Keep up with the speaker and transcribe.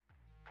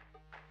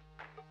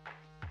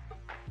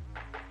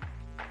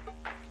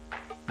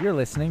You're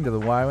listening to the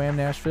YWAM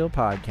Nashville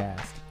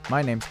podcast.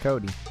 My name's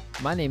Cody.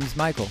 My name is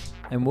Michael,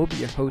 and we'll be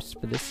your hosts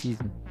for this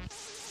season.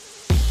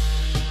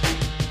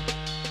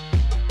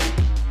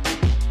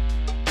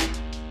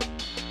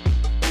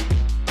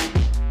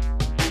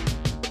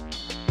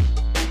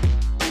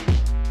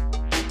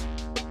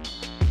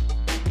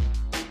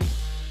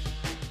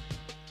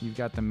 You've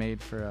got the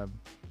made for a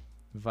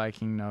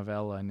Viking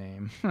novella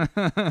name.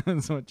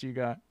 That's what you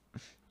got.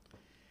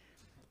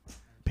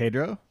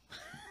 Pedro?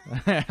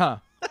 Yeah.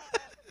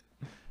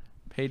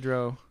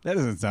 Pedro That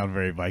doesn't sound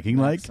very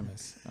Viking-like.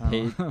 Maximus.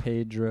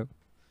 Pedro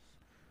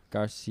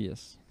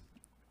Garcias.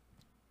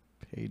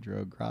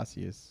 Pedro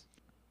Gracias.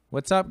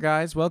 What's up,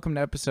 guys? Welcome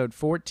to episode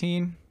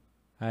 14.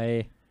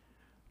 Hi.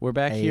 We're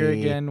back here Hey.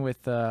 again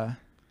with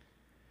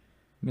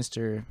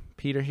Mr.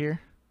 Peter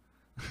here.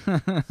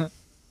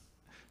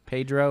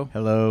 Pedro.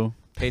 Hello,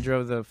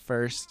 Pedro the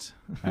first.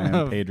 I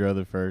am Pedro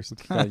the First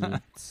Call you of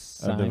the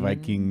Simon.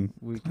 Viking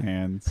We-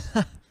 clans.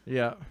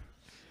 Yeah.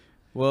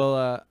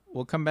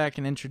 We'll come back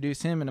and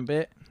introduce him in a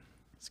bit.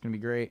 It's going to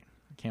be great.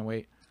 I can't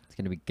wait. It's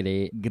going to be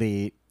great.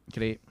 Great.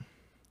 Great.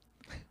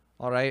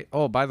 All right.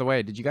 Oh, by the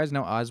way, did you guys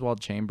know Oswald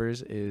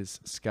Chambers is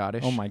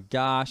Scottish? Oh, my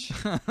gosh.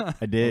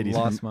 I did. He's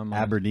Lost from my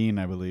mind. Aberdeen,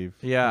 I believe.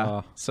 Yeah.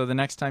 Oh. So the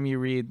next time you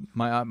read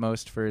My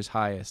Utmost for His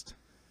Highest,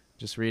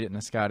 just read it in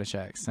a Scottish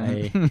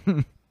accent.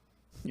 Hey.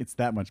 It's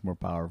that much more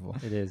powerful.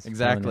 It is.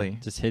 Exactly.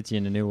 It just hits you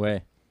in a new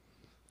way.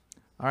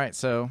 All right.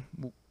 So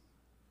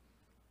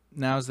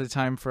now's the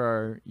time for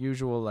our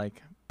usual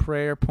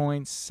prayer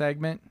points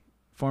segment,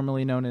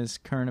 formerly known as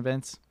current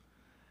events.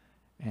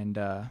 And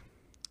I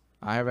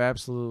have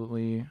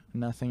absolutely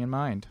nothing in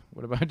mind.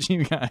 What about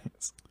you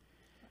guys?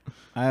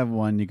 I have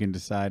one you can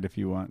decide if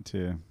you want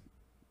to.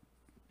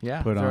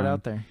 Yeah, Put throw on. it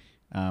out there.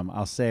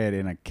 I'll say it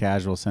in a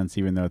casual sense,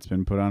 even though it's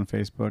been put on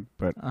Facebook,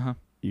 but Uh-huh.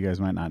 you guys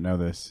might not know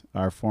this.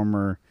 Our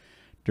former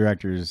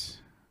director's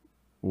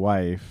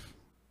wife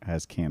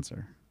has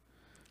cancer.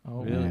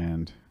 Oh, Really?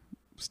 And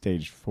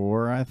stage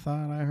 4, I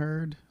thought I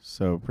heard.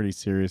 So pretty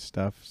serious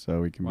stuff.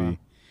 So we can Wow. be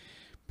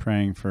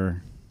praying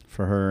for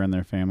her and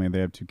their family. They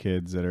have 2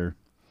 kids that are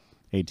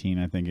 18,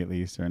 I think, at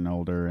least, and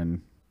older.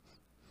 And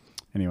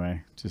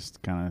anyway,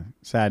 just kind of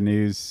sad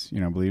news,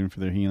 believing for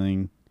their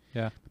healing.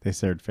 Yeah. They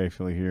served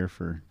faithfully here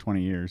for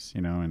 20 years,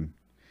 and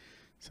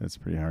so it's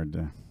pretty hard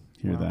to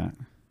hear Wow.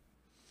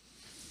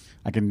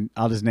 that.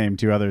 I'll just name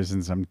 2 others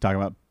since I'm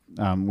talking about,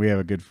 we have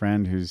a good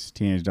friend whose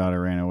teenage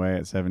daughter ran away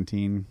at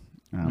 17.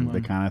 They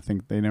Mhm. kind of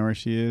think they know where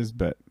she is,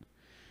 but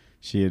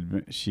she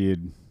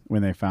had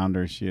when they found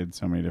her, she had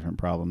so many different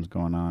problems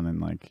going on, and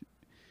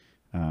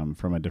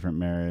from a different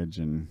marriage.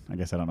 And I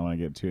guess I don't want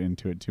to get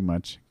into it too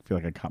much. I feel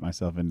like I caught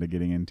myself into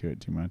getting into it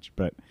too much,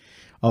 but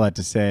all that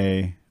to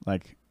say,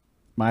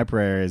 my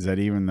prayer is that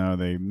even though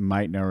they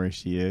might know where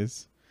she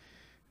is,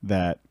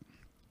 that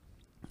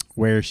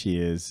where she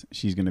is,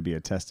 she's going to be a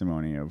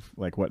testimony of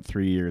what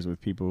 3 years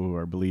with people who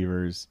are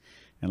believers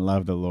and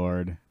love the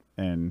Lord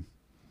and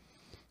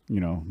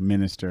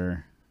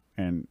minister,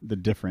 and the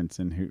difference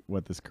in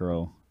what this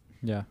girl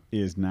Yeah.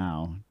 is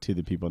now to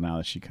the people now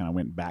that she kind of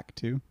went back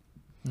to.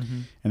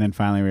 Mm-hmm. And then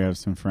finally, we have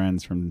some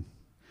friends from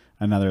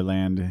another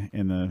land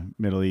in the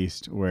Middle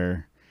East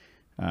where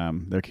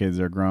their kids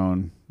are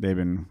grown. They've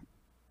been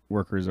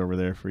workers over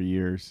there for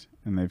years,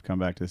 and they've come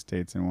back to the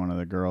States, and one of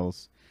the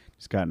girls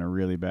just got in a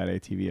really bad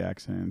ATV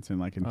accident. It's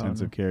in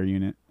intensive no. care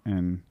unit,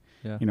 and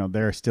Yeah.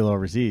 they're still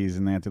overseas,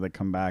 and they have to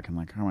come back and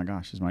oh my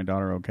gosh, is my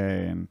daughter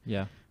okay? And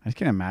Yeah. I just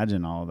can't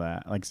imagine all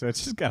that. So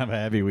it's just kind of a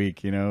heavy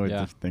week, with Yeah.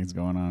 different things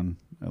going on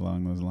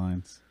along those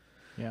lines.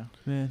 Yeah.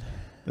 Man.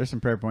 There's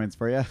some prayer points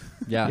for you.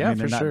 Yeah. Yeah.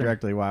 they're for not sure.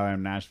 directly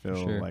YWAM Nashville,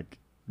 Sure.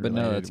 But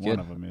no, related. that's One good.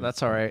 of them is.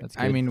 That's all right. That's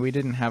I good. mean, we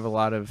didn't have a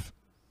lot of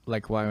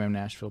YWAM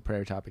Nashville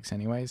prayer topics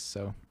anyways,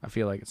 so I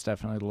feel like it's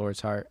definitely the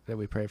Lord's heart that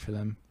we pray for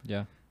them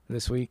Yeah.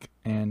 this week.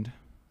 And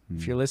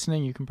if Mm. you're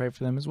listening, you can pray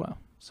for them as well.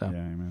 So Yeah,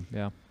 amen.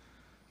 Yeah.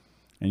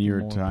 And you were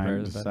More trying to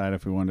prayers, decide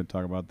if we wanted to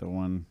talk about the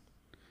one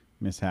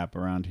mishap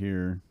around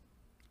here.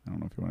 I don't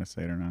know if you want to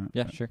say it or not.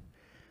 Yeah, but, sure.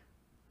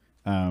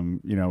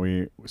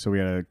 we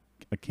had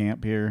a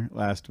camp here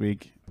last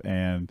week,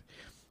 and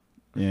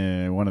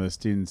one of the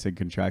students had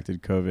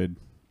contracted COVID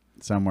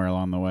somewhere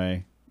along the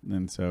way,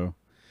 and so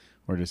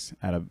we're just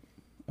at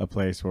a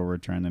place where we're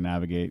trying to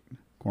navigate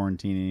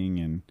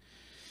quarantining and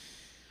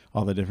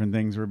all the different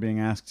things we're being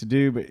asked to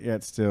do, but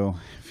yet still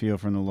feel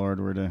from the Lord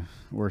we're to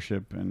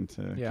worship and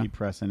to Yeah. keep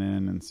pressing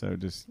in, and so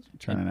just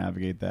trying to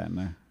navigate that in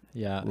a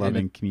Yeah.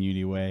 loving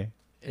community way.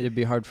 It'd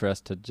be hard for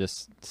us to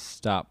just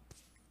stop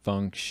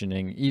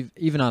functioning,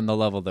 even on the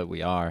level that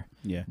we are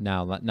Yeah.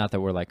 now. Not that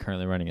we're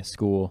currently running a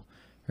school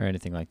or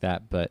anything like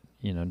that, but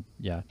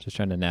just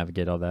trying to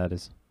navigate all that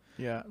is.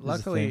 yeah, a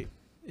luckily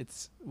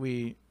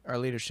thing. our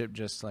leadership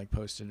just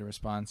posted a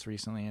response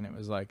recently, and it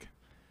was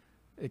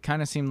it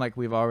kind of seemed like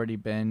we've already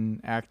been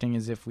acting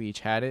as if we each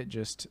had it,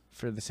 just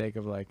for the sake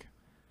of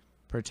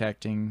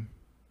protecting.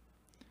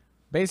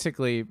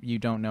 Basically, you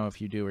don't know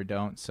if you do or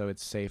don't, so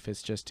it's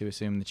safest just to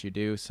assume that you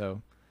do.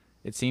 So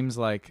it seems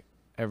like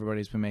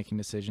everybody's been making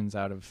decisions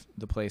out of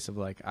the place of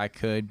I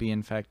could be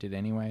infected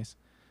anyways.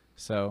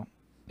 So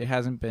it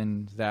hasn't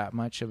been that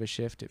much of a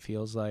shift, it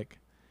feels like,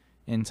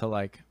 into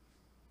like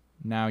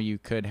now you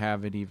could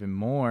have it even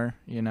more.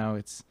 You know,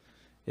 it's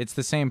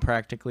the same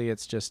practically.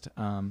 It's just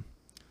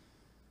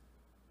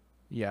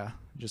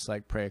just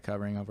like pray a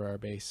covering over our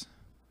base,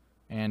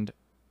 and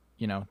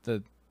you know,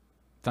 the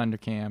Thunder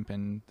Camp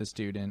and the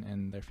student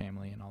and their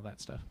family and all that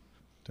stuff.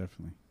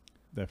 Definitely.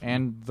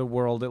 And the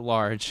world at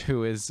large,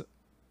 who is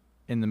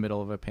in the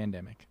middle of a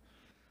pandemic.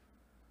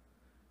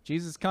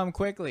 Jesus, come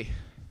quickly.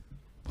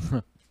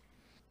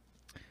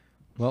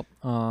 Well,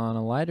 on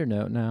a lighter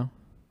note now,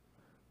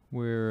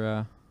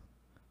 we're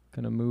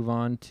going to move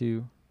on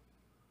to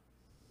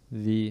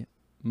the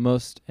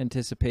most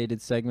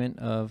anticipated segment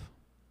of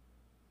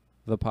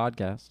the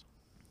podcast.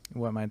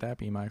 What might that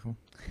be, Michael?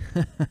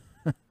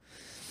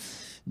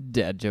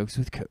 Dad jokes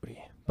with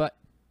Cody. But,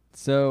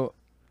 so,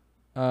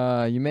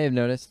 you may have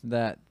noticed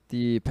that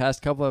the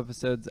past couple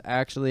episodes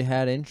actually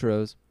had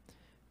intros,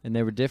 and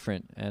they were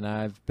different. And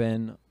I've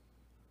been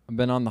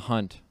on the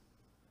hunt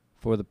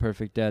for the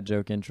perfect dad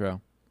joke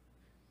intro.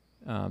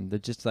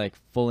 That just like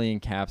fully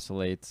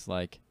encapsulates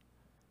like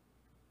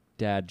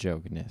dad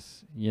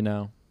jokeness, you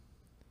know?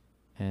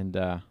 And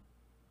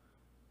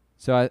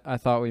so I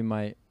thought we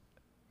might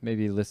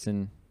maybe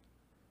listen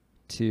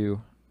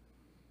to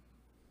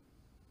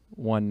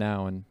one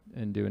now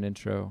and do an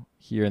intro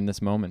here in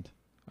this moment.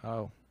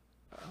 Oh,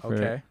 For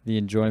okay. the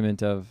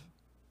enjoyment of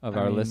I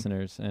our mean,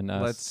 listeners and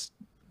us. Let's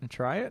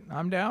try it.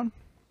 I'm down.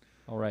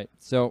 All right.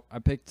 So I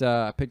picked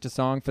a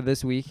song for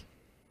this week.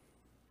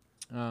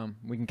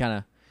 We can kind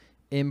of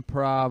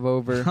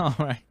improv All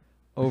right.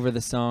 over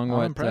the song.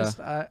 I'm impressed.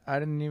 I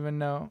didn't even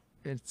know.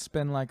 It's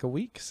been like a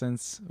week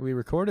since we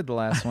recorded the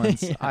last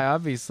ones. Yeah. I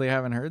obviously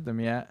haven't heard them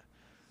yet.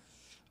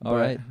 All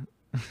right.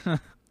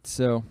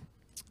 So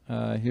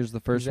here's the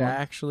first He one.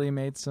 actually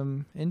made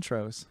some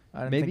intros. I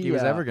didn't Maybe, think he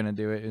was ever going to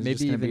do it. It was maybe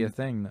just going to be a even-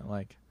 thing that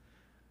like,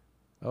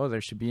 oh,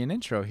 there should be an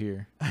intro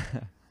here.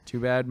 Too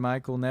bad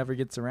Michael never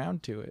gets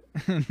around to it.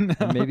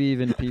 And maybe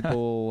even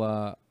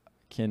people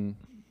can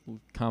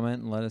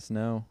comment and let us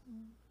know,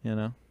 you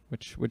know,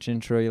 which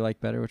intro you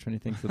like better, which one you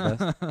think's the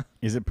best.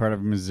 Is it part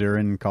of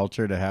Missourian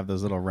culture to have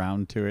those little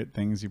round to it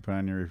things you put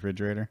on your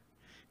refrigerator?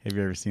 Have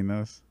you ever seen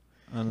those?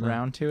 I don't know.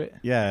 Round to it.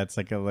 Yeah, it's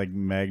like a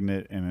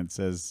magnet, and it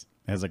has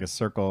like a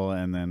circle,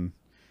 and then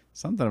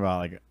something about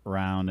like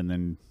round, and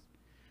then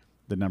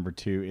the number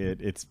 2.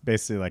 It's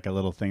basically like a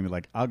little thing that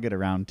like I'll get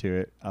around to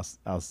it.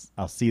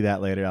 I'll see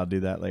that later. I'll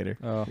do that later.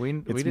 Oh, We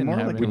It's didn't more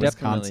have like any. a We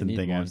definitely Wisconsin need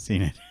thing. one. I've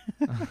seen it.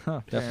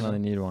 Fair definitely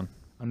enough. need one.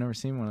 I've never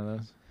seen one of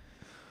those.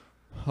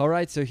 All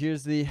right, so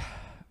here's the.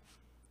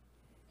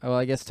 Well,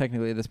 I guess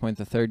technically at this point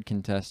the third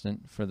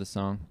contestant for the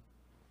song,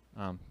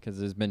 because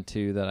there's been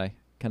 2 that I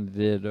kind of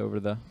did over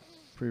the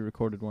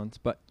pre-recorded ones.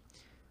 But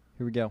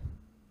here we go.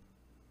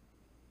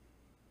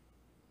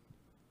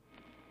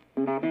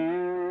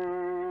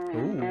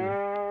 Ooh.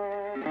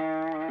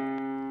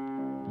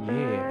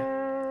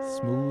 Yeah.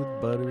 Smooth,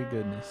 buttery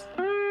goodness.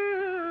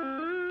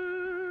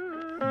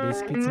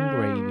 Biscuits and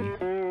gravy.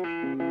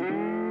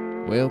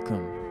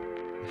 Welcome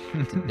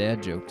to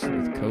Dad Jokes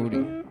with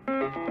Cody.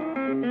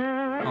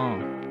 Oh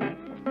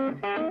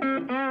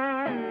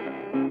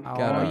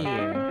Got our-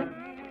 yeah.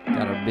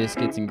 Got our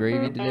biscuits and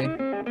gravy today.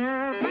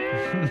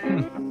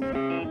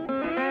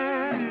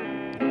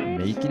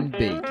 Making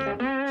bacon.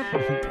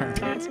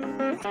 Perfect.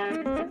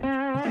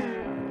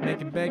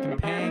 Making bacon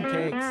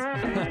pancakes.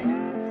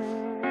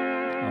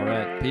 All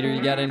right, Peter,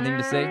 you got anything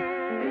to say?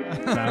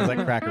 Sounds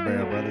like Cracker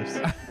Barrel Brothers.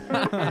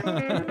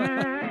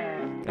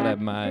 Gotta have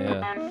my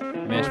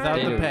mashed Without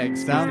the potatoes. pegs.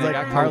 'cause Sounds they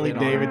like got Harley COVID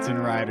on 'em. Davidson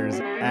riders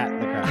at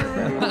the Cracker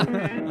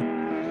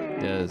Barrel.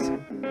 Does.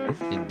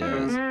 It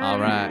does. All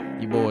right,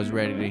 you boys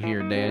ready to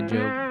hear a dad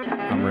joke?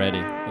 I'm ready.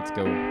 Let's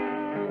go.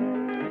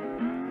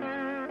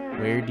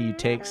 Where do you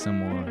take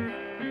someone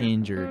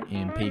injured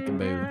in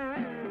peekaboo?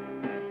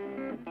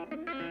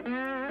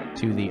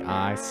 To the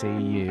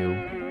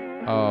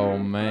ICU. Oh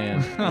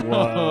man.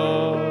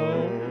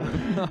 Whoa.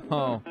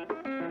 Oh.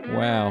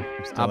 Wow.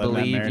 Still I letting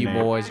that believe you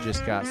marinate. boys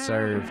just got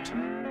served.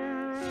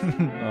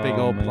 Big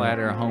Oh, old man.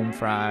 platter of home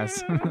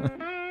fries.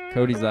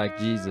 Cody's like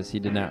Jesus. He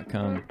did not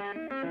come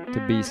to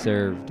be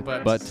served,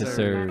 But but, to to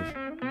serve.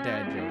 serve.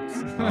 Dad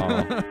jokes.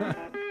 Oh.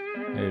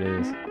 There it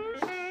is.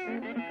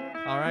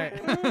 All right.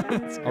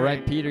 That's All right,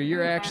 great. Peter,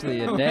 you're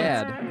actually a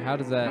dad. How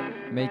does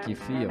that make you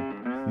feel?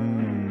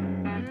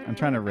 I'm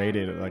trying to rate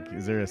it. Like,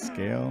 is there a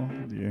scale?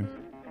 Do you?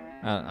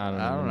 I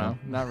I don't know.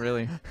 Not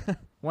really.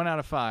 1 out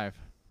of 5.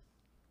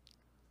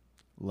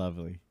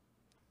 Lovely.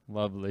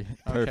 Lovely.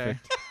 Okay.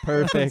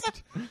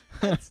 Perfect. Perfect.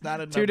 It's not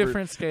a Two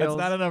different scales.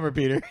 That's not a number,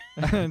 Peter.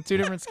 2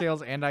 different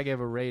scales, and I gave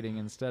a rating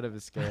instead of a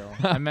scale.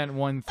 I meant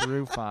 1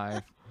 through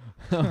 5.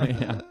 Oh,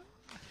 yeah.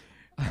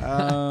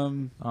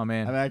 I'm Oh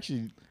man,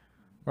 actually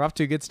we're off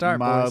to a good start,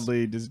 boys.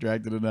 mildly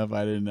distracted enough.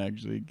 I didn't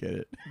actually get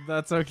it.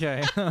 That's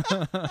okay.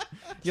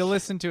 You'll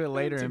listen to it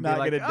later To and be not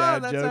like, get a "Oh,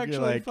 dad that's joke, you're actually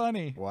like,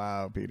 funny."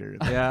 Wow, Peter.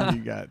 Yeah.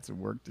 You got some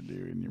work to do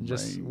in your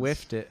Just brains.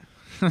 whiffed it.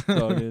 It's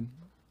all good.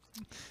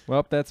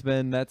 Well, that's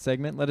been that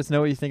segment. Let us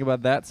know what you think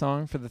about that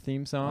song for the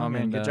theme song. Oh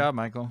man, and, good job,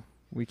 Michael.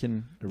 We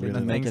can The Get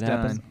the make it things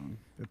happen. done.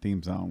 The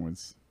theme song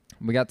was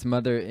We got some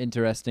other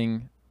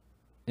interesting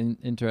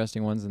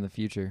ones in the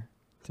future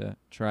to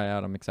try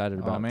out. I'm excited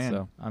about. Oh man,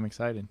 So. I'm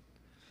excited.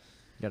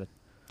 Got to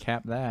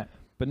cap that.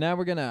 But now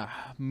we're gonna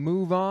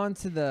move on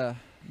to the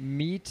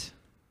meat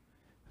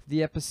of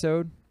the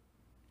episode.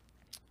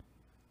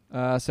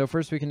 So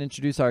first, we can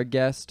introduce our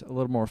guest a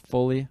little more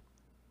fully.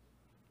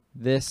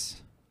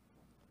 This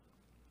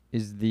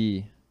is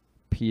the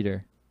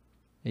Peter,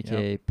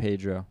 aka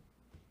Pedro.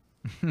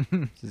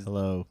 This is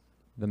hello.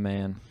 the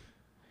man.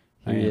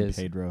 I Here he am is.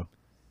 Pedro.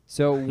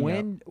 So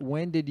Yep.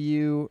 when did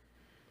you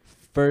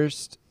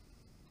first?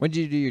 When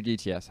did you do your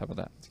DTS? How about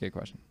that? That's a good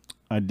question.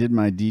 I did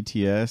my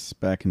DTS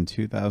back in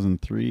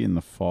 2003 in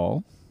the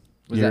fall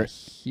Was Here- that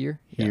here?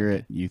 here Yeah,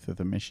 at Youth with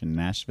a Mission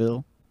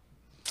Nashville.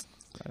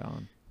 right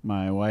on.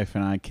 My wife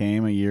and I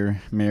came a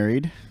year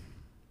married,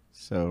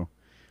 so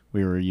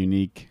we were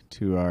unique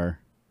to our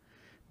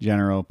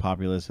general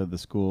populace of the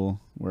school,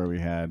 where we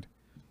had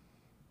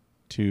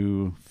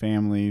two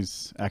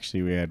families.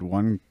 Actually, we had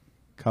one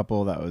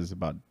couple that was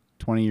about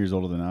 20 years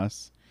older than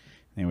us,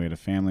 and we had a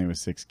family with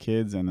 6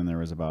 kids, and then there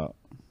was about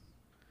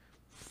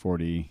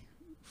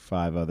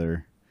 45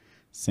 other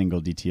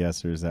single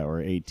DTSers that were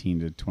 18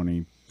 to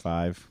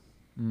 25,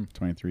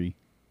 23.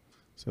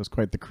 So it was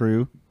quite the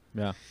crew.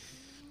 Yeah.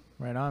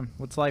 Right on.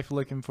 What's life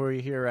looking for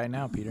you here right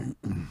now, Peter?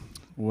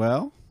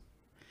 Well,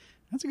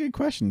 that's a good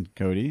question,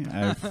 Cody.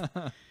 I've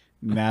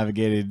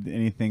navigated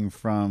anything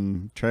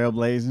from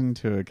trailblazing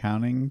to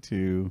accounting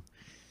to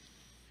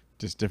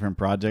just different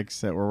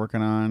projects that we're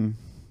working on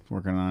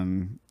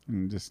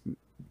and just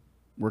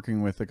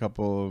working with a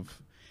couple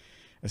of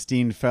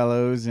esteemed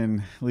fellows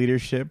in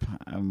leadership.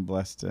 I'm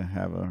blessed to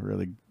have a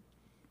really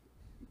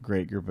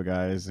great group of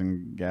guys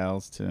and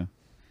gals to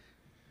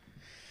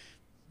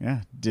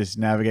just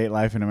navigate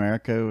life in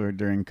America or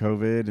during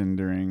COVID and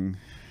during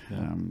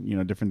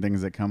different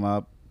things that come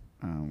up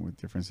with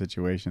different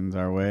situations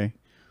our way,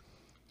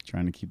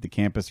 trying to keep the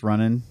campus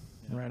running.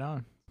 Right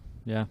on.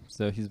 Yeah,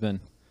 so he's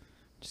been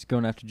just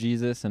going after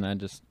Jesus, and I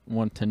just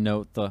want to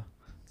note there's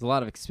a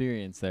lot of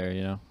experience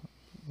there,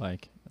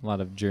 like a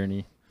lot of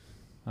journey,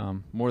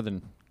 more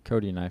than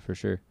Cody and I for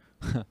sure.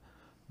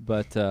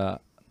 But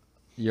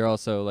you're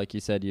also, like you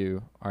said,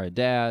 you are a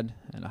dad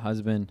and a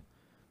husband,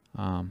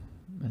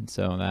 and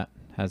so that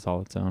has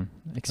all its own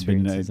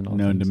experiences and all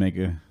known things. to make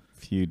a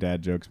few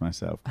dad jokes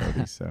myself,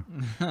 Cody. So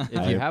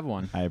If you have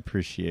one. I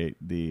appreciate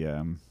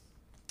the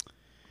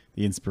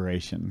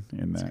inspiration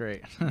in That's that.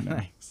 great.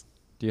 Thanks.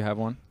 Do you have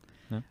one?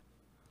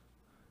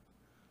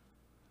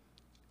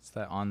 It's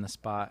that on the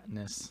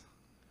spotness,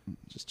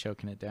 just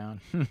choking it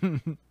down.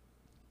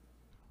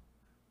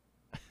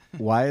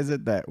 Why is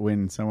it that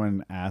when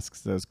someone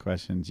asks those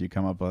questions, you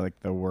come up with like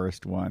the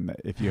worst one?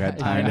 That if you had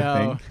time I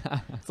know. to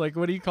think, It's like,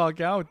 what do you call a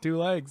cow with 2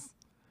 legs?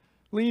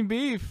 Lean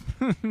beef.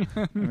 I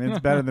mean, it's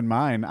better than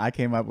mine. I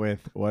came up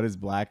with what is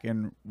black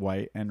and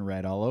white and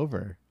red all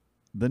over?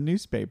 The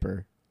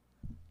newspaper.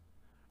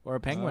 Or a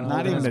penguin.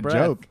 Not holding even his a breath.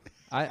 joke.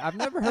 I've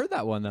never heard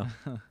that one, though.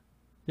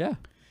 Yeah.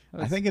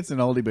 I think it's an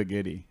oldie but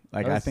goodie.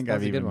 Like I think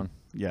I've a even good one.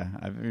 Yeah,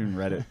 I've even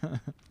read it.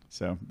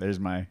 So there's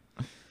my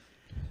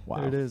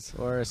There it is.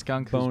 Or a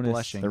skunk Bonus. who's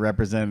blushing. the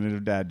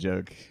representative dad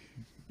joke.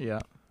 Yeah.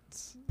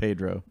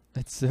 Pedro.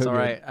 It's so It's all good.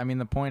 right. I mean,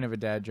 the point of a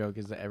dad joke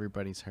is that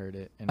everybody's heard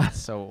it, and it's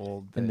so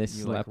old that And they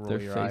you like slap roll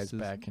their your eyes faces.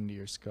 back into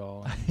your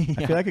skull. I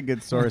feel like a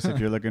good source if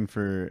you're looking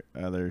for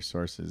other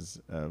sources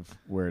of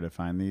where to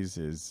find these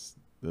is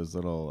those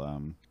little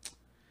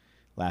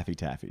Laffy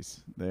Taffies.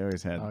 They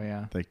always had Oh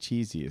yeah. the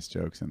cheesiest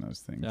jokes in those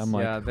things. I'm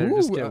like, yeah, they're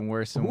just who, getting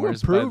worse and who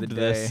worse by the approved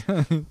day.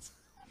 this?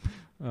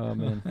 Oh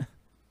man.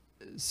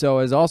 So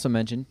as also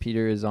mentioned,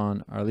 Peter is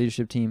on our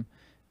leadership team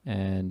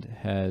and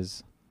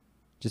has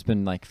just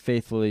been like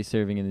faithfully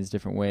serving in these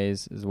different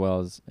ways as well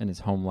as in his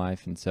home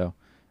life. And so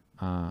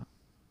I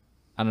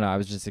don't know, I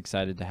was just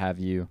excited to have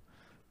you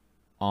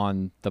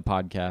on the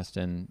podcast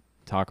and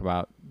talk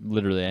about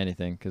literally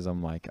anything, because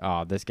I'm like,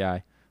 oh, this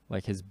guy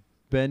like has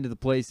been to the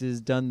places,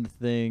 done the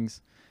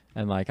things,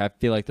 and like I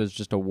feel like there's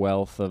just a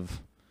wealth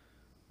of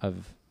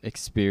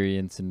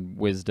experience and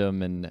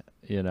wisdom, and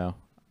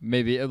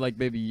maybe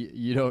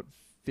you don't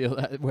feel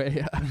that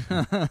way.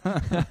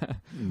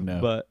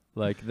 No. But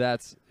like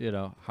that's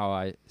how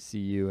I see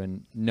you,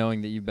 and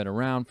knowing that you've been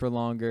around for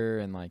longer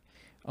and like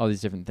all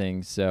these different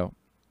things. So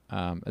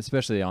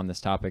especially on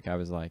this topic, I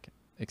was like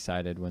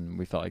excited when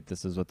we felt like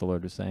this is what the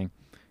Lord was saying,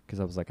 because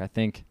I was like, I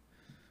think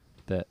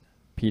that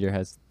Peter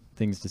has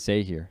things to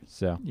say here.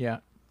 So Yeah.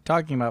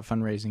 Talking about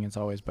fundraising, it's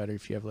always better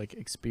if you have like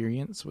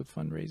experience with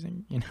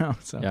fundraising,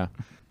 So yeah.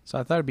 So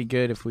I thought it'd be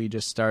good if we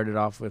just started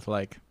off with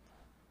like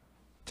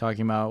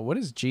talking about what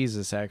does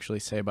Jesus actually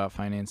say about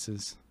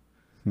finances.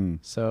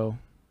 So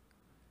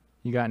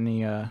you got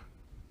any off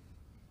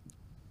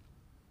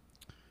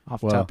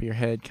the Well, top of your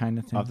head kind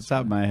of thing? Off the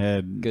top of my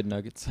head, Good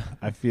nuggets.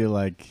 I feel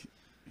like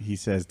he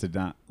says to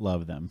not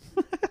love them.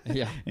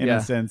 Yeah. in Yeah.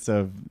 a sense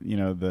of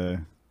the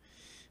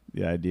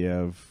idea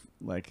of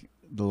like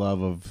the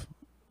love of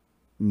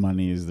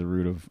money is the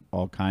root of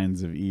all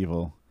kinds of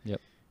evil.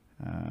 Yep.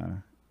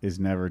 Is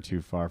never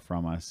too far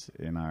from us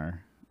in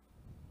our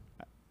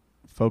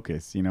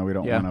focus. We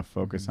don't Yeah. want to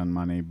focus on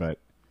money, but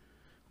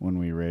when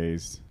we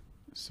raise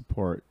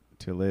support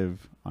to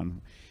live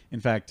on, in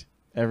fact,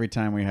 every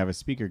time we have a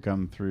speaker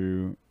come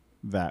through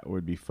that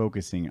would be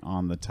focusing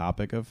on the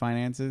topic of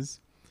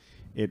finances,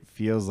 it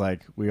feels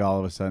like we all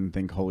of a sudden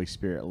think Holy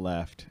Spirit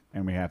left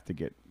and we have to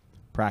get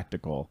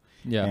practical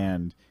Yeah.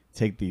 and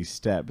take these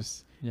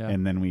steps. Yeah.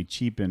 And then we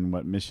cheapen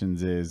what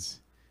missions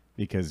is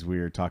because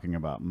we're talking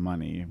about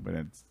money, but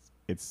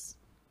it's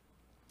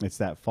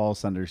that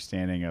false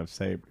understanding of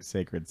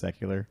sacred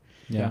secular,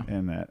 Yeah.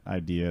 and that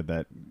idea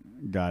that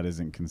God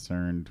isn't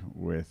concerned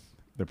with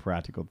the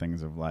practical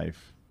things of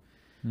life.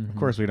 Mhm. Of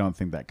course, we don't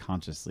think that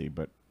consciously,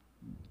 but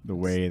the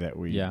way that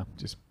we Yeah.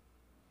 just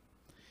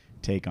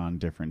take on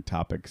different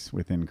topics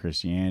within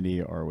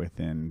Christianity or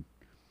within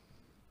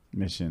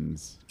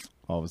missions,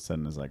 all of a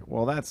sudden is like,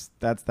 well, that's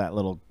that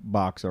little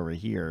box over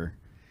here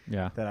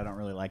Yeah. that I don't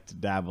really like to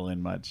dabble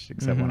in much,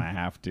 except when Mhm. I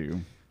have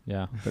to.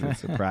 Yeah. But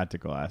it's a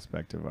practical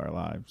aspect of our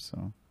lives.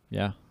 So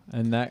Yeah.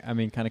 And that, I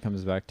mean, kind of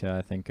comes back to,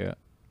 I think,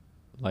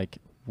 like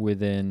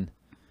within,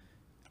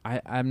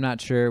 I'm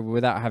not sure,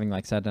 without having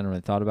like sat down and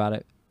really thought about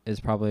it, is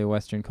probably a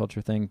Western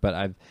culture thing, but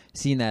I've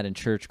seen that in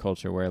church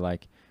culture where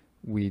like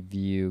we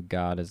view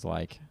God as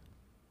like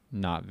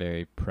not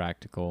very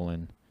practical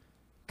and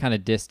kind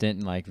of distant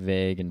and like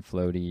vague and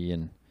floaty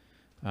and,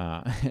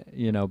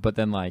 but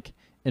then like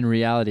in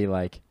reality,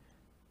 like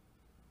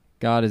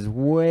God is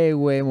way,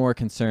 way more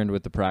concerned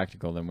with the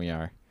practical than we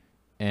are,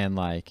 and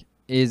like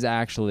is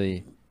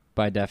actually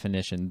by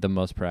definition the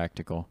most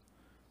practical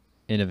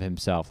in of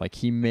himself. Like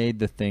he made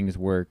the things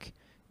work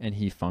and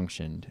he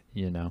functioned,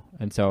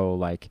 and so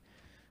like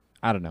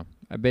I don't know,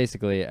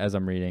 basically as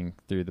I'm reading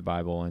through the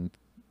Bible and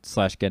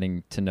 /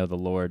 getting to know the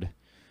Lord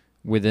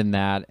within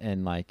that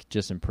and like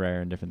just in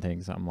prayer and different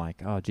things, I'm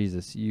like, oh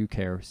Jesus, you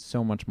care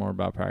so much more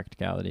about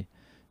practicality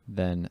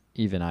than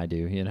even I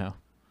do,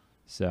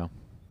 so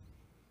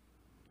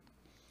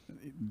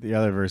the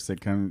other verse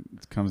that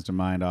comes to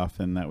mind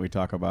often that we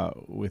talk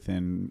about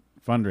within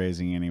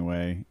fundraising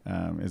anyway,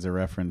 is a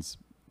reference,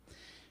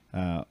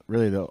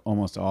 really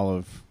almost all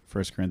of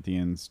 1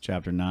 Corinthians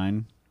chapter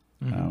 9.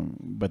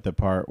 But the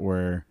part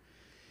where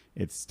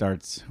it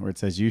starts, where it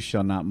says, "You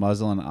shall not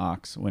muzzle an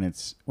ox when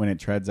it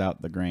treads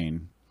out the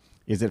grain.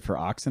 Is it for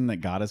oxen that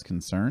God is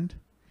concerned?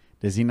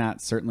 Does he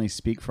not certainly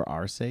speak for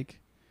our sake?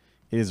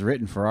 It is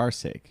written for our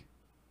sake,"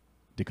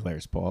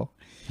 declares Paul,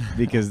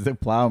 "because the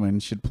plowman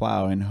should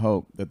plow in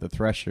hope that the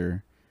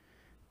thresher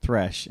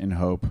thresh in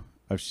hope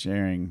of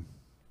sharing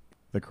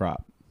the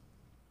crop.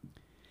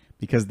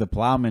 Because the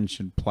plowman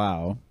should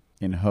plow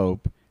in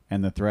hope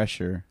and the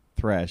thresher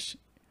thresh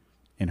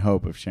in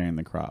hope of sharing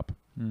the crop.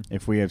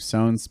 If we have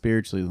sown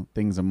spiritual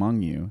things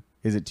among you,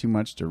 is it too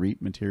much to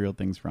reap material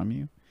things from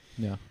you?"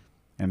 Yeah.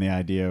 And the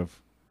idea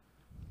of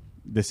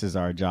this is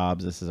our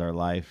jobs, this is our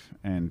life,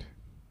 and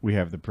we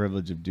have the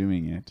privilege of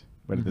doing it.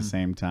 But at the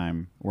same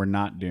time, we're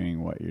not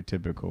doing what your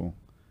typical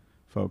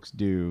folks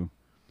do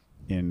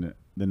in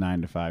the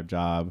 9-to-5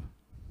 job.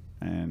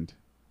 And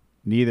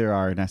neither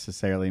are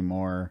necessarily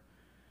more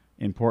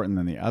important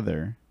than the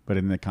other, but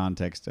in the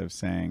context of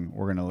saying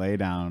we're going to lay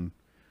down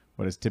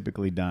what is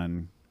typically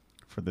done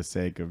for the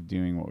sake of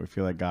doing what we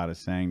feel like God is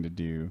saying to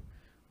do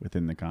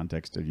within the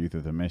context of Youth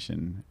with a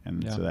Mission.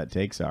 And so that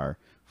takes our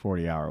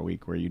 40-hour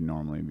week where you'd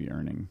normally be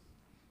earning.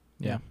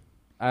 Yeah.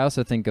 I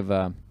also think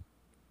of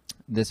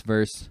this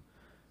verse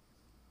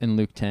in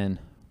Luke 10,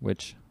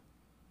 which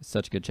is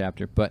such a good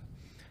chapter, but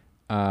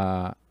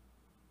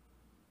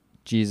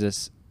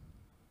Jesus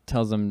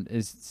tells them,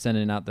 is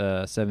sending out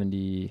the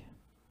 70.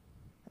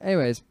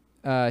 Anyways,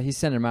 he's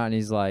sending them out and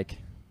he's like,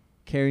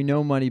 carry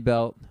no money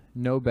belt,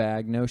 no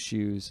bag, no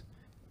shoes,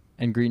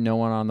 and greet no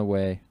one on the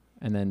way.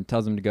 And then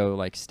tells them to go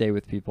like stay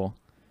with people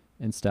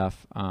and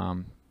stuff.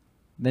 Then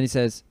he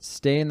says,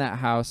 stay in that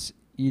house,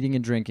 eating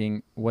and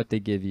drinking what they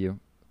give you,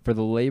 for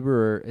the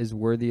laborer is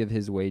worthy of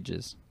his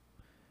wages.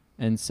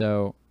 And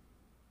so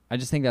I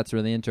just think that's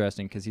really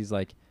interesting because he's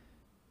like,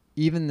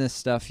 even this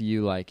stuff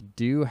you like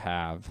do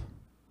have,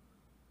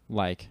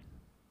 like,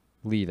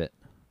 leave it.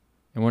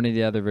 In one of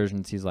the other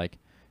versions, he's like,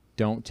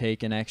 don't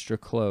take an extra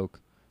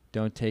cloak.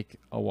 Don't take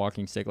a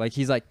walking stick. Like,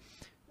 he's like,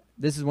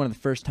 this is one of the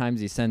first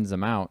times he sends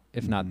them out,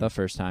 if not the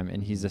first time.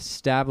 And he's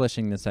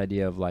establishing this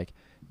idea of like,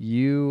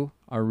 you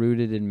are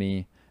rooted in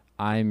me.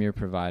 I am your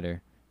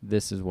provider.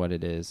 This is what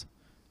it is.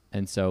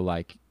 And so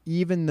like,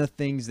 even the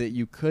things that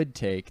you could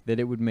take that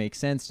it would make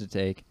sense to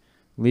take,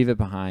 leave it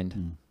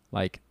behind.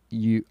 Like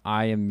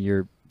I am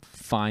your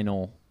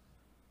final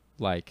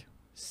like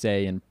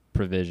say and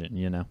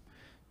provision,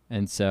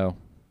 And so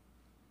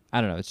I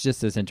don't know. It's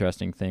just this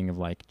interesting thing of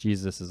like,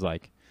 Jesus is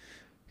like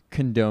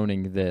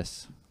condoning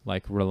this,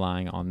 like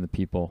relying on the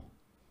people.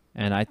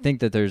 And I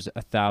think that there's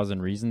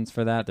 1,000 reasons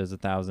for that. There's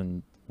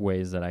 1,000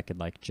 ways that I could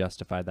like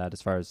justify that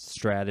as far as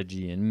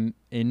strategy in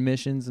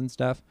missions and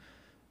stuff.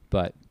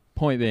 But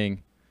point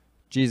being,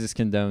 Jesus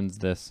condones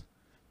this.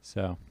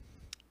 So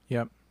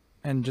Yep.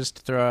 And just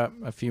to throw out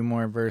a few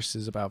more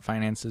verses about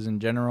finances in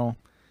general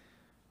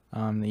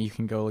that you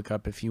can go look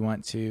up if you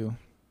want to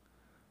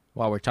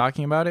while we're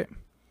talking about it.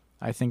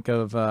 I think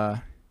of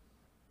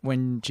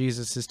when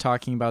Jesus is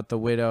talking about the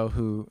widow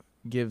who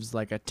gives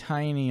like a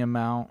tiny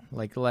amount,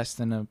 like less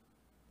than a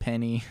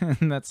penny,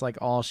 and that's like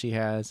all she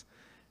has.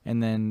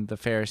 And then the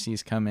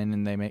Pharisees come in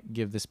and they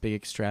give this big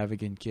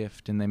extravagant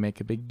gift and they make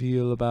a big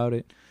deal about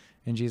it.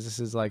 And Jesus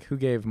is like, who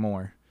gave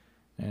more?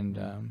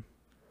 And,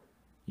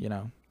 you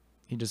know,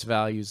 he just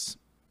values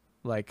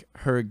like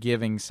her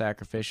giving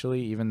sacrificially,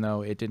 even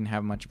though it didn't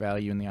have much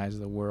value in the eyes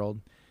of the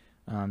world.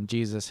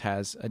 Jesus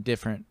has a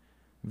different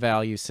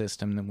value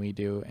system than we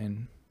do.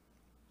 And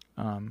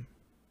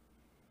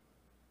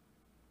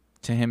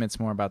to him, it's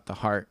more about the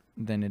heart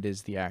than it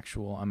is the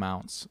actual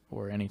amounts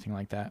or anything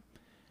like that.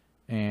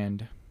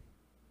 And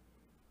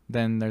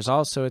then there's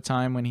also a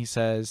time when he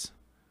says,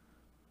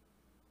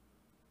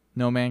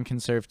 no man can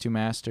serve two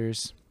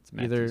masters. It's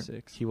Matthew Either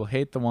 6. he will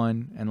hate the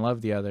one and love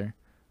the other,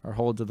 or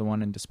hold to the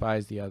one and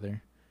despise the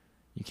other.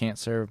 You can't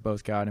serve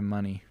both God and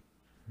money.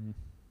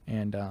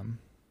 And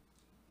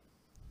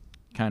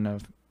kind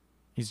of,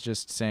 he's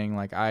just saying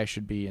like, I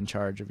should be in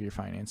charge of your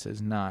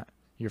finances, not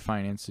your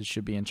finances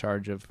should be in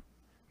charge of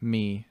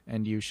me,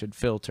 and you should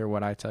filter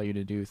what I tell you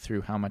to do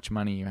through how much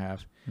money you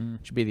have.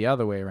 It should be the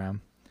other way around.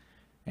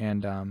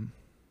 And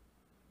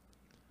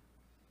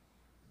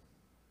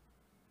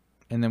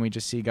then we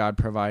just see God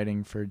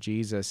providing for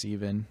Jesus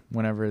even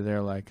whenever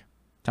they're like,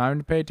 time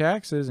to pay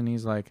taxes. And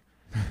he's like,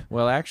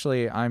 well,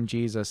 actually, I'm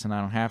Jesus and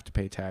I don't have to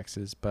pay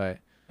taxes, but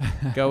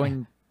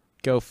go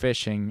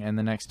fishing and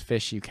the next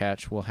fish you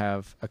catch will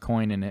have a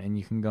coin in it and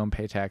you can go and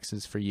pay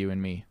taxes for you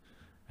and me.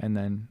 And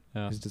then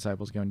his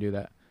disciples go and do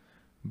that.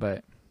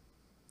 But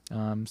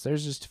so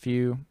there's just a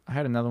few. I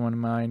had another one in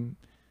mind.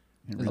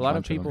 A lot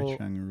of people. Rich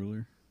young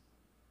ruler.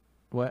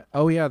 What?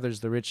 Oh, yeah, there's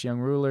the rich young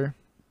ruler.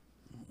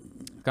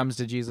 Comes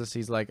to Jesus.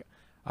 He's like,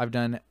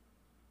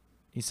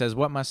 he says,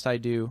 what must I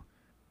do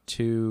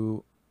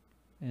to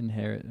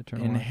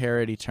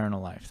Inherit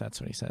eternal life?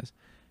 That's what he says.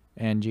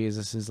 And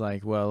Jesus is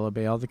like, well,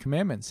 obey all the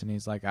commandments. And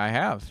he's like,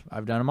 I've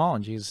done them all.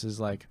 And Jesus is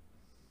like,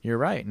 you're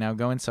right. Now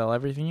go and sell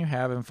everything you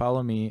have and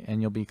follow me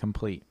and you'll be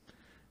complete.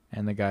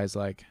 And the guy's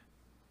like,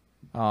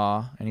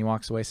 aw, and he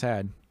walks away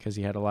sad because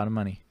he had a lot of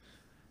money.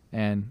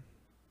 And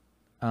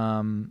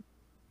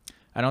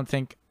I don't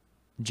think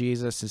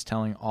Jesus is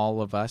telling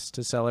all of us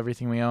to sell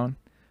everything we own.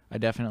 I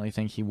definitely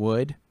think he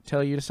would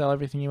tell you to sell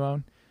everything you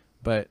own.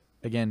 But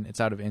again, it's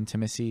out of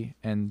intimacy.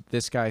 And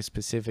this guy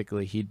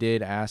specifically, he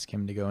did ask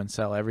him to go and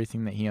sell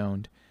everything that he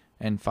owned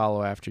and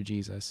follow after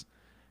Jesus.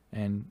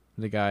 And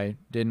the guy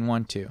didn't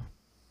want to,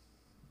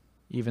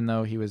 even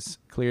though he was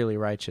clearly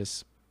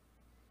righteous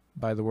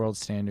by the world's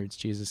standards.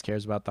 Jesus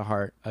cares about the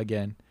heart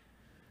again.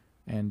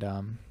 And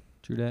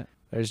True that.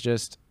 there's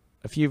just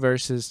a few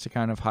verses to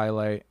kind of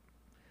highlight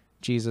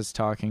Jesus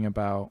talking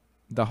about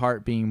the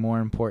heart being more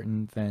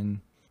important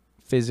than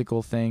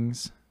physical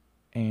things,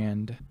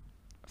 and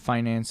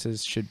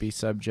finances should be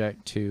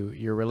subject to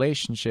your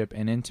relationship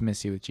and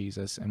intimacy with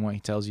Jesus and what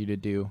he tells you to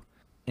do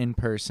in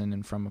person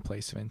and from a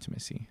place of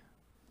intimacy,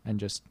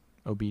 and just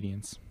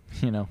obedience,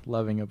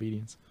 loving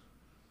obedience.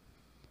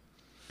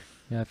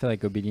 Yeah, I feel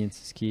like obedience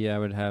is key. I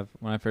would have,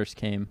 when I first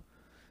came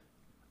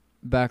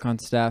back on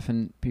staff,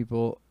 and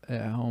people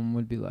at home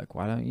would be like,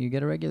 why don't you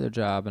get a regular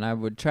job? And I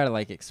would try to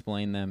like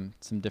explain them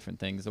some different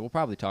things that we'll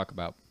probably talk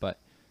about, but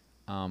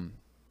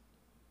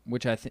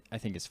which I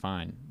think is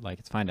fine. Like,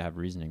 it's fine to have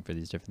reasoning for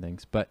these different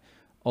things, but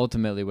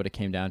ultimately what it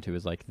came down to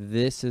is like,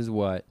 this is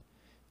what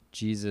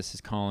Jesus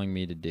is calling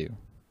me to do.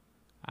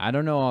 I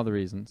don't know all the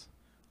reasons.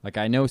 Like,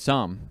 I know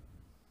some,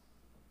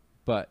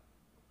 but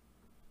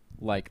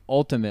like,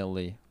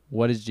 ultimately,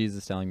 what is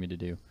Jesus telling me to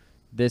do?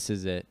 This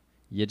is it.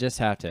 You just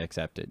have to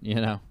accept it,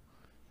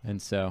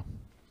 And so,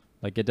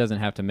 like, it doesn't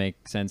have to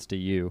make sense to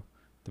you,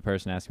 the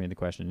person asking me the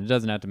question. It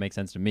doesn't have to make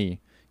sense to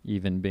me,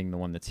 even being the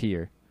one that's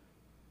here.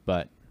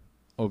 But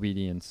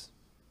obedience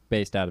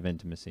based out of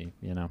intimacy,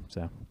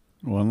 So,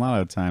 Well, a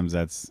lot of times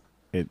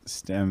it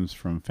stems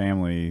from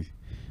family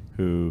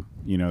who,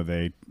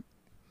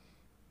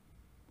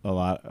 a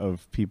lot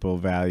of people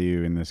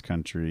value in this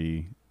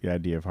country the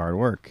idea of hard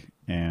work.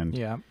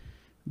 And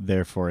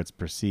therefore it's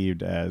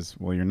perceived as,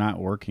 well, you're not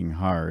working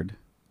hard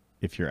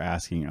if you're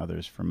asking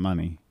others for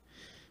money.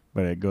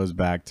 But it goes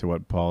back to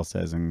what Paul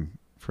says in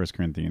 1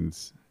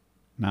 Corinthians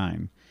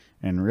 9.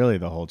 And really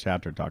the whole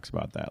chapter talks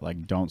about that.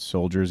 Like, don't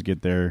soldiers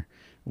get their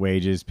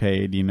wages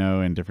paid,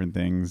 and different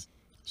things.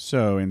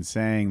 So in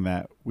saying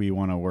that we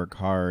want to work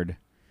hard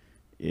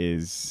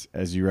is,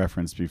 as you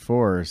referenced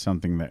before,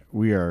 something that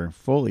we are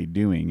fully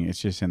doing. It's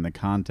just in the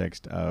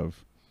context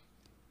of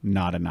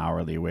not an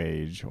hourly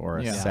wage or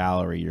a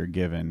salary you're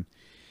given.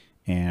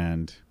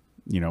 And,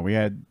 we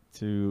had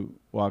to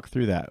walk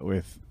through that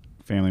with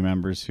family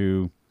members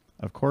who,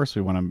 of course,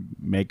 we want to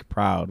make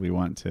proud. We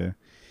want to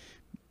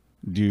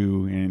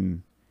do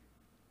and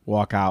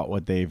walk out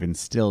what they've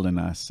instilled in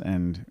us,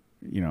 and,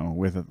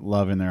 with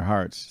love in their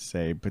hearts,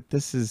 say, but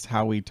this is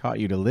how we taught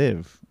you to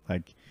live.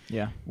 Like,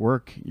 Yeah.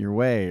 work your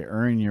way,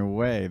 earn your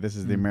way. This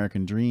is the Mm.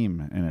 American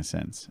dream in a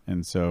sense.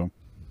 And so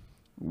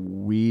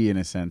we, in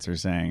a sense, are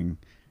saying,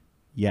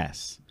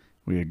 yes,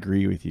 we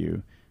agree with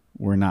you.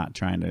 We're not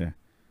trying to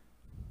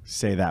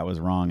say that was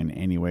wrong in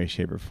any way,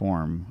 shape, or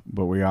form,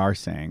 but we are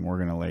saying we're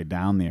going to lay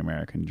down the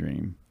American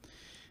dream.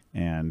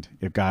 And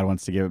if God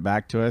wants to give it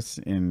back to us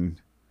in,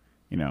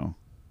 a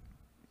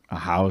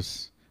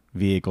house,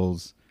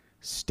 vehicles,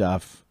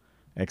 stuff,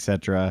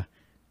 etc.,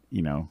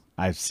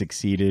 I've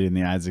succeeded in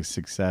the eyes of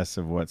success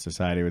of what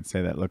society would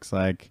say that looks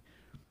like.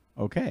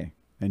 Okay.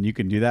 And you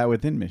can do that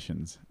within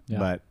missions,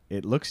 but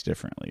it looks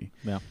differently.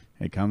 Yeah.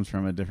 It comes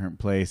from a different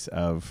place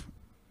of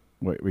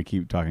what we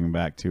keep talking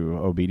back to,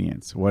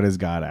 obedience. What is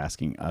God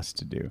asking us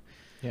to do?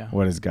 Yeah.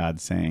 What is God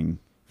saying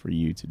for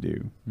you to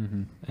do?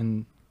 Mm-hmm.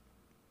 And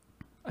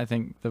I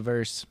think the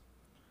verse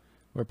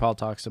where Paul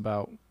talks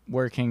about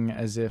working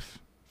as if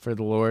for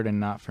the Lord and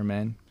not for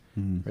men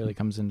really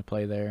comes into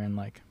play there. And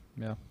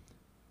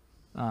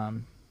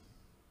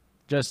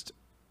just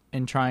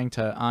in trying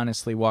to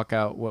honestly walk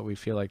out what we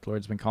feel like the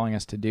Lord's been calling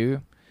us to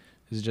do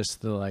is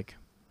just the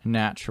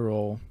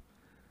natural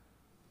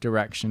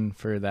direction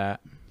for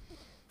that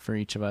for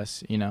each of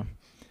us,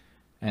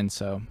 And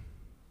so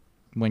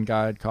when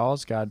God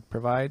calls, God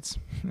provides.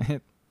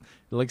 It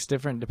looks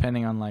different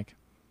depending on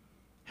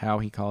how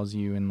he calls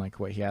you and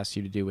what he asks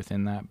you to do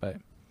within that. But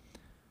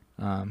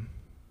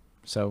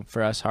so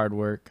for us, hard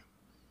work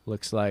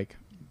looks like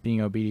being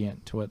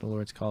obedient to what the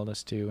Lord's called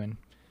us to and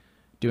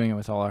doing it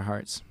with all our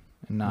hearts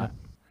and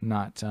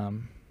not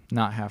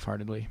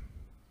half-heartedly.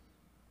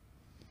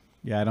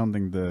 Yeah, I don't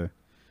think the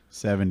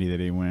 70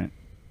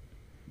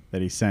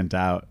 that he sent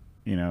out,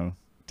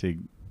 to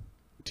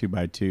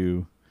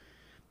 2x2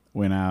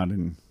 went out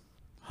and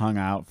hung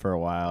out for a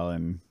while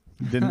and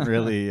didn't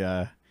really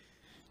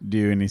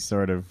do any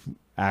sort of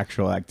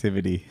actual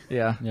activity.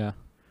 Yeah. Yeah.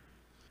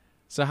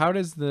 So how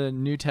does the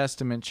New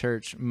Testament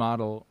church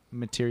model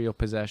material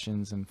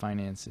possessions and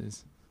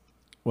finances?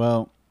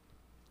 Well,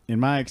 in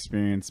my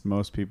experience,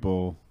 most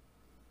people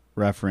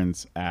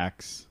reference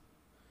Acts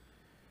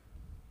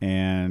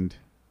and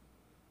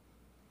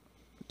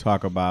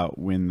talk about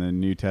when the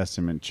New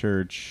Testament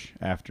church,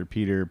 after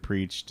Peter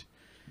preached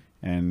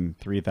and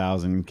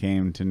 3,000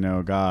 came to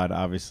know God,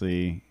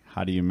 obviously,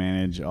 how do you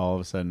manage all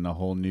of a sudden a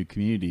whole new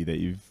community that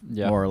you've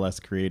more or less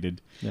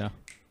created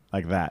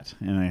like that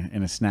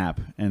in a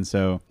snap? And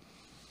so,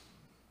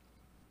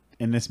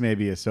 and this may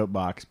be a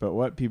soapbox, but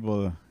what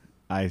people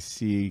I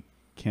see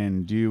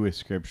can do with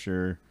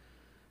Scripture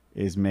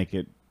is make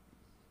it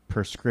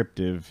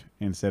prescriptive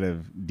instead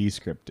of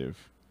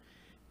descriptive.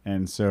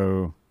 And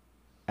so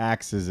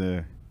Acts is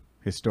a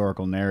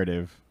historical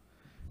narrative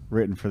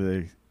written for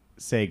the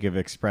sake of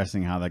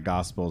expressing how the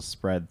gospel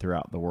spread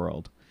throughout the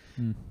world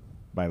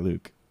by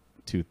Luke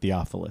to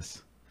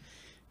Theophilus.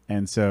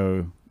 And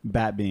so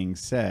that being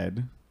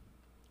said,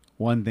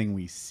 one thing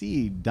we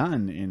see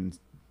done in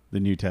the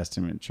New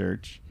Testament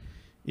church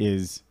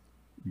is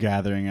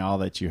gathering all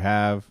that you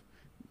have,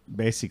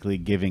 basically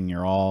giving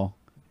your all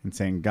and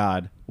saying,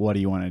 God, what do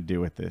you want to do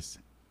with this?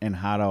 And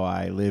how do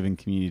I live in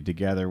community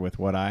together with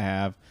what I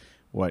have,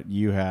 what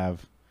you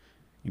have,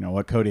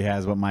 what Cody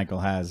has, what Michael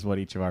has, what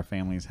each of our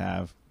families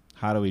have?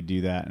 How do we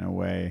do that in a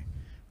way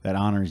that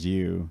honors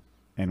you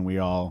and we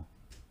all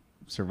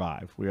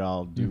survive? We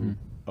all do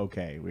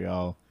okay. We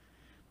all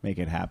make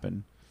it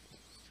happen.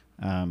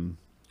 And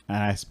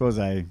I suppose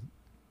I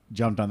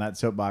jumped on that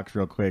soapbox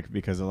real quick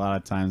because a lot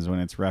of times when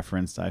it's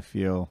referenced, I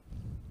feel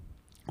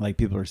like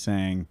people are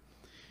saying,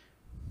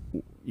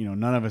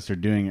 none of us are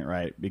doing it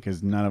right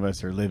because none of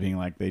us are living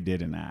like they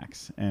did in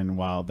Acts. And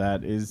while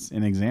that is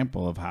an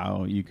example of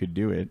how you could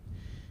do it,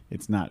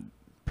 it's not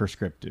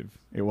prescriptive.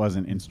 It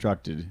wasn't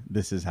instructed.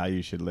 This is how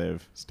you should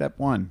live. Step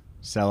 1,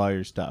 sell all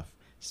your stuff.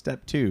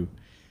 Step 2,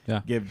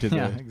 give to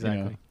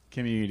the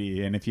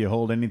community. And if you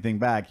hold anything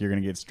back, you're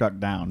going to get struck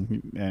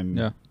down.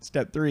 And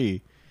step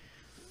 3.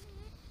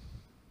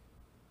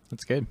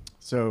 That's good.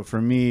 So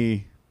for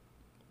me,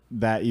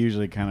 that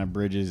usually kind of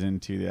bridges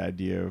into the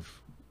idea of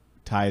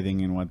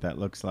tithing and what that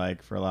looks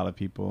like for a lot of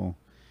people,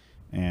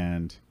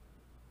 and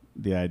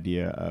the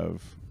idea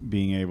of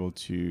being able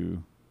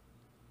to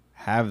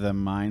have the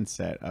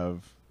mindset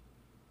of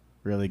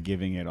really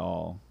giving it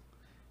all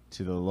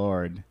to the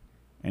Lord,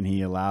 and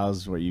he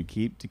allows what you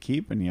keep to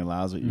keep and he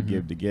allows what you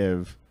give to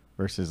give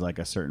versus like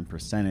a certain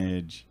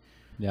percentage.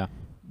 Yeah.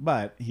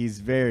 But he's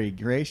very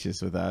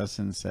gracious with us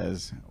and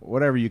says,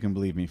 whatever you can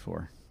believe me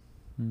for,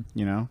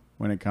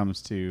 when it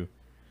comes to,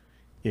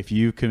 if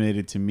you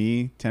committed to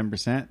me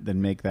 10%,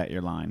 then make that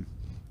your line.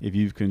 If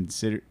you've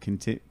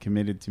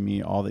committed to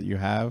me all that you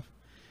have,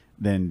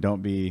 then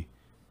don't be,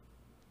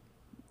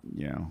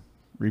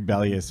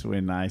 rebellious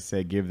when I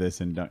say give this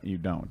and you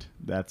don't.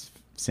 That's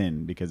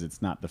sin because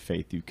it's not the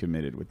faith you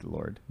committed with the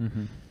Lord.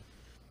 It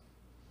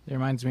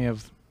reminds me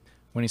of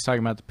when he's talking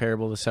about the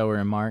parable of the sower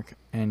in Mark,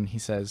 and he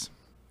says,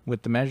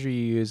 with the measure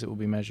you use, it will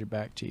be measured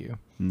back to you.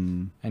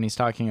 And he's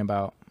talking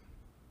about,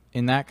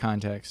 in that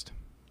context,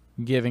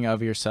 giving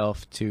of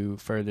yourself to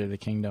further the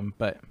kingdom.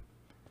 But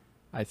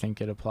I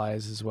think it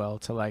applies as well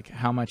to like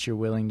how much you're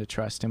willing to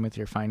trust him with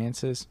your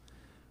finances.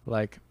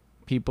 Like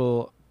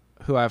people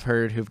who I've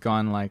heard who've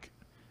gone like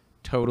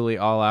totally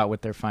all out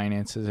with their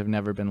finances have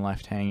never been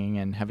left hanging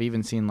and have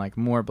even seen like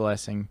more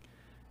blessing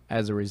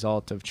as a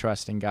result of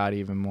trusting God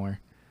even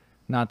more.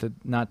 Not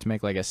to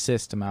make like a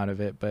system out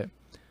of it, but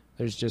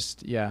there's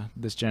just,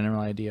 this general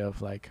idea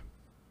of like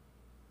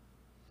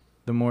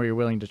the more you're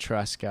willing to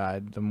trust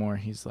God, the more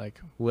he's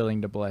like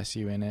willing to bless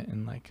you in it.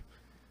 And like,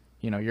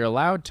 you're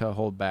allowed to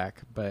hold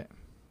back, but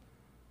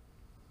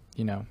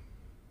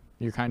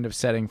you're kind of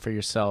setting for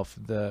yourself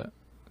the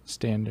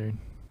standard.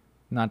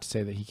 Not to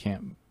say that he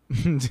can't,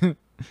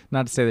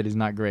 not to say that he's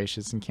not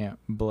gracious and can't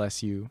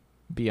bless you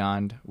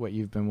beyond what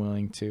you've been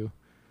willing to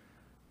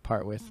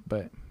part with,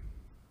 but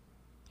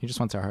he just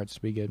wants our hearts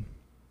to be good.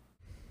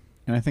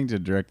 And I think to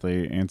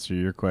directly answer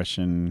your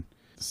question,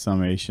 the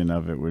summation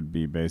of it would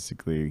be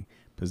basically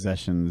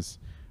possessions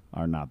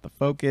are not the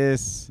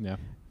focus. Yeah.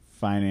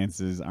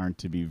 Finances aren't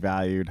to be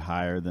valued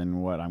higher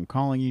than what I'm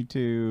calling you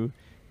to.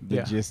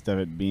 The gist of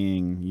it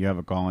being you have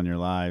a call in your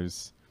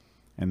lives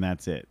and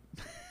that's it.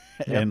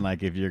 Yep. And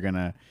like if you're going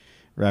to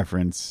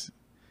reference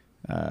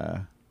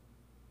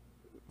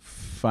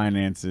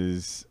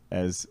finances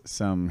as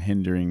some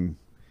hindering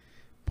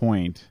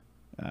point,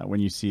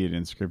 when you see it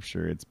in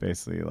scripture, it's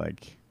basically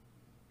like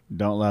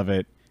don't love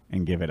it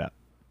and give it up.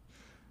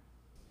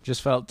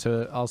 Just felt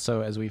to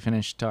also, as we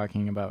finish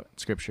talking about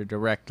scripture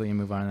directly and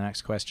move on to the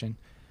next question,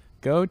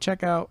 go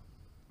check out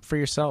for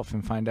yourself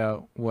and find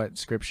out what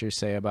scriptures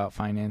say about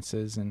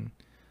finances and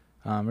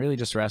really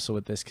just wrestle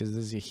with this, because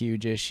this is a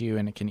huge issue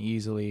and it can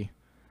easily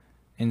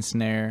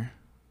ensnare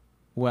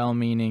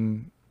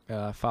well-meaning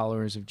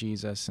followers of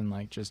Jesus and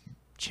like just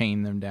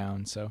chain them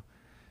down. So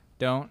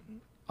I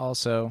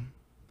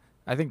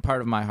think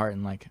part of my heart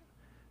and like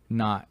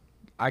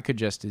I could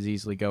just as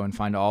easily go and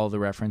find all the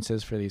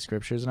references for these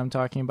scriptures that I'm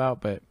talking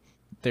about, but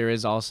there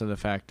is also the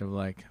fact of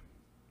like,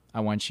 I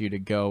want you to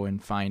go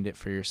and find it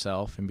for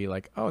yourself and be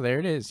like, oh, there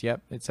it is.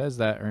 Yep, it says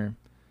that, or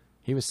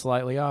he was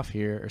slightly off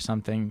here or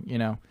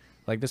something,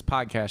 like this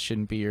podcast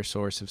shouldn't be your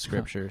source of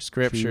scripture.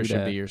 Scripture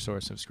should be your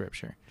source of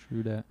scripture.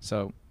 True that.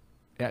 So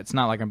yeah, it's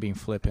not like I'm being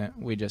flippant.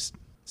 We just,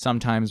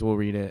 sometimes we'll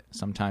read it.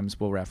 Sometimes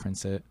we'll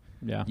reference it.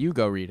 Yeah. You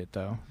go read it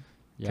though,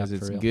 because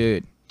it's real.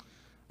 good.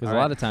 Because a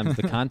lot of times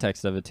the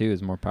context of it too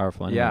is more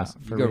powerful. Anyways. Yeah,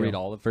 you for go real. read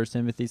all of 1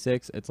 Timothy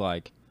 6. It's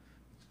like,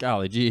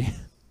 golly gee.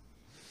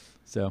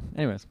 So,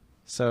 anyways.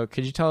 So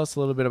could you tell us a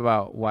little bit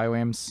about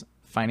YWAM's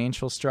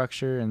financial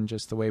structure and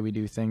just the way we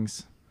do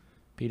things,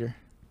 Peter?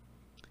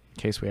 In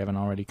case we haven't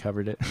already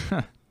covered it.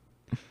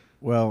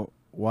 Well,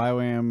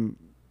 YWAM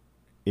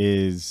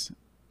is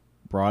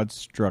broad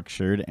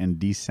structured and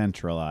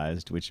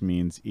decentralized, which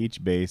means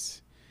each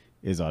base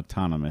is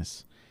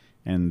autonomous,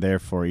 and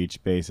therefore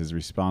each base is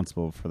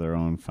responsible for their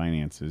own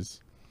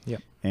finances.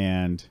 Yep.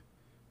 And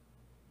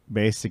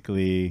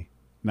basically,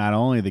 not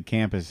only the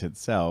campus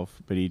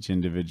itself, but each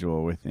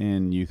individual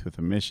within Youth with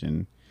a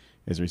Mission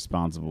is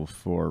responsible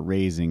for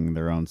raising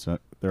their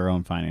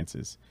own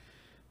finances.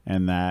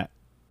 And that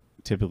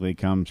typically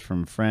comes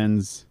from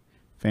friends,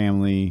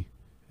 family,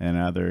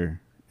 and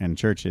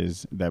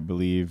churches that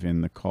believe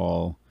in the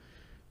call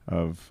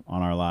on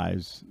our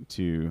lives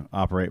to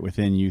operate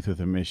within Youth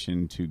with a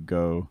Mission to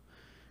go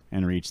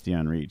and reach the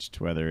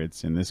unreached, whether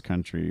it's in this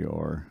country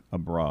or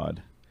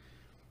abroad.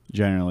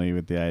 Generally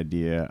with the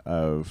idea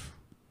of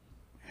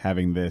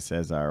having this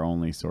as our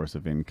only source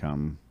of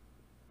income,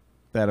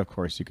 that of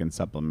course you can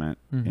supplement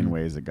in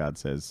ways that God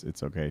says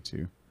it's okay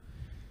to.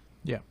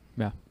 Yeah.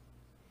 Yeah.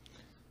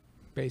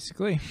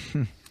 Basically.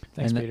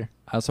 Thanks, And Peter.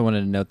 I also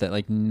wanted to note that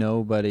like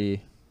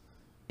nobody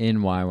in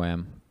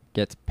YWAM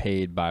gets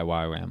paid by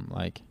YWAM,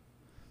 like,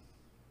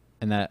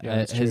 and that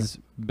that's has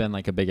been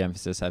like a big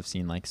emphasis I've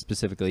seen, like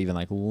specifically even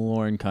like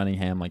Lauren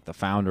Cunningham, like the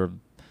founder of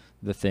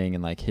the thing,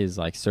 and like his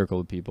like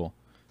circle of people,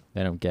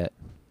 they don't get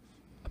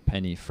a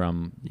penny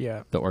from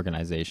the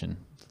organization.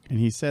 And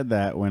he said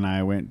that when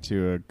I went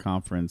to a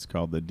conference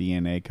called the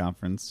DNA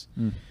conference,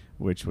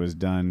 which was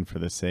done for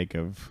the sake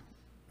of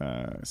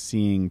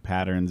seeing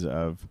patterns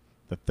of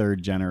the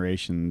third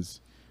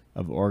generations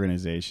of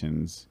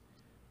organizations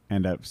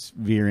end up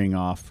veering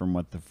off from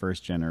what the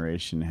first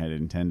generation had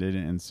intended.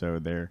 And so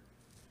they're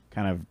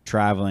kind of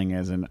traveling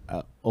as an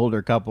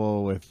older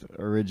couple with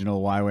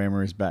original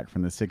YWAMers back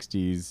from the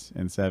 60s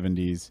and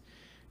 70s,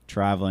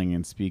 traveling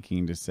and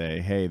speaking to say,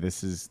 hey,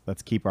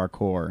 let's keep our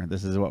core.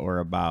 This is what we're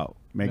about.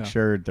 Make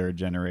sure third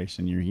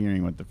generation, you're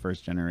hearing what the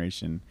first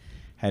generation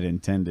had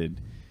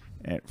intended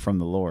from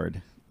the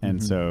Lord.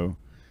 And so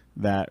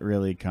that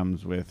really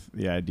comes with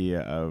the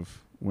idea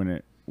of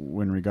when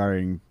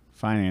regarding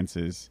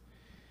finances,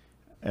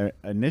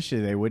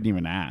 initially they wouldn't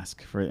even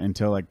ask for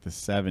until like the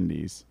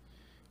 70s.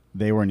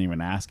 They weren't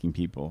even asking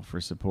people for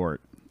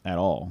support at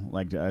all.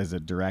 Like as a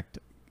direct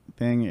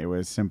thing, it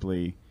was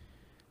simply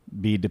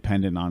be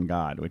dependent on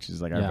God, which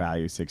is like our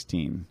value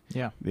 16.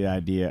 Yeah. The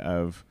idea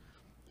of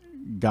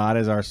God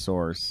is our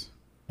source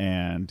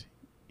and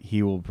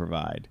he will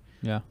provide.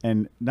 Yeah.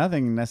 And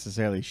nothing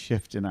necessarily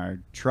shift in our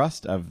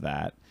trust of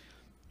that.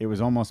 it was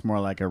almost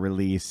more like a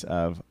release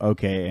of,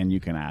 okay, and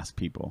you can ask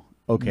people.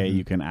 Okay, Mhm.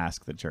 you can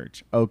ask the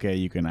church. Okay,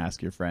 you can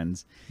ask your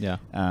friends. Yeah.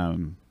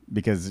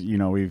 Because, you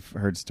know, we've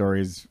heard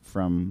stories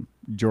from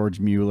George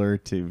Mueller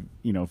to,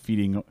 you know,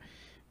 feeding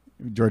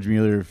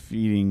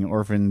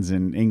orphans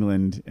in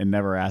England and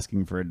never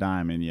asking for a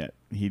dime, and yet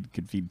he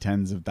could feed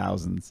tens of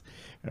thousands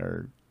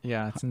or,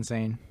 Yeah, it's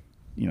insane.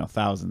 you know,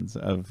 thousands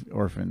of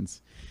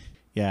orphans.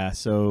 Yeah,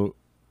 so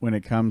when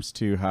it comes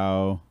to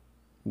how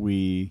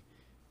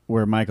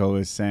where Michael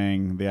is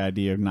saying the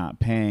idea of not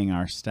paying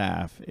our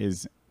staff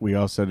is we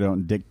also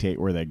don't dictate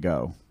where they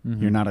go.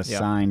 Mhm. You're not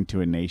assigned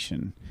to a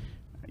nation.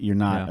 You're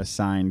not Yeah.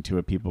 assigned to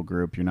a people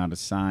group. You're not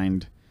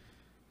assigned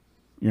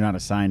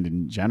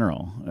in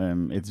general.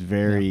 It's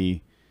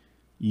very,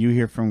 you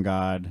hear from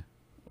God.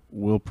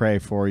 We'll pray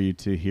for you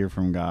to hear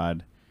from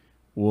God.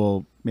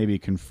 We'll maybe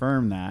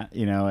confirm that,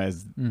 you know,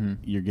 as Mhm.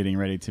 you're getting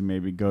ready to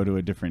maybe go to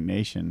a different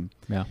nation.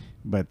 Yeah.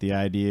 But the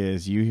idea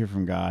is you hear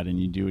from God and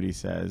you do what he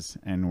says,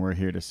 and we're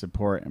here to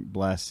support and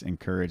bless,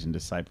 encourage, and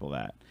disciple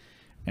that.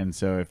 And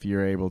so if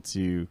you're able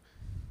to,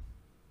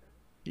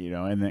 you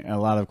know, and a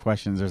lot of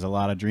questions, there's a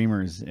lot of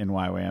dreamers in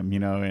YWAM, you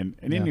know, and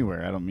Yeah.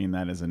 anywhere. I don't mean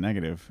that as a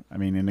negative. I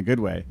mean in a good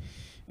way.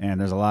 And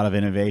there's a lot of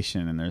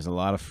innovation and there's a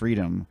lot of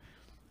freedom.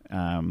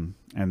 And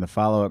the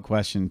follow-up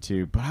question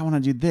to, but I want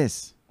to do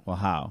this. Well,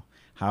 how?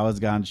 How has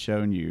God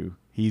shown you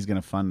he's going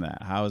to fund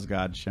that? How has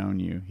God shown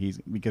you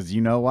because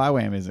you know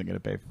YWAM isn't going to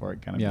pay for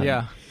it kind of Yeah. thing.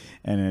 Yeah.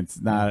 And it's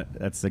not,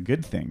 that's a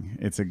good thing.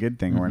 It's a good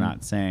thing. We're Mhm.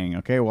 not saying,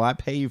 okay, well, I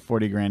pay you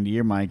 $40,000 a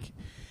year, Mike.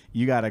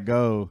 You got to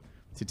go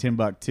to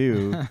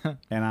Timbuktu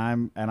and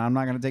I'm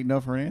not going to take no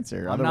for an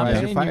answer. I'm not Otherwise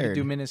paying you're you to fired.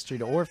 do ministry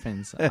to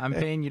orphans. I'm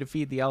paying you to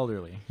feed the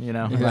elderly, you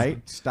know? Yeah.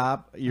 Right?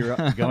 Stop. You're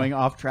going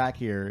off track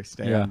here.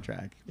 Stay Yeah. on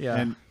track. Yeah.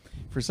 And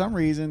for some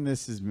reason,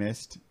 this is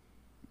missed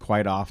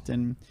quite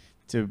often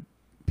to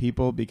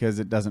people because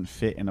it doesn't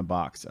fit in a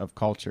box of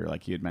culture,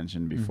 like you had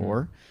mentioned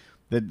before,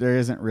 that there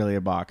isn't really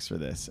a box for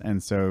this.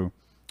 And so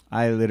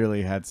I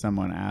literally had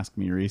someone ask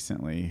me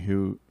recently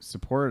who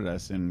supported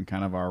us in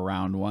kind of our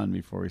round one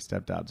before we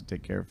stepped out to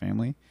take care of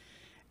family.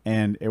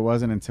 And it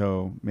wasn't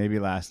until maybe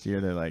last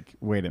year they're like,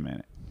 wait a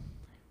minute,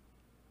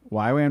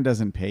 YWAM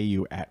doesn't pay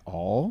you at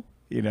all,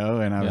 you know?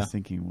 And I Yeah. was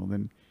thinking, well,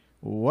 then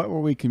what were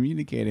we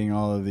communicating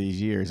all of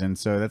these years? And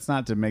so that's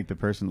not to make the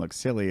person look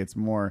silly. It's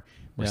more,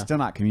 we're Yeah. still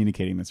not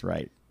communicating this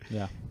right.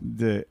 Yeah.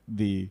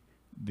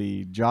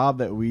 The job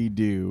that we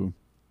do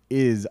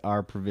is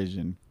our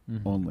provision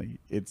Mhm. only.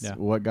 It's Yeah.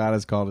 what God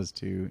has called us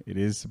to. It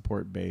is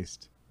support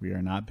based. We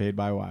are not paid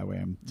by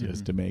YWAM,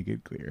 just Mhm. to make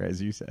it clear, as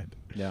you said.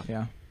 Yeah.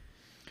 Yeah.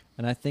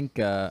 And I think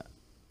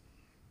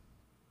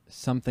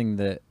something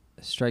that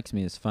strikes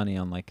me as funny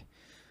on like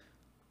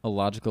a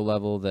logical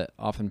level that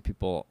often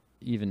people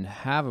even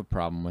have a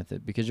problem with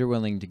it because you're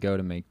willing to go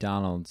to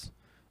McDonald's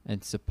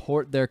and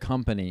support their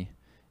company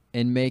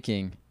in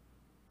making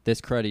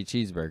this cruddy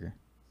cheeseburger.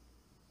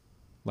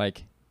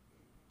 Like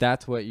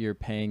that's what you're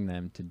paying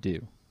them to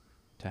do,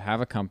 to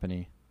have a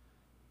company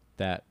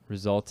that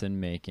results in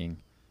making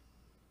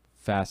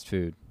fast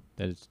food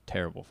that is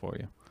terrible for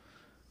you.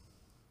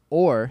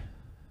 Or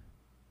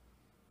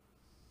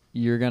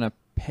you're going to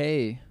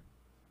pay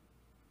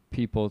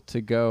people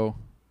to go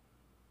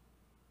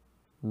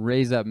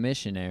raise up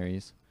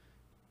missionaries,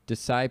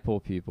 disciple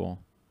people,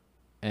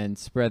 and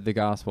spread the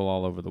gospel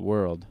all over the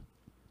world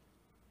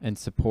and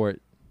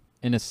support,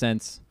 in a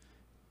sense,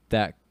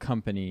 that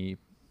company,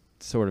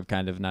 sort of,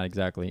 kind of, not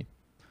exactly,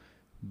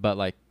 but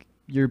like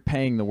you're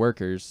paying the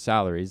workers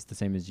salaries the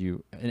same as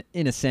you,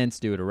 in a sense,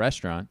 do at a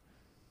restaurant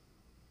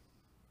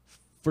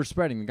for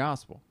spreading the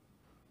gospel.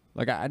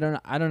 Like I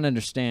don't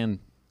understand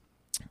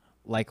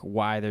like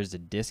why there's a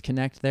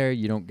disconnect there.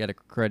 You don't get a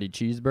cruddy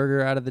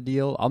cheeseburger out of the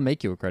deal. I'll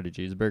make you a cruddy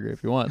cheeseburger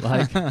if you want.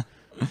 Like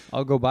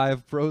I'll go buy a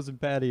frozen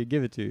patty and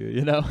give it to you,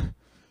 you know?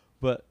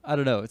 But I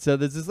don't know. So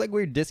there's this like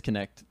weird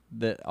disconnect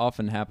that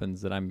often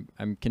happens that I'm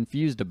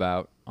confused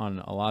about on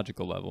a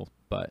logical level,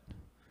 but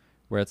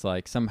where it's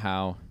like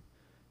somehow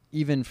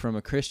even from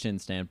a Christian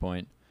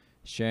standpoint,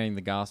 sharing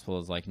the gospel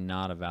is like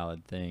not a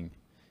valid thing.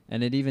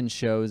 And it even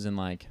shows in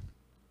like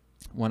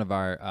one of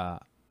our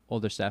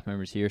older staff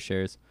members here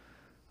shares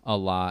a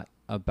lot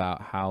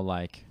about how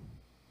like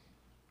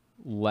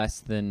less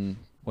than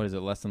like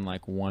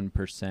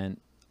 1%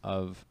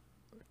 of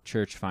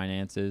church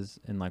finances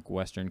in like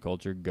Western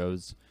culture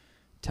goes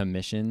to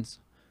missions.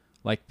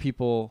 Like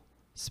people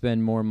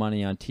spend more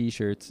money on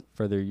t-shirts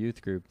for their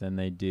youth group than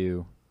they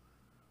do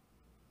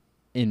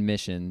in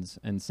missions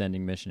and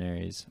sending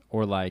missionaries.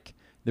 Or like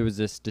there was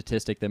this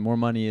statistic that more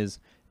money is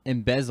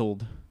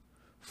embezzled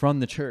from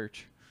the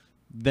church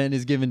than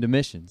is given to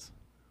missions.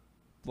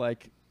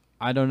 Like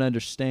I don't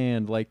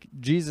understand. Like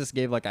Jesus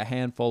gave like a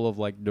handful of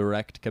like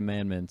direct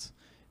commandments,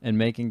 and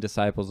making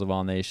disciples of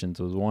all nations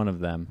was one of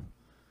them.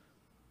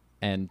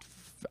 And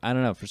I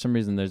don't know, for some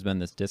reason there's been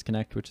this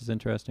disconnect, which is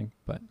interesting,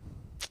 but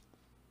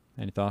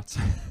any thoughts?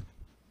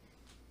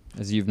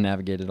 As you've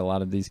navigated a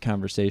lot of these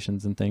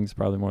conversations and things,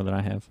 probably more than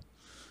I have.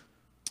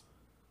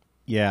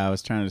 Yeah, I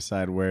was trying to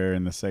decide where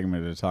in the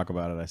segment to talk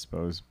about it, I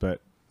suppose.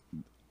 But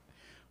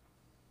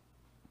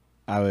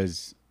I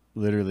was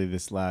literally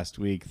this last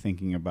week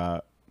thinking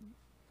about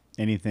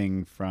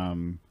anything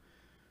from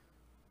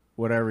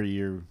whatever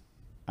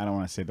I don't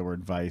want to say the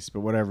word vice, but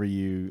whatever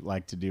you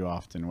like to do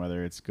often,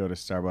 whether it's go to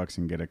Starbucks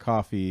and get a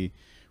coffee,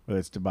 whether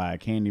it's to buy a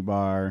candy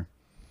bar,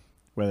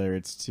 whether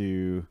it's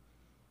to,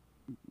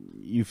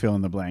 you fill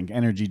in the blank,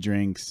 energy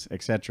drinks,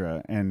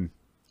 etc. And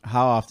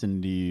how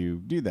often do you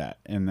do that?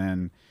 And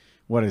then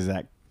what does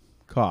that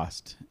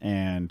cost?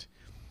 And,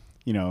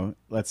 you know,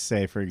 let's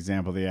say, for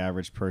example, the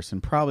average person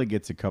probably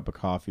gets a cup of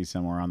coffee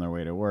somewhere on their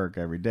way to work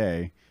every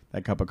day.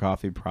 That cup of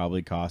coffee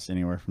probably costs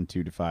anywhere from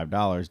 $2 to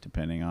 $5,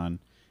 depending on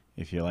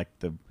if you like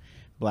the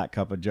black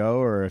cup of Joe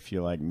or if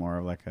you like more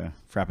of like a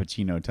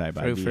Frappuccino type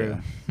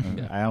idea.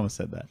 Yeah. I almost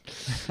said that.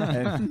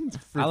 And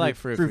I like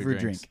frou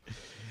drink.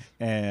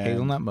 And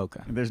Hazelnut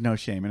mocha. there's no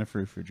shame in a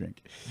frou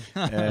drink.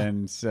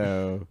 And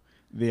so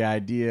the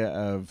idea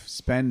of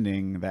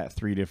spending that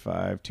 $2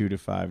 to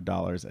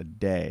 $5 a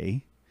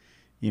day,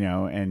 you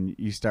know, and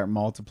you start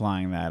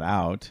multiplying that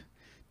out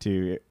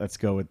to, let's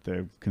go with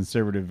the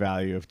conservative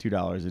value of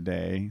 $2 a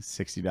day,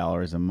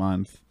 $60 a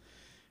month,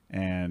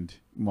 and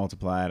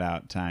multiply it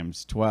out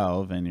times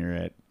 12, and you're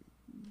at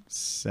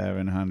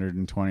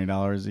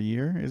 $720 a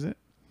year, is it?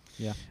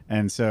 Yeah.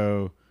 And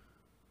so,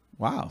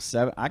 wow,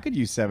 I could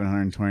use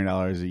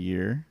 $720 a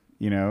year,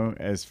 you know,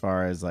 as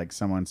far as like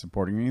someone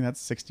supporting me.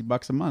 That's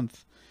 $60 a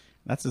month.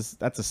 That's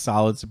a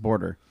solid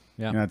supporter.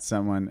 Yeah. You know, that's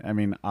someone, I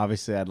mean,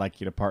 obviously I'd like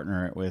you to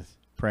partner it with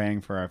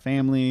praying for our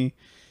family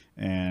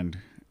and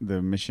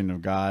the mission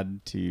of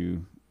God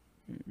to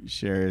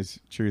share his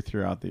truth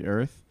throughout the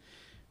earth.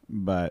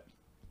 But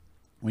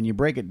when you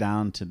break it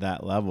down to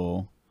that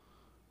level,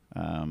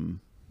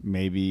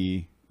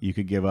 maybe you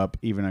could give up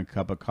even a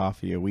cup of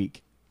coffee a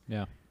week.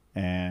 Yeah.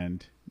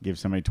 And give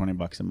somebody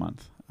 $20 a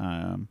month.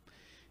 And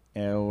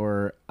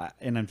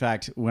in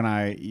fact,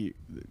 we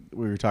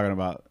were talking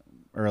about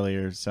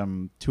earlier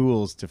some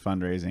tools to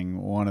fundraising.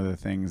 One of the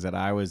things that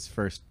I was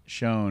first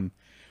shown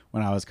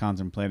when I was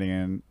contemplating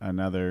in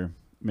another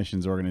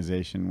missions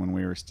organization, when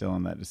we were still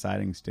in that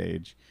deciding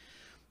stage,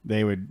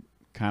 they would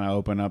kind of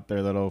open up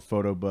their little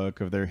photo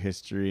book of their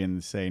history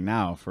and say,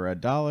 now for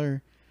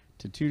 $1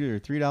 to $2 or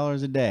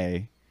 $3 a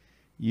day,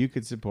 you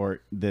could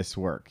support this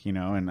work, you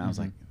know? And I was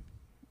like,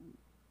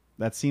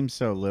 that seems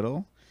so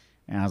little.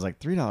 And I was like,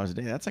 $3 a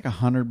day, that's like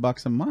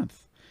 $100 a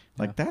month.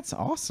 Like, that's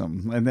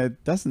awesome. And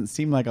that doesn't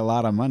seem like a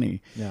lot of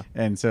money. Yeah.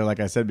 And so, like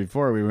I said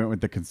before, we went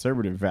with the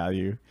conservative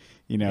value,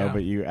 you know,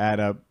 but you add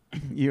up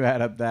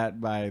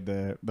that by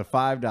the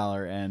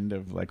 $5 end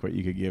of like what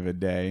you could give a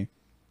day,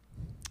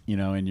 you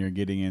know, and you're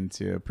getting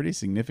into a pretty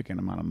significant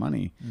amount of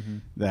money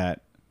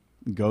that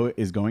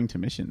is going to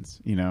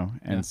missions, you know?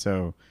 And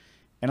so,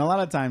 and a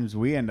lot of times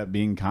we end up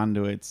being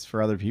conduits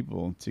for other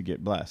people to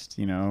get blessed,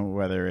 you know,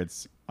 whether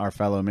it's our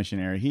fellow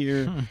missionary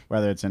here,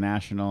 whether it's a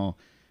national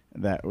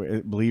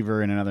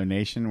believer in another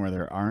nation where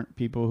there aren't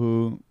people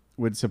who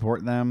would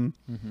support them.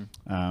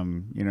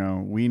 You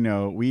know,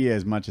 we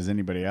as much as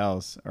anybody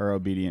else are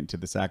obedient to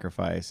the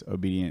sacrifice,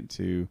 obedient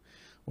to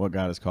what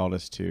God has called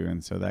us to.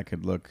 And so that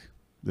could look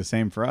the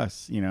same for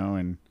us, you know,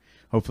 and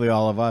hopefully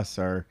all of us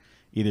are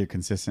either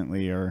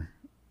consistently or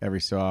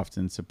every so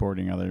often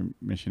supporting other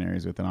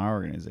missionaries within our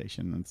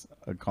organization. That's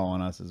a call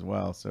on us as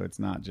well. So it's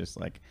not just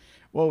like,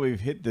 well,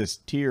 we've hit this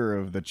tier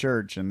of the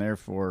church and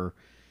therefore,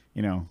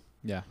 you know.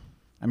 Yeah.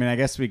 I mean, I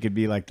guess we could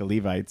be like the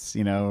Levites,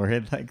 you know,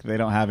 or like they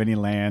don't have any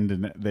land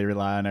and they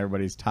rely on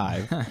everybody's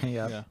tithe.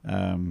 Yeah.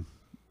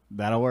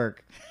 That'll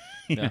work.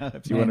 You Yeah. know,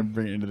 if you want to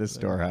bring it into the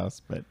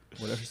storehouse, but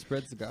Whatever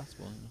spreads the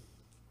gospel.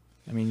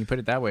 I mean, you put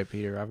it that way,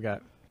 Peter. I've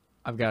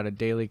got a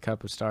daily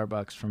cup of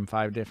Starbucks from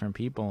 5 different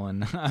people,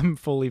 and I'm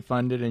fully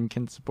funded and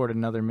can support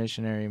another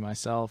missionary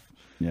myself,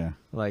 yeah.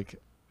 like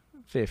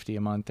 $50 a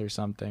month or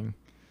something,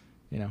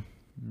 you know.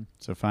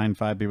 So find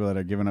 5 people that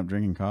are giving up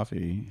drinking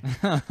coffee.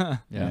 Yeah.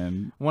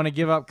 And Want to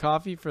give up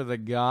coffee for the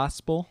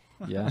gospel?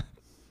 Yeah.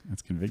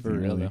 that's convicting. For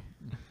real, really.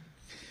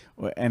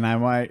 Well, and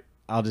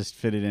I'll just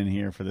fit it in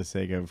here for the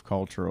sake of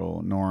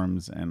cultural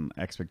norms and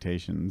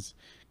expectations.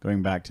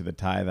 Going back to the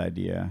tithe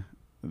idea,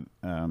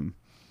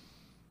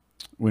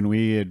 when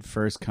we had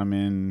first come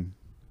in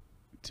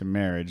to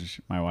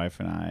marriage, my wife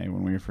and I,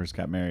 when we first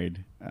got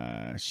married,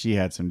 she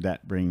had some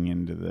debt bringing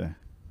into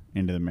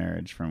the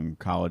marriage from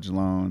college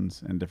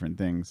loans and different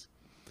things.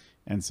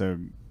 And so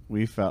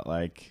we felt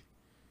like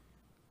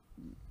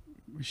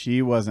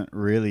she wasn't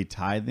really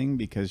tithing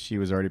because she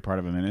was already part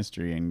of a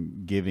ministry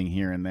and giving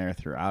here and there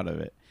throughout of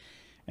it.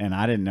 And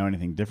I didn't know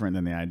anything different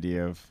than the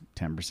idea of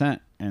 10%.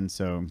 And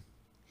so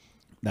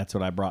that's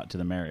what I brought to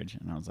the marriage.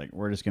 And I was like,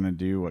 we're just going to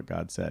do what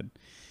God said.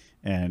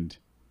 And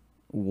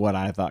what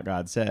I thought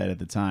God said at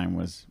the time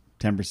was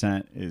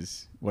 10%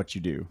 is what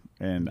you do.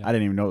 And I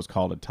didn't even know it was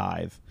called a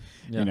tithe,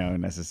 you know,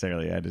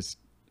 necessarily. I just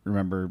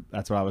remember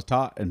that's what I was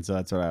taught. And so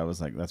that's what I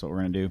was like, that's what we're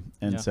going to do.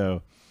 And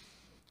so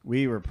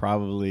we were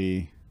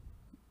probably,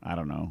 I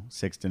don't know,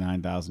 $6,000 to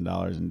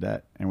 $9,000 in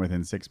debt. And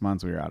within 6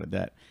 months we were out of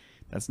debt.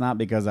 That's not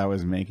because I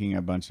was making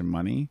a bunch of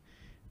money.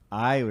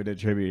 I would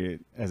attribute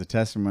it as a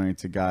testimony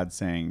to God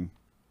saying,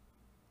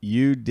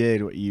 you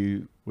did what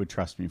you would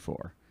trust me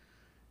for.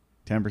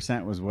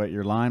 10% was what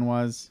your line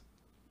was.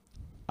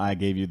 I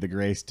gave you the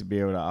grace to be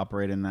able to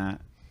operate in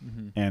that.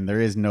 Mm-hmm. And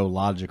there is no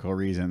logical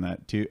reason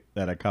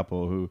that a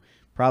couple who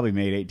probably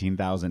made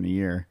 $18,000 a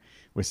year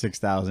with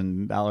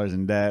 $6,000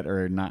 in debt,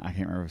 or not, I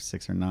can't remember if it was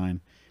 6 or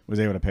 9, was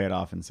able to pay it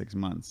off in 6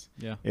 months.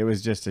 Yeah. It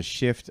was just a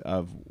shift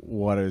of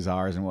what is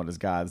ours and what is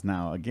God's.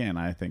 Now, again,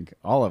 I think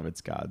all of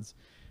it's God's,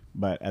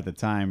 but at the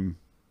time,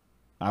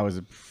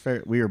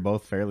 we were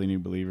both fairly new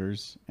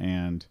believers,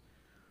 and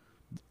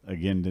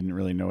again, didn't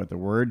really know what the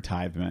word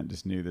tithe meant.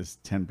 Just knew this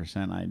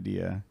 10%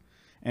 idea,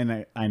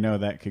 and I know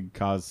that could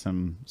cause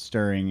some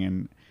stirring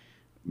in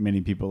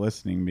many people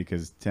listening,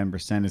 because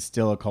 10% is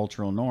still a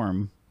cultural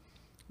norm.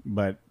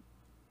 But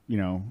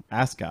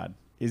ask God,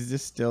 is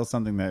this still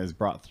something that is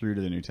brought through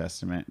to the New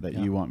Testament that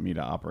you want me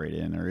to operate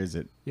in, or is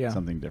it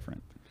something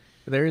different?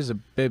 There is a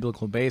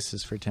biblical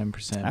basis for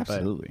 10%.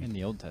 Absolutely. In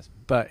the Old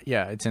Testament. But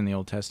yeah, it's in the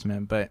Old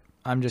Testament. But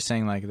I'm just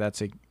saying, like,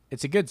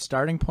 it's a good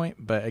starting point.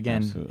 But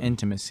again, Absolutely.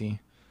 Intimacy.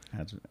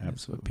 Absolutely.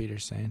 That's what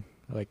Peter's saying.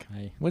 Like,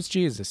 Hey. what's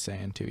Jesus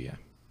saying to you?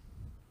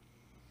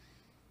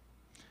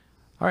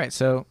 All right,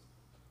 so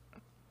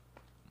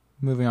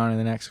moving on to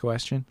the next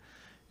question.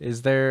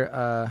 Is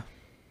there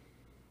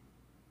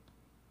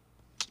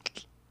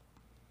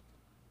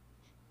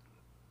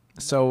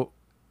so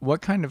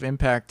what kind of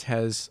impact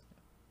has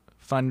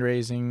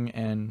fundraising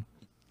and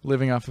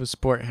living off of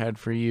support had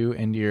for you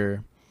and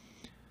your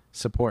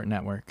support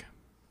network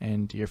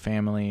and your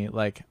family?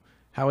 Like,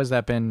 how has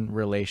that been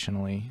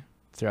relationally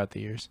throughout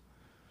the years?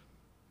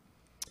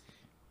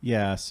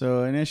 Yeah,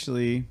 so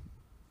initially,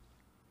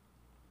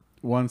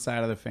 one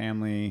side of the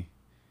family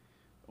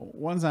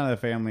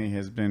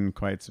has been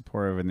quite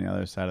supportive, and the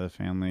other side of the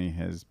family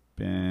has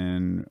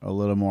been a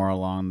little more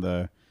along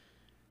the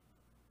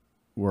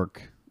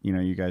work,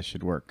 you guys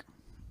should work.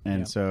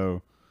 And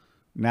so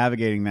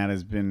navigating that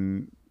has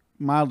been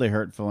mildly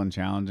hurtful and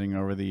challenging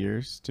over the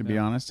years, to be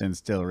honest, and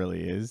still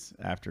really is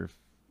after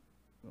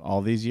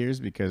all these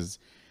years, because,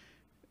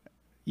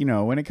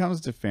 when it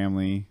comes to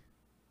family,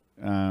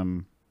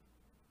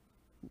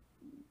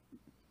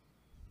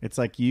 it's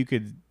like you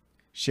could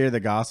share the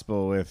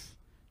gospel with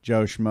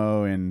Joe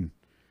Schmo and,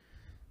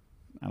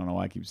 I don't know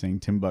why I keep saying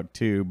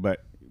Timbuktu,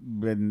 but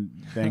then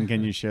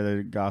can you share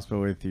the gospel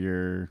with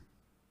your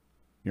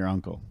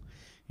uncle,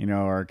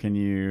 or can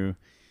you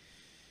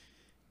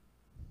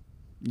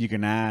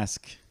can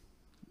ask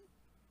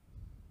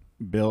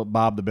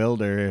Bob the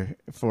Builder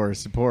for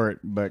support,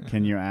 but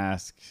can you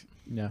ask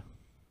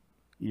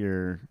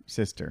your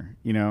sister,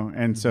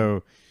 and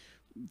so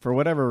for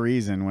whatever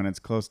reason, when it's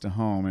close to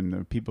home and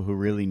the people who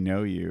really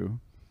know you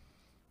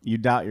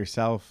doubt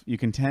yourself, you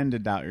can tend to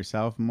doubt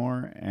yourself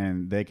more,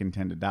 and they can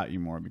tend to doubt you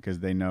more because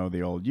they know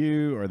the old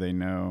you, or they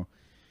know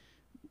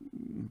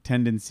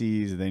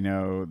tendencies, they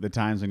know the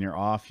times when you're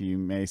off, you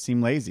may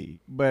seem lazy.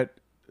 But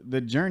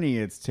the journey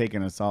it's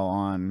taken us all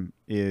on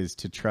is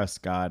to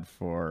trust God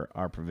for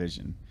our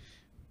provision,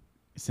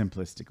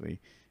 simplistically,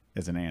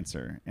 as an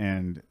answer.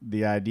 And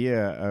the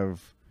idea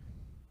of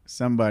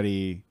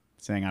somebody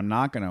saying, I'm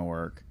not going to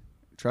work,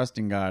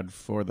 trusting God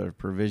for the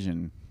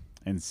provision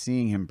and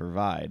seeing him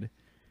provide,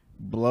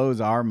 blows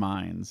our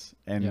minds,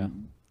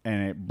 and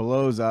it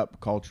blows up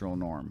cultural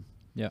norm.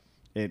 Yeah.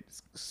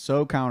 It's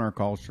so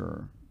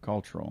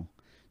cultural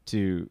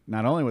to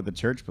not only what the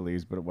church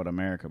believes, but what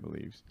America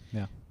believes.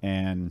 Yeah.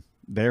 And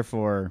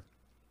therefore,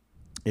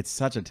 it's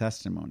such a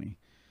testimony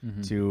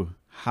to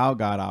how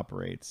God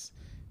operates.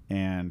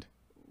 And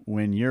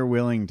when you're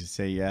willing to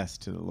say yes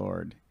to the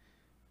Lord,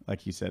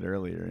 like you said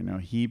earlier,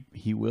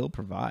 he will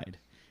provide.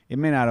 It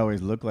may not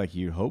always look like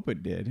you hope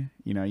it did.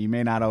 You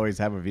may not always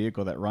have a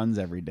vehicle that runs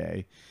every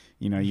day.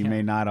 You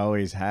may not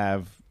always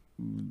have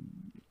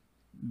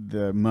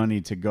the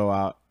money to go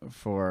out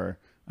for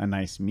a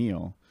nice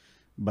meal,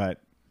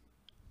 but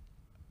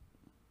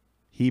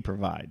he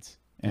provides.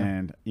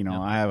 And,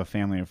 I have a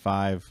family of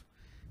 5.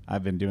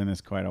 I've been doing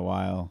this quite a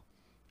while,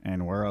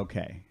 and we're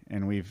okay.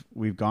 And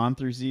we've gone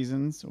through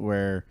seasons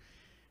where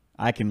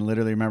I can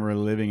literally remember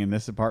living in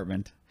this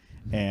apartment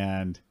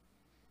and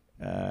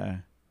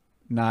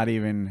not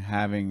even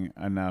having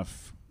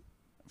enough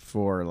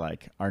for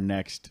like our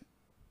next,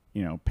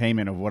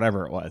 payment of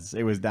whatever it was.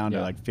 It was down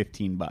to like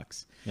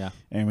 $15. Yeah.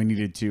 And we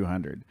needed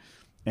 200.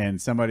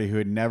 And somebody who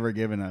had never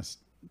given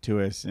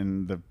to us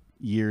in the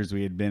years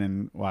we had been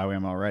in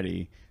YWAM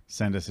already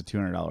sent us a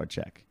 $200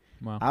 check.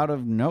 Wow. Out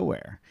of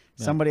nowhere.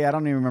 Yeah. Somebody I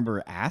don't even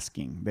remember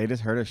asking. They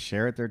just heard us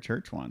share at their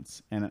church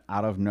once, and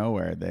out of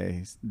nowhere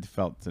they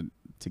felt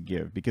to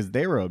give because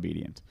they were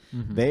obedient.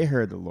 They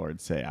heard the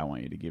Lord say, I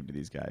want you to give to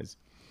these guys.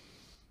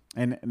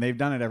 And they've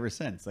done it ever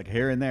since, like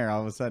here and there, all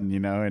of a sudden,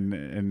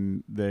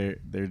 and they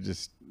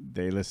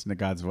listen to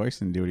God's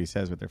voice and do what he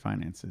says with their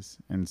finances.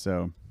 And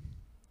so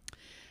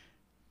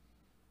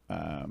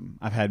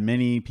I've had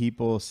many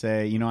people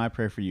say, I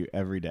pray for you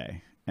every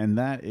day. And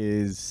that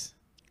makes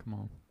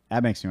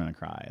me want to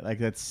cry. Like,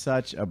 that's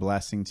such a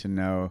blessing to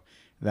know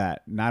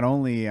that not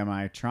only am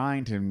I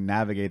trying to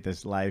navigate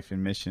this life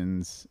in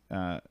missions,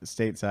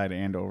 stateside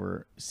and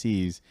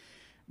overseas,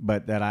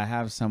 but that I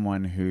have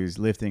someone who's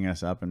lifting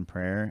us up in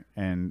prayer,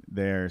 and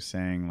they're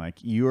saying like,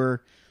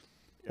 you're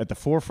at the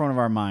forefront of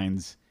our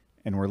minds,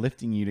 and we're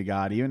lifting you to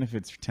God, even if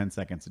it's for 10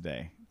 seconds a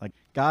day. Like,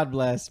 God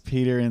bless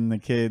Peter and the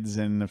kids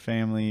and the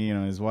family, you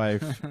know, his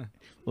wife.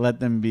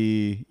 Let them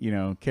be, you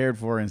know, cared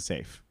for and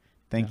safe.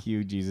 Thank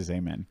you, Jesus.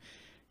 Amen.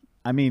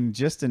 I mean,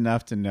 just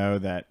enough to know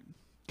that,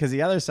 because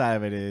the other side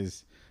of it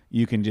is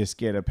you can just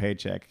get a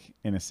paycheck,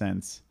 in a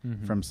sense,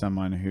 from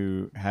someone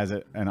who has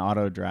an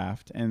auto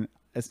draft. And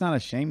it's not a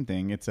shame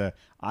thing. It's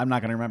I'm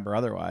not going to remember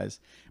otherwise.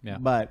 Yeah.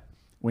 But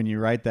when you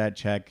write that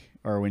check,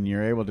 or when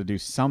you're able to do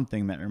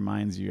something that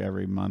reminds you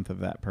every month of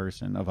that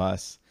person, of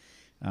us,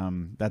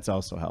 that's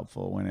also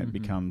helpful when it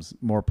becomes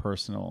more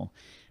personal.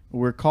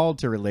 We're called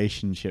to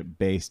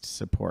relationship-based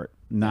support,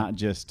 not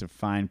just to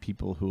find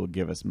people who will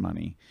give us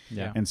money.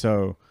 Yeah. And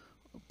so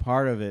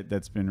part of it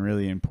that's been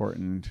really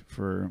important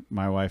for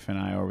my wife and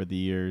I over the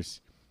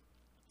years,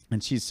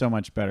 and she's so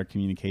much better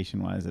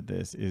communication-wise at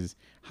this, is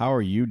how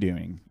are you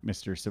doing,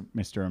 Mr.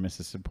 or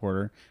Mrs.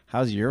 Supporter?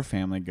 How's your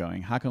family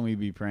going? How can we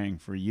be praying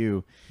for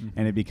you?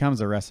 And it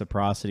becomes a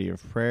reciprocity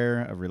of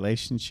prayer, of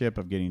relationship,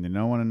 of getting to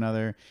know one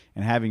another,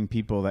 and having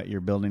people that you're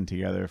building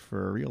together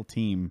for a real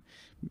team,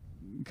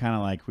 kind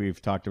of like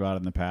we've talked about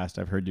in the past.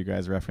 I've heard you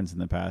guys reference in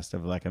the past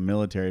of like a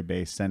military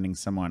base sending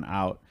someone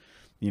out.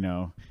 You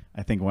know,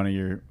 I think one of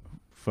your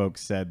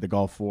folks said the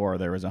Gulf War,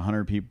 there was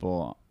 100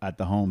 people at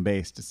the home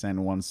base to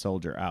send one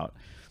soldier out.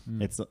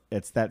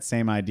 It's that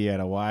same idea at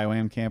a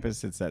YWAM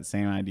campus. It's that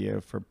same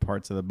idea for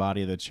parts of the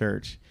body of the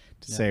church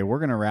to say, we're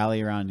going to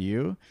rally around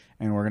you,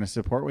 and we're going to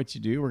support what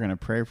you do. We're going to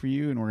pray for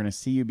you, and we're going to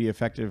see you be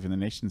effective in the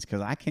nations,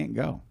 because I can't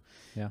go.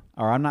 Yeah.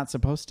 Or I'm not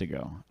supposed to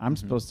go. I'm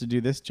supposed to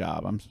do this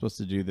job. I'm supposed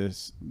to do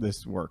this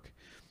work.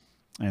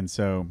 And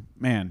so,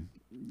 man,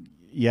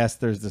 yes,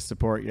 there's the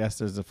support. Yes,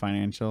 there's the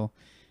financial.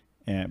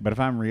 But if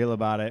I'm real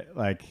about it,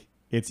 like,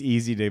 it's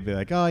easy to be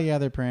like, oh yeah,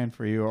 they're praying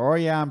for you, or oh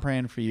yeah, I'm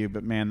praying for you.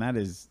 But man, that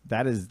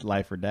is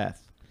life or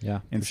death. Yeah.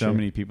 In so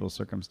many people's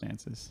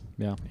circumstances.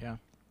 Yeah. Yeah.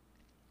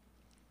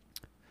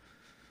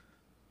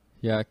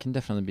 Yeah, it can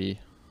definitely be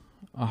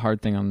a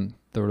hard thing on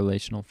the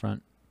relational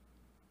front.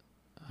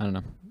 I don't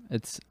know.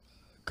 It's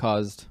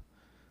caused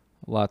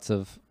lots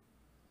of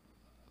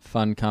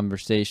fun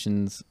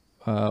conversations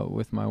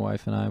with my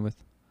wife and I, with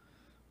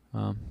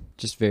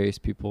just various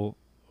people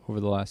over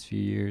the last few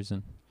years,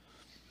 and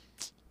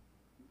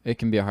it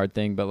can be a hard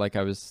thing. But like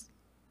I was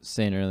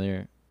saying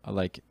earlier,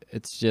 like,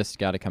 it's just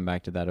got to come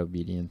back to that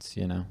obedience,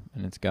 you know,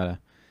 and it's got to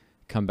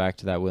come back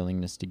to that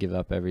willingness to give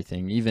up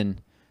everything,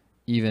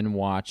 even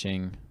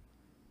watching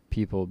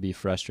people be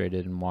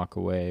frustrated and walk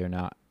away or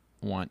not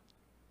want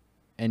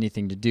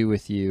anything to do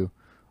with you,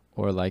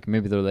 or like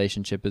maybe the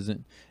relationship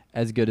isn't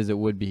as good as it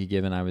would be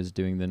given I was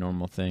doing the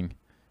normal thing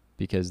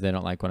because they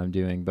don't like what I'm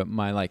doing. But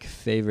my like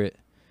favorite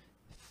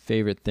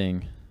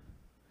thing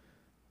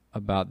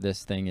about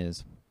this thing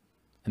is,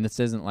 and this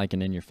isn't like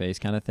an in your face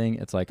kind of thing,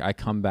 it's like I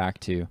come back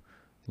to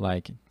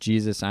like,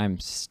 Jesus, I'm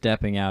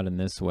stepping out in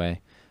this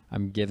way.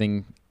 I'm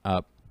giving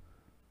up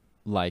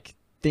like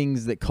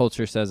things that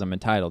culture says I'm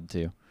entitled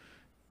to.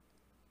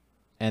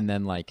 And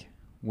then like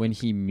when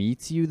he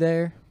meets you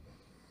there,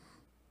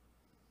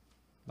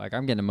 like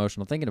I'm getting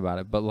emotional thinking about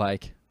it, but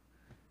like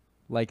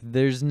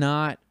there's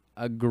not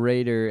a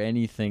greater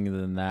anything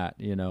than that,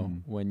 you know,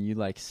 when you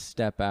like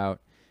step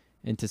out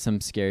into some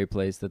scary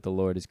place that the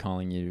Lord is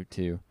calling you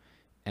to,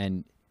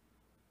 and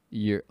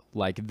you're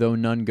like, though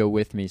none go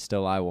with me,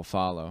 still I will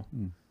follow.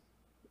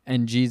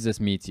 And Jesus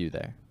meets you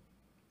there.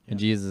 And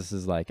Jesus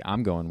is like,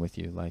 I'm going with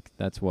you. Like,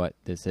 that's what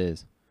this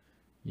is,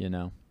 you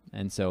know?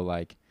 And so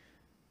like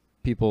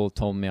people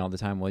told me all the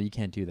time, well, you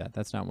can't do that.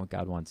 That's not what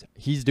God wants.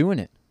 He's doing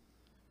it.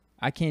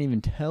 I can't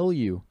even tell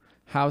you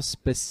how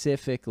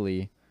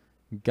specifically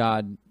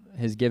God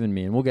has given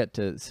me. And we'll get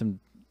to some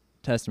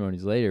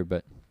testimonies later,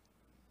 but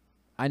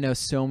I know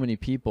so many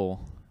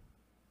people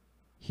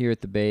here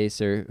at the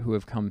base or who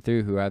have come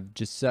through who have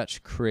just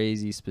such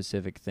crazy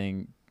specific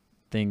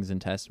things and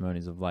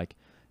testimonies of like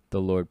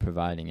the Lord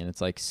providing. And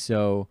it's like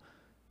so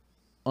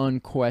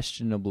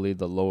unquestionably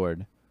the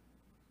Lord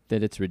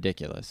that it's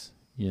ridiculous,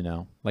 you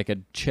know? Like a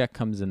check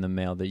comes in the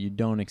mail that you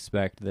don't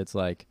expect, that's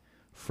like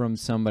from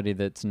somebody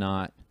that's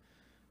not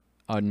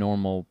a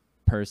normal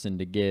person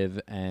to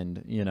give,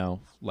 and, you know,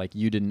 like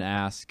you didn't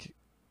ask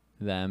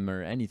them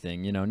or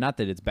anything, you know? Not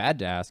that it's bad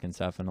to ask and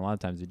stuff, and a lot of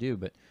times we do,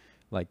 but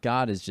like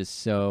God is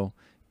just so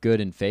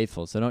good and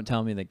faithful. So don't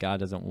tell me that God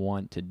doesn't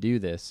want to do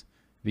this,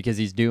 because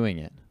he's doing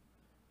it,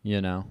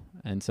 you know?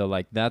 And so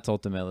like that's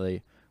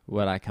ultimately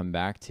what I come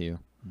back to.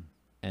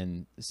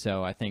 And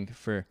so I think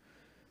for,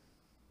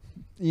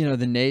 you know,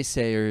 the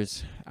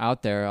naysayers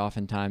out there,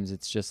 oftentimes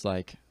it's just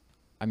like,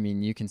 I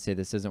mean, you can say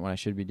this isn't what I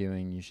should be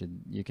doing.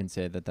 You can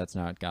say that that's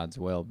not God's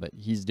will, but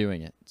he's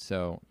doing it.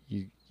 So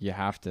you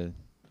have to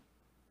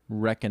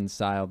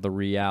reconcile the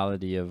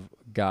reality of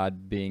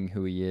God being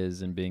who he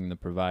is and being the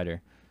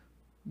provider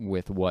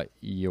with what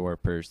your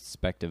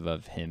perspective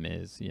of him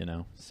is, you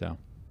know? So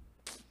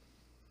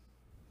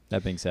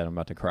that being said, I'm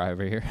about to cry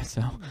over here.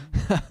 So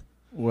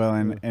Well,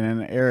 and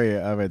an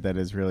area of it that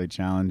is really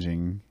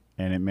challenging,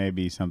 and it may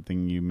be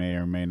something you may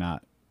or may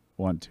not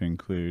want to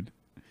include.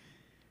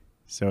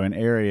 So an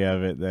area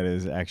of it that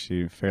is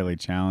actually fairly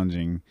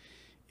challenging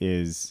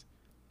is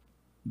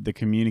the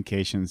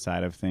communication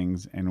side of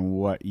things and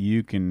what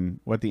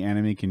the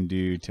enemy can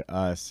do to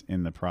us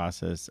in the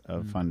process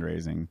of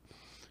fundraising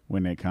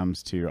when it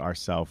comes to our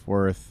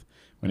self-worth,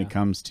 when it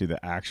comes to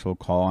the actual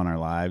call on our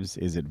lives.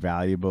 Is it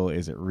valuable?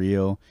 Is it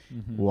real?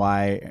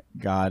 Why,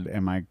 God,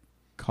 am I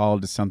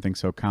called to something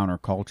so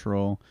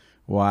countercultural?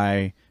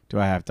 Why do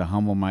I have to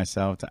humble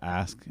myself to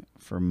ask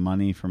for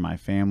money for my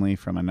family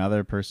from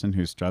another person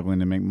who's struggling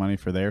to make money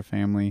for their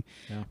family?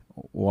 Yeah.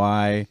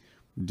 Why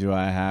do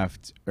I have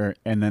to,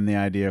 and then the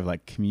idea of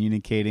like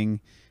communicating.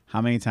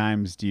 How many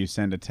times do you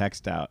send a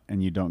text out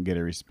and you don't get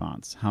a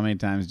response? How many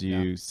times do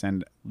you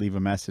leave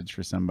a message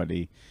for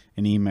somebody,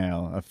 an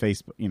email, a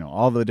Facebook,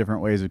 all the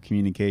different ways of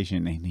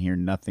communication and hear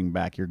nothing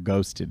back? You're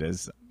ghosted,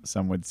 as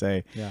some would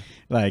say. Yeah.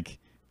 Like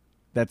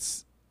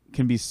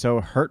can be so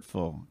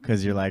hurtful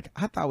because you're like,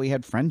 I thought we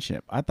had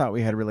friendship. I thought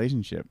we had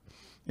relationship.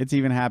 It's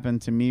even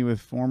happened to me with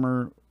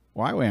former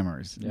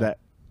YWAMers that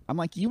I'm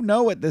like,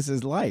 what this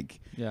is like.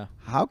 Yeah.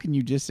 How can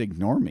you just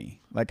ignore me?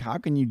 Like, how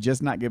can you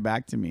just not get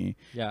back to me?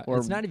 Yeah. Or,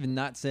 it's not even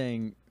not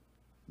saying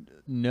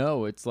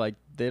no. It's like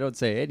they don't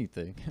say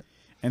anything.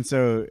 And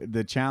so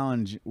the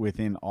challenge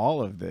within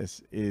all of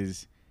this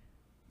is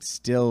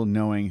still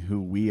knowing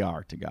who we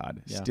are to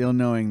God, still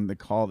knowing the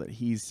call that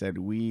He's said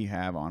we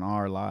have on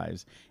our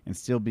lives, and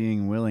still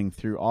being willing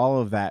through all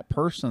of that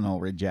personal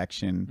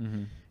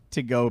rejection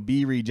to go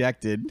be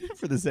rejected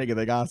for the sake of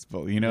the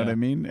gospel. You know what I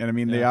mean? And I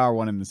mean, they are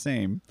one and the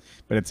same,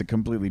 but it's a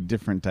completely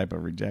different type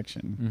of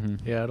rejection.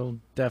 Yeah, it'll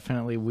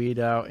definitely weed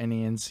out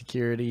any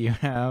insecurity you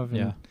have.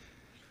 And,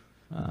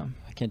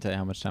 I can't tell you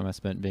how much time I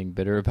spent being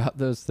bitter about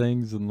those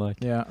things, and like,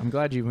 yeah, I'm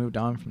glad you moved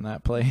on from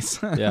that place.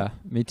 yeah,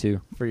 me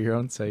too. For your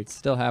own sake. It's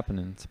still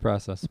happening. It's a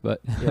process,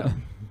 but yeah.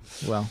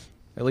 Well,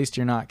 at least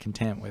you're not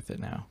content with it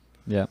now.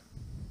 Yeah.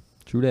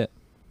 True that.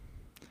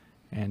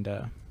 And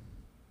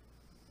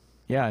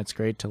yeah, it's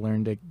great to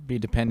learn to be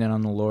dependent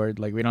on the Lord.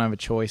 Like, we don't have a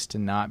choice to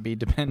not be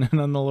dependent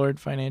on the Lord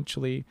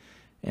financially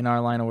in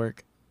our line of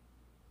work,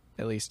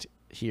 at least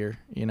here,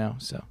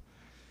 so.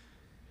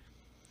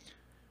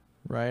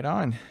 Right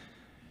on.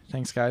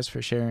 Thanks, guys,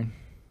 for sharing.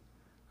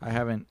 I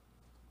haven't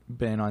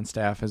been on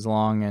staff as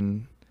long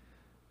and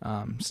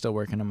still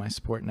working on my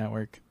support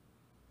network.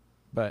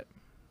 But,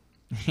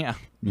 yeah.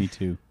 Me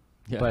too.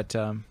 Yeah. But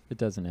it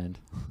doesn't end.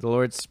 The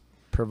Lord's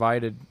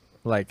provided,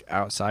 like,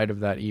 outside of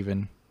that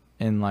even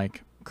in,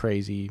 like,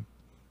 crazy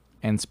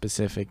and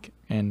specific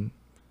and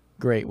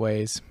great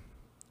ways.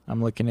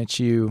 I'm looking at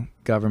you,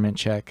 government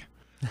check.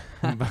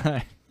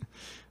 But,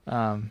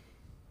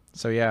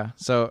 so, yeah.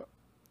 So,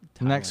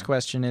 the next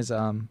question is,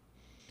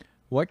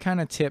 what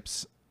kind of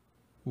tips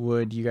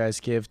would you guys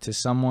give to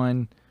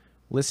someone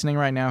listening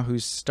right now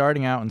who's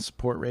starting out in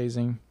support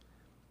raising,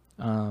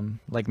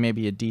 like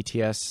maybe a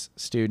DTS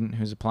student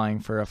who's applying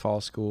for a fall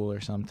school or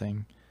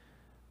something,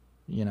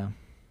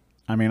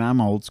 I mean,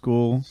 I'm old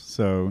school,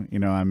 so,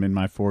 I'm in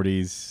my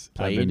 40s.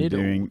 I've been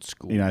doing, old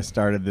school. I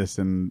started this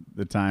in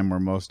the time where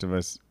most of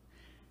us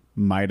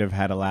might have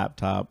had a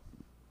laptop.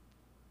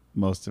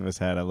 Most of us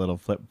had a little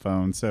flip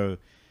phone. So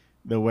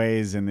the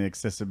ways and the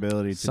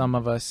accessibility. Some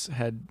of us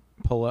had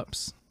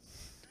pull-ups.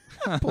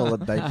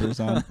 Pull-up diapers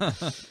on.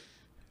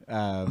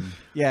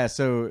 Yeah,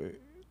 so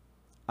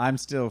I'm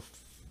still...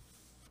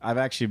 I've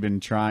actually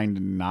been trying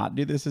to not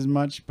do this as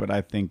much, but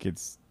I think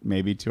it's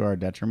maybe to our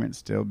detriment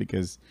still,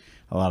 because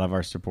a lot of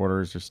our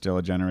supporters are still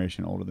a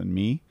generation older than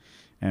me.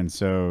 And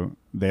so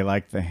they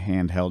like the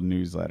handheld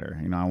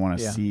newsletter. I want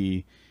to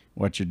see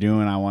what you're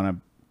doing. I want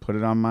to put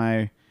it on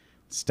my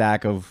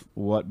stack of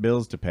what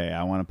bills to pay.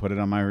 I want to put it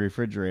on my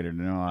refrigerator to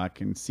know I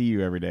can see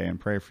you every day and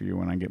pray for you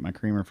when I get my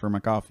creamer for my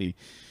coffee.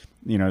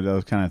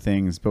 Those kind of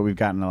things. But we've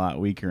gotten a lot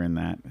weaker in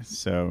that.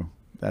 So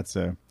that's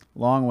a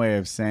long way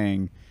of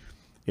saying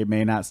it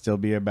may not still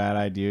be a bad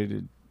idea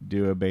to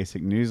do a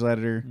basic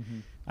newsletter.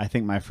 I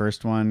think my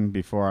first one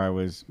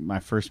my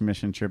first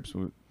mission trips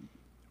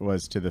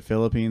was to the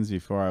Philippines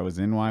before I was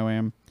in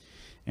YWAM.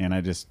 And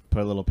I just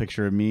put a little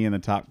picture of me in the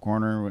top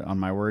corner on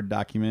my Word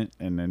document,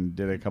 and then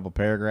did a couple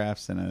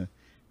paragraphs and a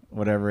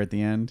whatever at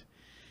the end.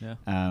 Yeah.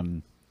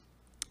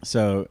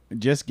 So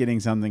just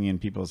getting something in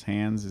people's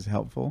hands is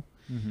helpful.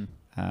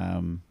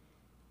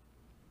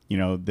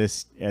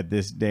 This at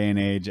this day and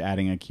age,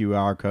 adding a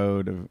QR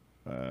code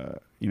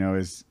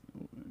is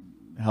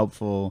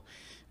helpful.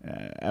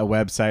 A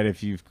website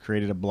if you've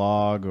created a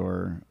blog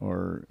or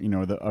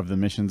of the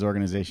missions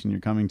organization you're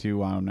coming to,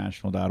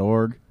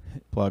 wyomnational.org.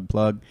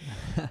 Plug.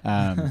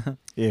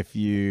 If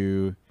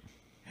you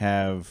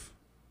have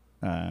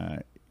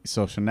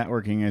social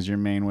networking as your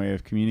main way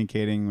of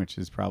communicating, which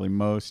is probably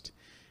most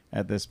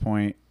at this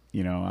point,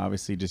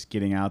 obviously just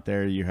getting out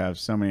there. You have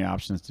so many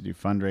options to do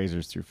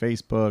fundraisers through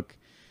Facebook,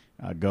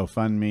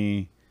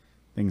 GoFundMe,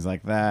 things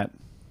like that.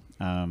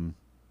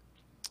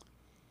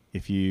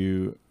 If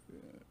you,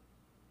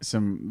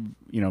 some,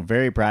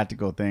 very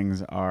practical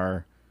things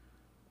are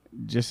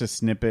just a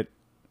snippet,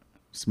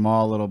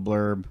 small little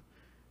blurb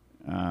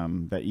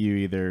that you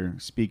either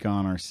speak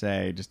on or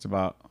say just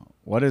about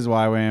what is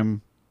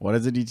YWAM, what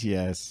is a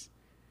DTS,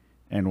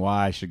 and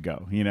why I should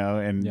go,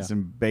 and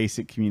some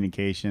basic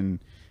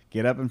communication.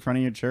 Get up in front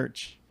of your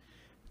church.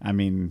 I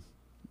mean,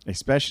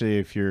 especially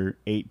if you're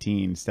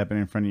 18, stepping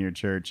in front of your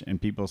church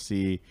and people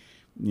see,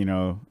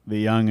 the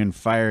young and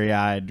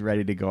fiery-eyed,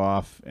 ready to go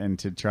off and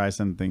to try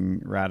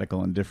something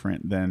radical and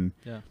different, then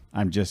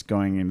I'm just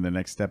going into the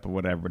next step of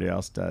what everybody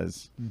else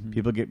does. Mm-hmm.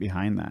 People get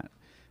behind that,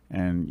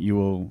 and you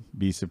will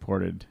be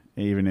supported,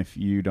 even if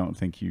you don't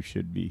think you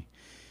should be.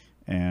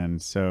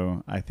 And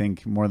so I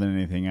think more than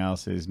anything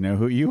else is know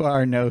who you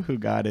are, know who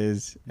God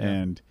is,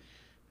 and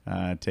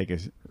take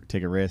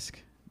a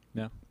risk.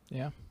 Yeah.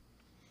 Yeah,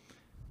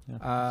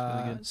 that's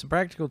really good. Some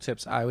practical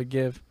tips I would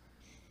give.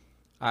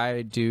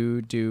 I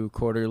do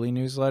quarterly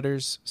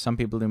newsletters. Some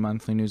people do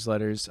monthly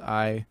newsletters.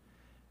 I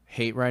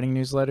hate writing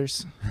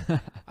newsletters.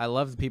 I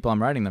love the people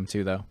I'm writing them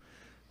to, though,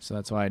 so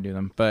that's why I do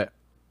them. But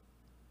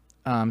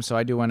so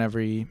I do one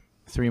every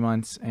 3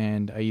 months,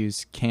 and I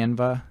use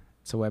Canva.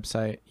 It's a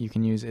website you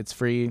can use. It's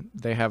free.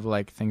 They have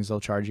like things they'll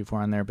charge you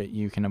for on there, but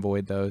you can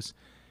avoid those.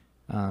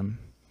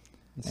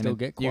 Still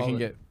get quality. You can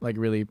get like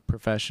really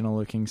professional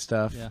looking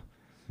stuff.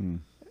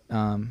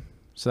 Yeah.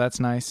 So that's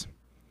nice.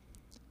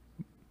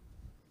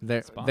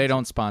 They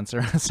don't sponsor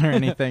us or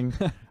anything.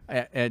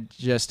 It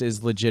just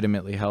is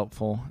legitimately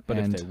helpful. But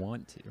and if they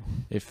want to.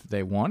 If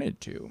they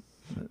wanted to,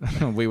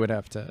 we would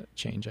have to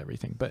change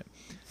everything. But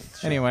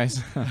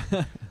anyways,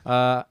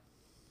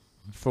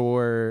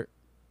 for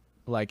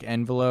like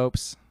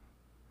envelopes,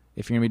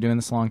 if you're going to be doing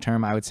this long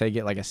term, I would say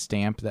get like a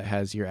stamp that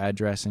has your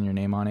address and your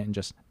name on it, and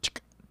just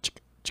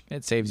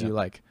it saves you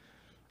like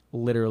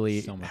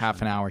literally So much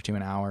half an time. hour to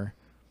an hour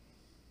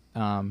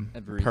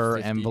Every per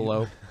 50.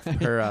 envelope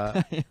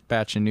per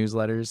batch of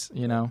newsletters,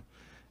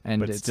 and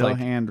But it's still like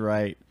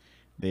handwrite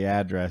the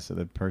address of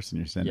the person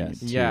you're sending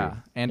Yes. it to. yeah,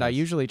 and I Yes.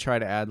 usually try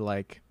to add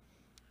like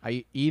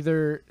I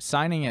either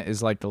signing it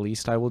is like the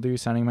least I will do,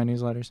 signing my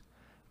newsletters,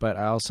 but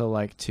I also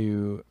like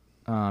to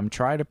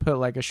try to put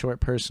like a short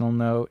personal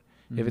note.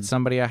 If it's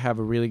somebody I have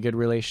a really good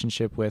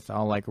relationship with,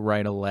 I'll like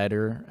write a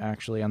letter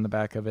actually on the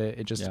back of it.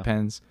 It just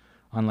depends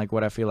on like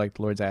what I feel like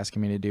the Lord's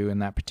asking me to do in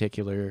that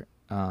particular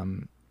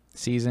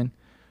season.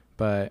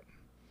 But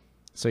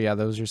so yeah,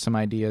 those are some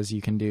ideas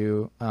you can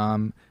do.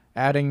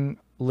 Adding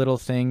little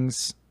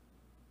things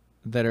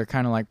that are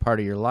kind of like part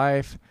of your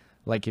life.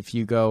 Like if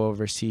you go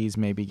overseas,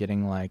 maybe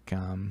getting like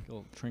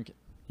Little trinket.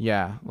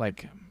 yeah,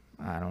 like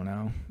I don't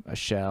know, a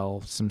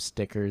shell, some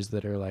stickers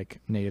that are like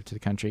native to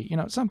the country,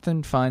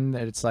 something fun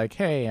that it's like,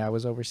 hey, I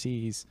was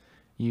overseas,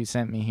 you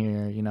sent me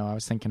here, I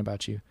was thinking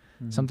about you.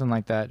 Something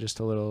like that, just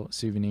a little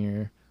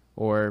souvenir,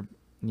 or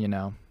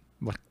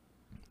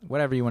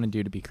whatever you want to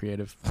do to be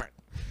creative.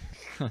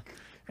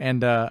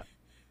 And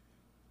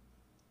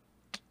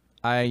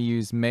I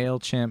use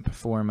MailChimp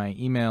for my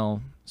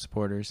email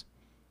supporters.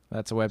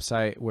 That's a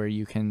website where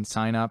you can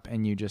sign up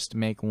and you just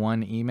make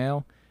one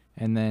email,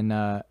 and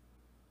then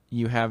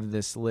you have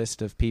this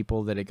list of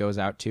people that it goes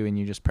out to, and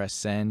you just press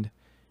send,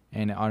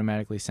 and it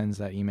automatically sends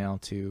that email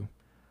to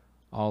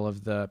all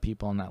of the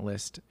people on that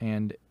list.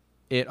 And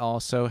it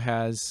also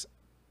has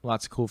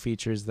lots of cool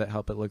features that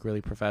help it look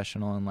really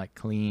professional and like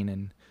clean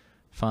and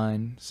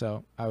fun.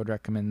 So I would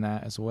recommend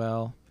that as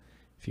well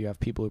if you have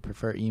people who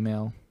prefer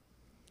email.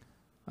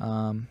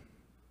 So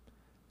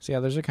yeah,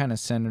 those are kind of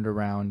centered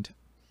around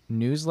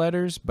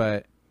newsletters,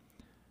 but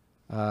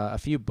a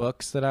few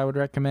books that I would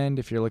recommend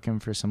if you're looking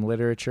for some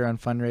literature on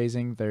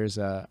fundraising. There's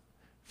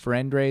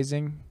Friend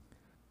Raising.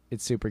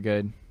 It's super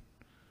good.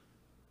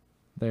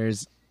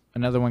 There's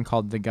another one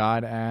called The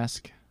God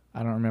Ask.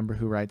 I don't remember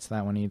who writes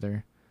that one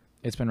either.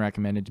 It's been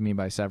recommended to me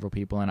by several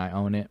people, and I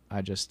own it.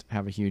 I just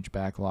have a huge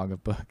backlog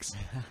of books.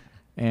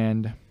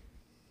 And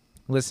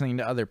listening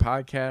to other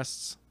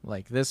podcasts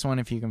like this one,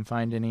 if you can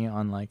find any,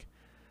 on like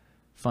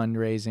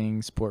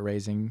fundraising, support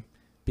raising,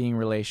 being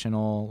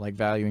relational, like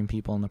valuing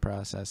people in the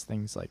process,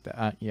 things like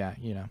that.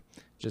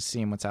 Just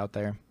seeing what's out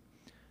there.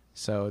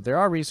 So there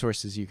are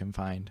resources you can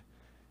find,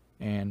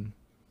 and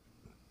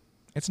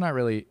it's not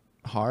really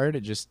hard.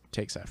 It just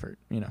takes effort,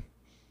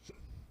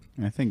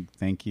 I think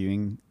thank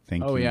you.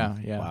 Oh, yeah.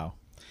 Wow.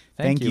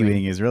 Thank Thank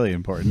youing is really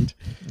important.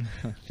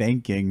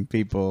 Thanking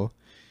people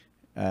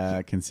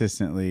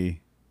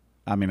consistently.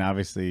 I mean,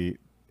 obviously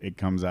it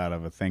comes out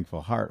of a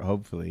thankful heart,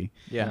 hopefully.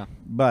 Yeah.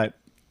 But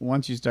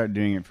once you start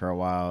doing it for a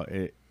while,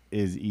 it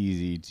is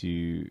easy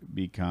to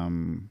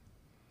become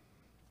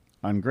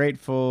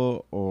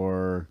ungrateful,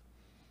 or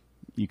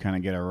you kind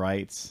of get a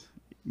rights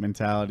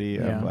mentality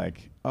of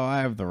like, oh,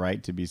 I have the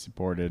right to be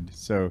supported.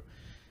 So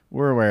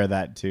we're aware of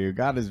that too.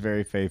 God is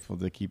very faithful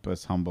to keep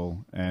us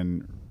humble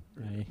and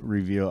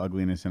reveal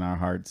ugliness in our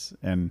hearts.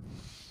 And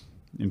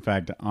in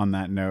fact, on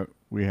that note,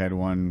 we had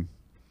one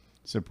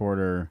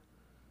supporter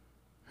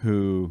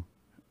who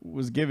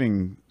was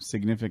giving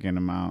significant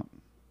amount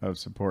of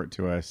support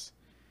to us,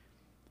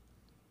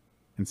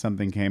 and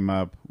something came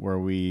up where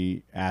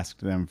we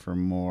asked them for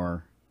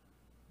more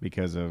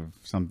because of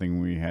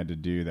something we had to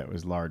do that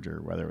was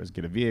larger, whether it was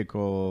get a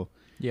vehicle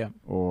Yeah.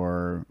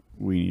 or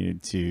we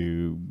needed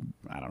to,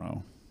 I don't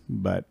know,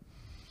 but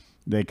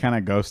they kind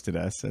of ghosted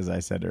us, as I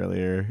said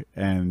earlier.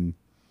 And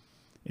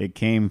it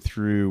came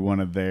through one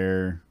of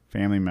their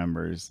family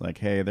members, like,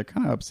 hey, they're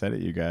kind of upset at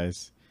you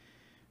guys.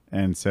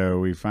 And so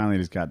we finally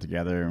just got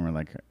together and we're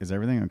like, is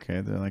everything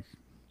okay? They're like,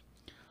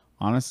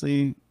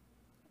 honestly,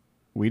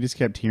 we just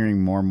kept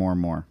hearing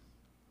more.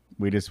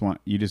 You just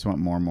want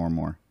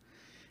more.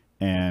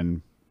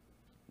 And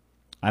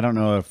I don't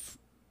know if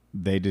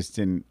they just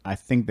didn't, I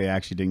think they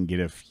actually didn't get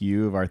a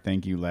few of our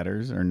thank you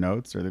letters or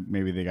notes, or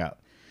maybe they got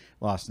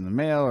lost in the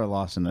mail or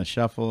lost in the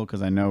shuffle.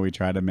 Cause I know we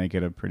try to make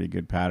it a pretty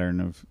good pattern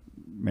of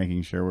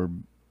making sure we're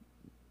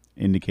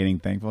indicating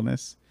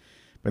thankfulness,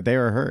 but they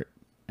were hurt,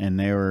 and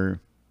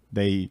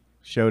they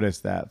showed us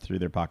that through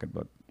their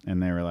pocketbook,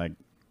 and they were like,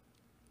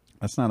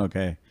 that's not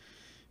okay.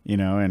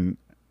 And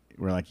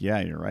we're like,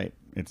 yeah, you're right.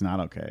 It's not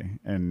okay.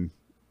 And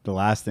the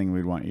last thing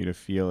we'd want you to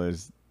feel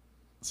is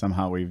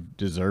somehow we've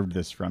deserved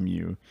this from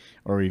you,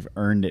 or we've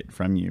earned it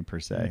from you per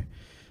se.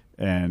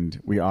 And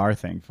we are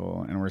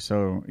thankful. And we're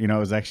so, it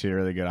was actually a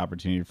really good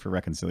opportunity for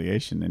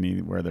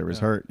reconciliation where there was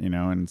hurt,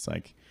 and it's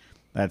like,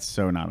 that's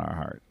so not our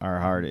heart. Our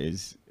heart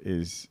is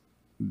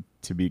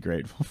to be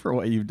grateful for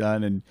what you've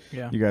done. And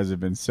you guys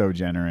have been so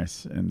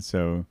generous. And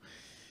so,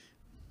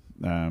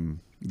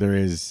 there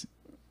is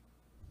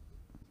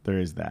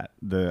that,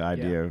 the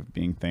idea of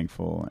being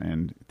thankful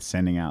and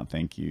sending out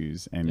thank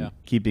yous and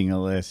keeping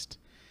a list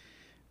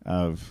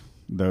of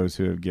those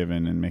who have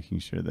given and making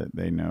sure that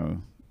they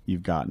know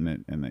you've gotten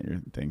it and that you're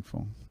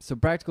thankful. So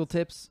practical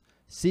tips: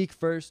 seek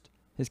first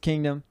his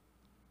kingdom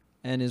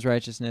and his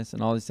righteousness,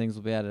 and all these things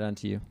will be added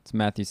unto you. It's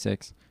Matthew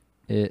 6.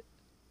 It,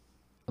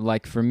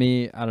 like, for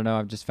me, I don't know,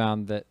 I've just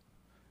found that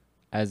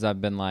as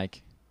I've been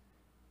like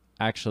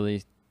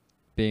actually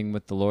being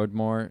with the Lord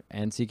more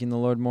and seeking the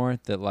Lord more,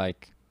 that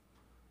like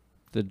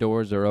the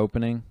doors are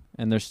opening,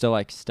 and there's still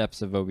like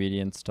steps of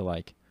obedience to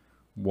like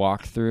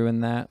walk through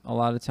in that a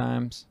lot of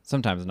times.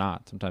 Sometimes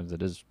not. Sometimes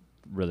it is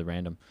really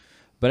random.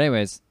 But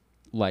anyways,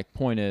 like,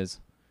 point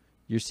is,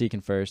 you're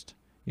seeking first.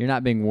 You're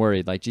not being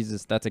worried. Like,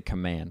 Jesus, that's a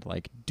command.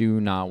 Like,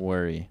 do not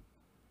worry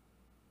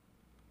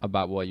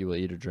about what you will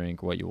eat or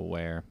drink, what you will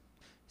wear,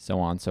 so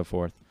on and so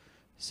forth.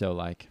 So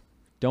like,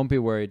 don't be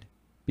worried.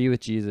 Be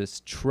with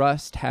Jesus.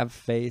 Trust, have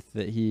faith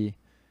that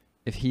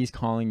if he's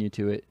calling you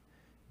to it,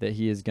 that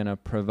he is going to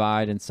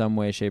provide in some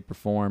way, shape, or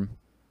form.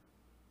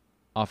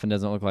 Often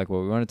doesn't look like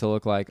what we want it to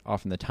look like.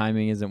 Often the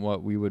timing isn't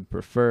what we would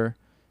prefer.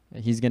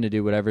 He's going to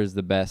do whatever is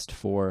the best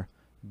for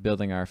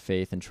building our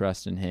faith and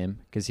trust in him,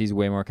 because he's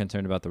way more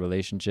concerned about the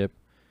relationship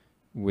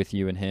with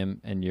you and him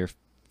and your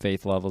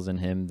faith levels in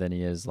him than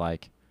he is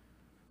like,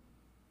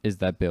 is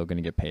that bill going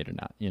to get paid or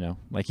not?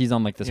 Like, he's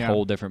on like this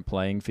whole different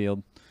playing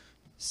field.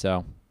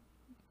 So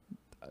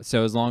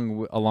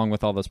along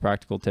with all those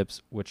practical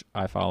tips, which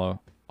I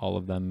follow all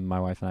of them, my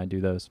wife and I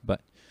do those,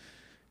 but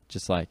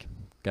just like,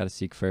 got to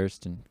seek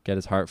first and get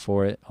his heart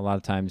for it. A lot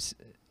of times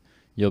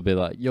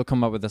you'll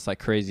come up with this like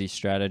crazy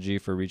strategy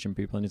for reaching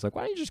people, and he's like,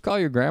 why don't you just call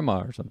your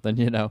grandma or something,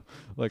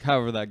 like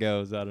however that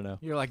goes. I don't know.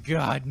 You're like,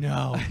 God,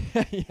 no.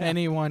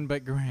 Anyone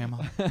but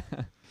grandma.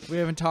 We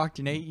haven't talked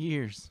in 8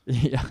 years.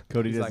 Yeah.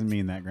 Cody doesn't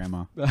mean that,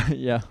 grandma.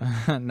 Yeah.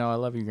 No, I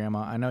love you,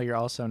 grandma. I know you're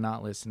also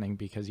not listening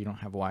because you don't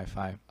have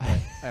Wi-Fi, but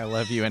I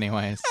love you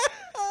anyways.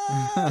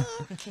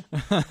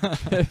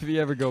 If you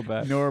ever go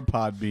back. Nor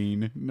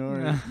Podbean, nor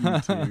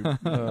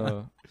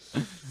YouTube.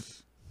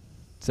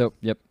 So,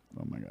 yep.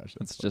 Oh my gosh.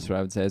 That's just what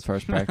I would say as far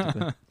as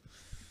practically.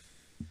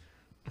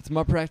 That's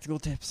my practical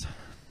tips.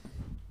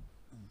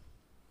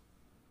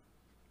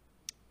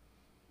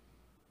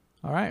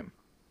 All right.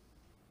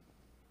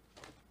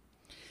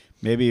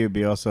 Maybe it would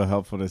be also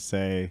helpful to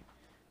say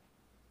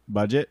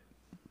budget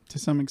to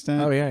some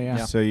extent. Oh,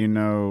 yeah. So you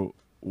know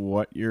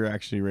what you're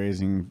actually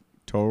raising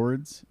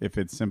towards. If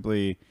it's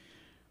simply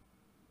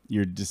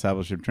your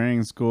discipleship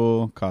training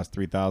school costs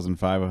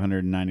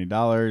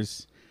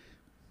 $3,590,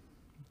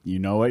 you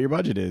know what your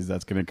budget is.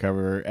 That's going to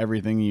cover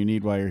everything you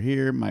need while you're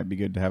here. Might be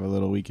good to have a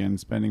little weekend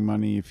spending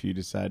money if you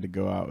decide to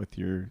go out with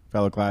your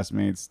fellow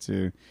classmates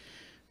to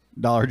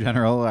Dollar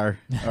General or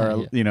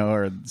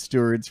or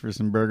Stewart's for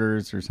some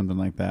burgers or something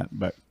like that.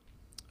 But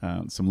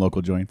some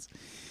local joints,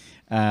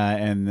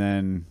 and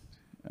then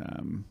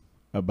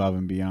above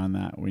and beyond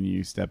that, when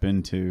you step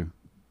into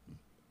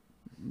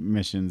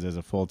missions as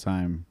a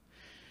full-time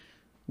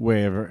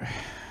way of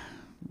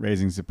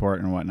raising support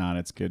and whatnot,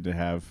 it's good to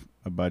have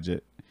a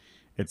budget.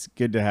 It's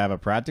good to have a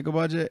practical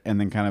budget and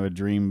then kind of a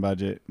dream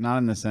budget, not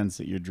in the sense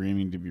that you're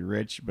dreaming to be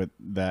rich, but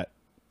that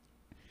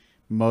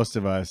most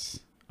of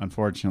us,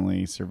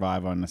 unfortunately,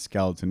 survive on a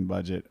skeleton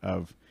budget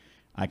of,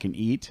 I can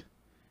eat,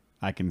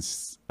 I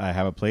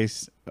have a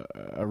place,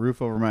 a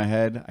roof over my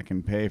head, I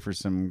can pay for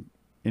some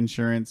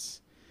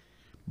insurance,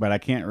 but I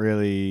can't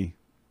really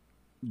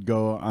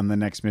go on the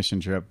next mission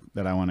trip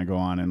that I want to go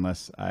on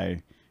unless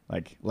I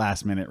like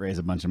last minute raise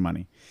a bunch of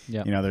money.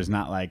 Yeah. There's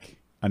not like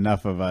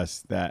enough of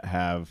us that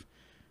have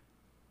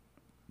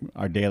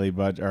our daily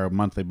budget or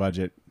monthly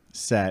budget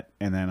set,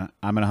 and then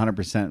I'm at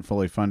 100%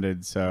 fully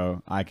funded,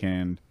 so I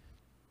can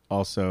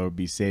also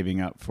be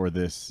saving up for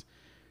this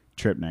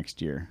trip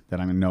next year that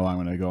I know I'm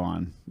going to go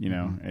on,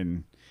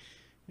 and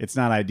it's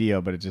not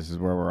ideal, but it just is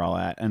where we're all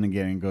at. And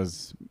again, it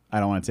goes, I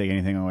don't want to take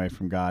anything away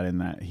from God in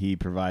that he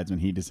provides when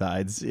he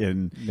decides.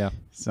 And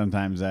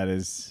sometimes that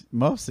is,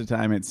 most of the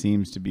time it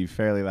seems to be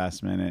fairly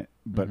last minute,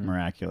 but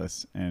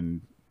miraculous,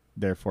 and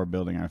therefore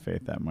building our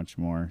faith that much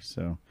more.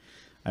 So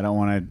I don't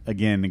want to,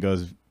 again, it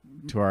goes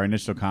to our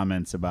initial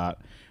comments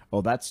about,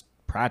 oh, that's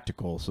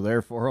practical, so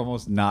therefore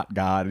almost not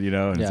God, and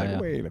it's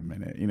like, wait a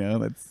minute,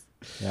 that's,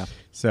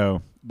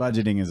 so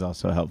budgeting is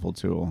also a helpful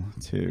tool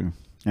too.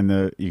 And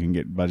you can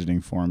get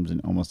budgeting forms in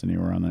almost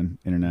anywhere on the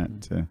internet,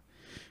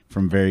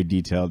 from very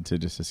detailed to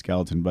just a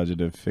skeleton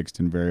budget of fixed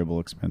and variable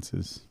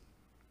expenses.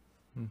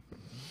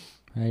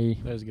 Hey,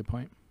 that was a good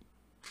point.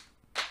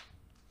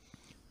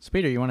 So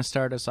Peter, you want to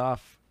start us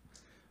off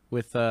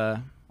with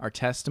our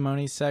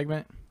testimony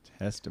segment?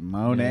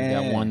 Testimony.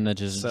 Yeah, that one that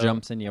just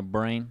jumps in your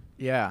brain.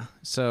 Yeah.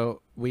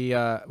 So we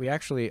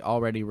actually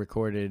already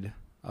recorded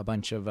a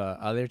bunch of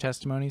other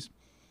testimonies,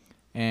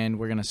 and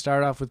we're gonna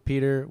start off with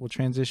Peter. We'll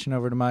transition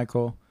over to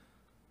Michael.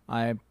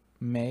 I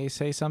may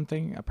say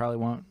something. I probably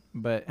won't,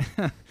 but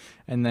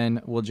and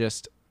then we'll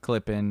just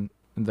clip in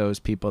those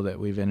people that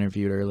we've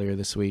interviewed earlier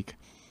this week,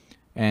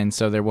 and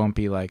so there won't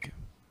be like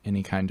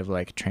any kind of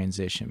like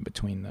transition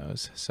between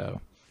those.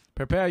 So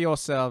prepare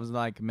yourselves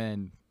like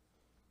men.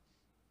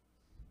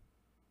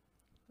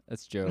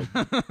 That's Job.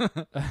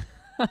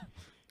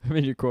 I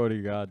mean, you're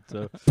quoting God,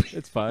 so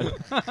it's fine.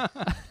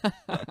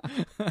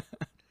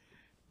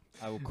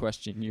 I will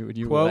question you, and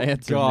you will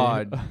answer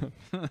God.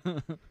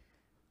 me.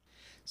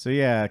 So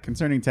yeah,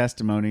 concerning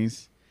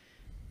testimonies,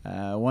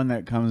 one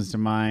that comes to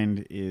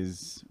mind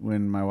is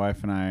when my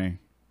wife and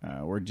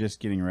I were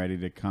just getting ready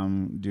to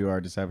come do our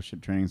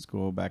discipleship training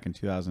school back in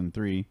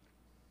 2003,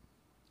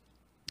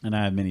 and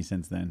I have many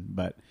since then,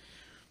 but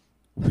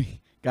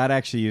God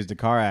actually used a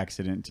car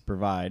accident to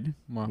provide,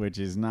 which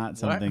is not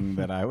something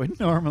that I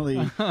would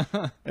normally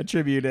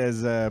attribute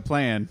as a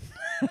plan.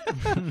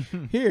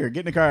 Here,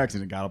 get in a car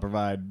accident, God will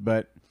provide.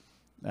 But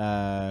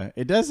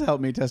it does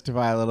help me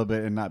testify a little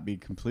bit and not be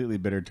completely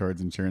bitter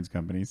towards insurance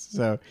companies.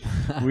 So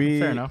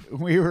Fair enough.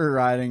 We were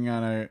riding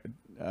on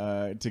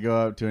to go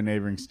up to a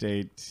neighboring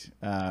state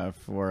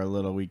for a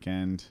little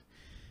weekend.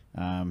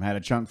 Had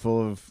a trunk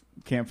full of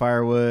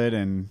campfire wood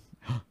and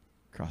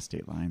cross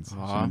state lines.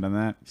 Shouldn't have done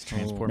that.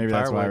 Maybe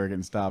that's why we're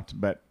getting stopped.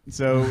 But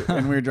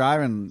and we were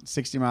driving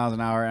 60 miles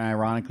an hour and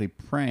ironically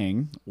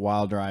praying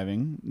while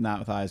driving, not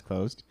with eyes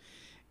closed.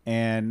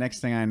 And next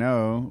thing I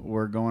know,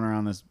 we're going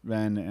around this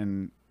bend,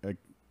 and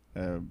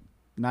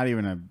not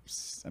even a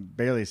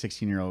barely a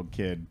 16-year-old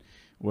kid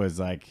was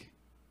like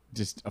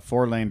just a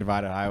 4-lane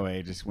divided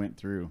highway just went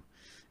through.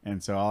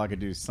 And so all I could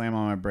do is slam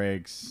on my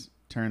brakes,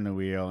 turn the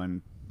wheel,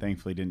 and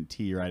thankfully didn't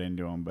tee right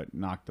into him, but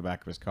knocked the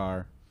back of his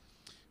car.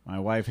 My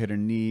wife hit her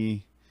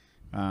knee,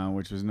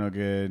 which was no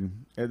good.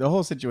 The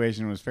whole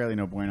situation was fairly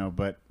no bueno,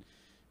 but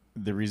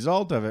the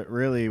result of it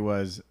really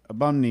was a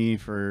bum knee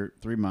for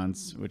 3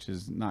 months, which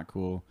is not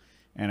cool,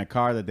 and a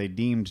car that they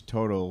deemed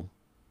totaled.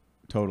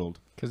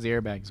 Because the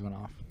airbags went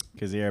off.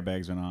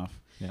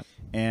 Yep.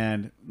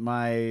 And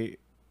my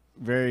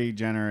very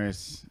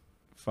generous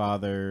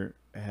father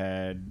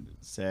had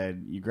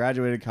said, "You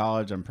graduated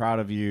college. I'm proud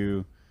of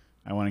you.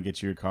 I want to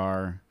get you a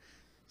car.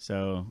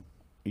 So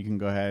you can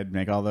go ahead,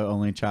 make all the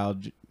only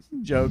child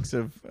jokes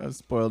of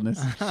spoiledness."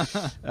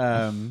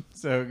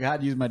 So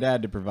God used my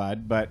dad to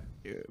provide, but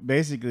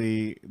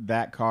basically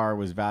that car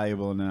was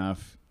valuable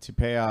enough to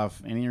pay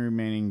off any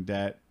remaining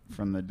debt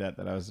from the debt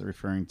that I was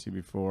referring to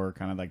before,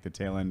 kind of like the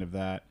tail end of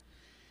that,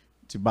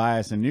 to buy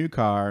us a new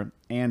car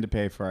and to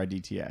pay for our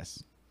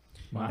DTS.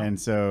 Wow. And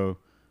so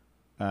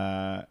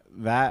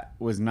that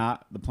was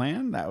not the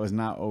plan. That was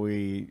not what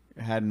we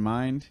had in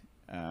mind.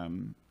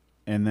 And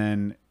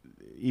then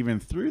even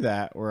through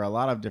that were a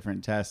lot of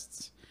different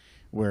tests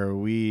where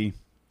we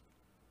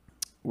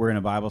were in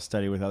a Bible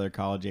study with other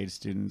college-age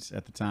students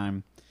at the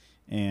time,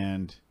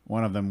 and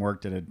one of them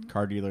worked at a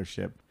car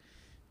dealership,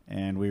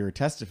 and we were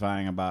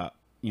testifying about,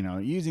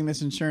 using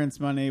this insurance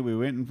money. We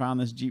went and found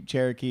this Jeep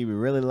Cherokee. We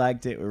really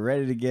liked it. We're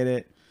ready to get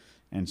it.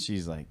 And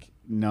she's like,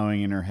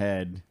 knowing in her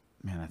head,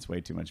 man, that's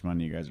way too much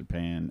money you guys are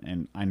paying,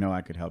 and I know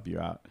I could help you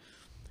out.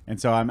 And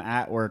so I'm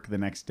at work the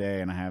next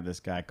day, and I have this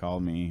guy call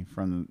me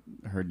from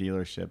her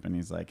dealership, and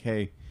he's like,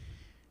 "Hey,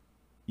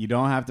 you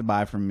don't have to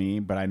buy from me,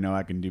 but I know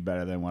I can do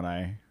better than what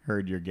I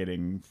heard you're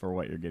getting for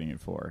what you're getting it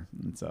for."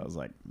 And so I was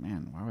like,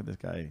 man, why would this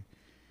guy,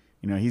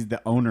 he's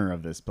the owner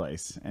of this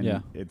place,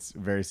 and it's a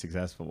very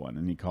successful one,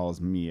 and he calls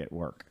me at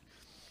work.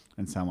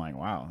 And so I'm like,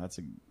 wow, that's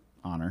an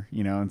honor,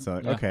 and so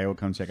okay, we'll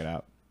come check it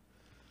out.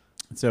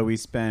 So we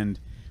spend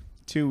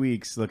 2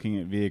 weeks looking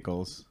at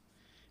vehicles,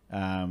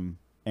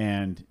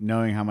 and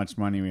knowing how much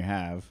money we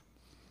have,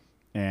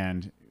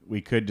 and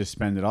we could just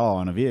spend it all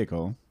on a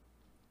vehicle,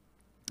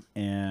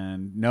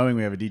 and knowing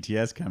we have a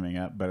DTS coming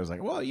up, but it was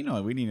like, well,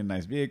 we need a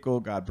nice vehicle.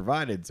 God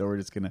provided, so we're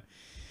just going to.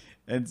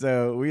 And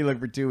so we look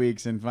for 2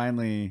 weeks, and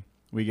finally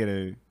we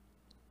get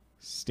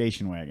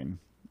station wagon.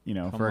 You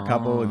know, Come for a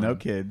couple with no on.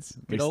 kids.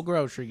 Good old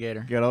grocery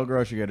gator. Good old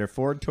grocery getter,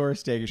 Ford Taurus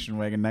station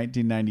wagon,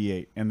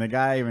 1998. And the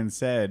guy even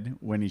said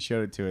when he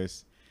showed it to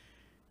us,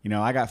 you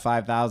know, I got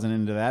 5,000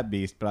 into that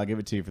beast, but I'll give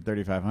it to you for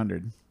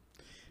 3,500.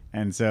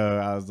 And so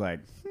I was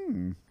like,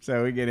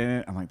 So we get in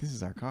it. I'm like, this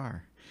is our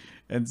car.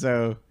 And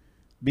so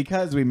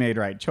because we made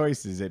right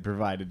choices, it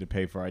provided to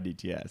pay for our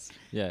DTS.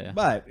 Yeah.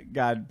 But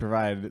God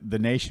provided the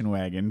nation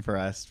wagon for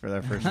us for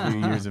our first few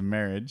years of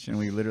marriage, and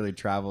we literally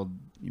traveled,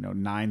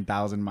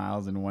 9,000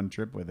 miles in one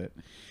trip with it.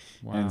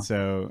 Wow. And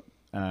so,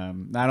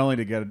 not only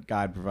did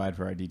God provide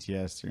for our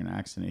DTS through an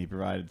accident, He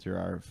provided through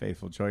our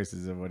faithful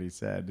choices of what He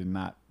said and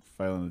not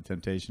following the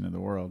temptation of the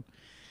world.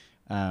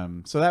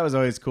 So that was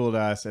always cool to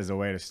us as a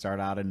way to start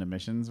out into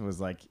missions. Was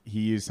like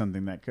He used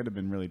something that could have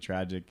been really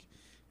tragic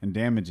and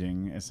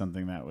damaging as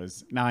something that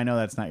was. Now I know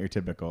that's not your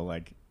typical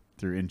like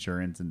through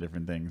insurance and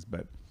different things,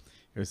 but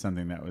it was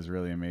something that was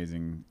really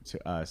amazing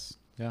to us.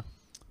 Yeah.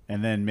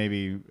 And then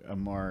maybe a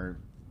more,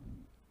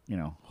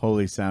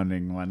 holy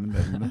sounding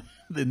one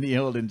than the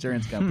old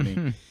insurance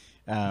company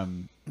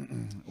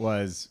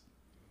was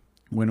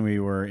when we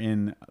were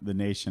in the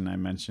nation I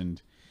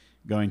mentioned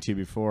going to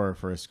before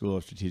for a school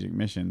of strategic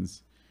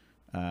missions.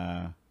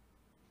 That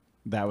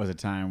was a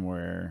time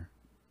where,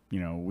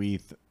 we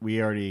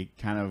already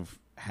kind of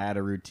had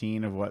a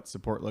routine of what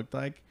support looked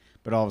like,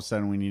 but all of a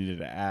sudden we needed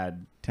to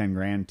add 10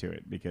 grand to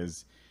it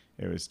because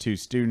it was 2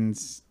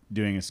 students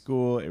doing a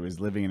school. It was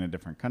living in a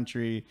different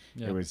country.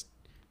 Yeah. It was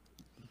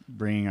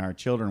bringing our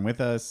children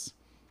with us.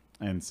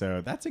 And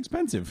so that's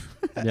expensive.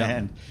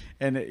 Yeah.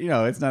 and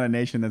it's not a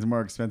nation that's more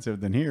expensive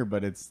than here,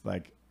 but it's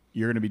like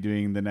you're going to be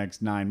doing the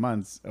next 9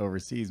 months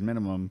overseas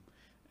minimum.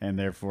 And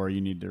therefore you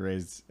need to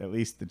raise at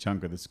least the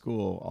chunk of the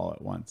school all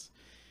at once.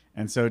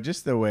 And so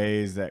just the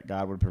ways that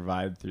God would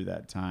provide through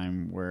that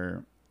time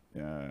where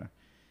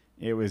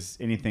it was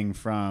anything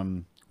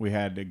from we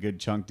had a good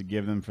chunk to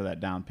give them for that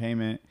down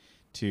payment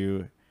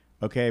to,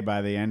 okay,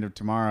 by the end of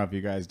tomorrow, if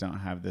you guys don't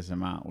have this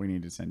amount, we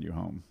need to send you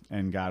home.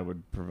 And God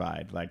would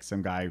provide. Like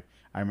some guy,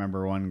 I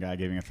remember one guy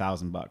giving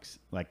 $1,000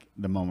 like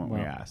the moment we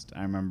Wow. asked.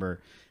 I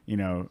remember,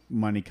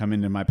 money come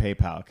into my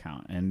PayPal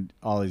account and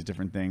all these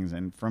different things.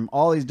 And from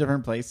all these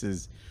different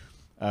places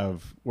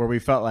of where we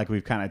felt like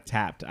we've kind of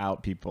tapped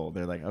out people.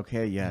 They're like,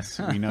 okay, yes,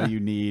 we know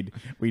you need,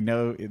 we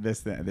know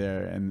this, that,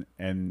 there,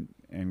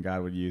 and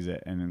God would use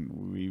it.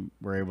 And we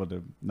were able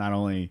to not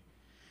only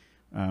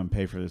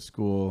pay for the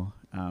school,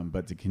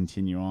 but to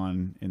continue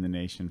on in the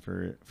nation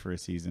for a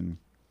season.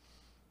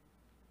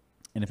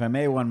 And if I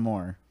may, one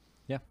more.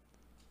 Yeah.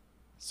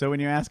 So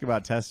when you ask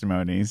about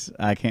testimonies,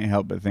 I can't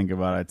help but think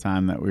about a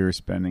time that we were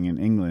spending in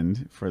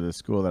England for the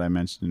school that I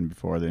mentioned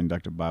before, the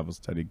Inductive Bible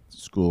Study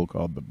School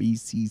called the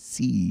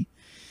BCC.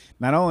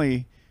 Not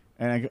only,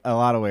 in a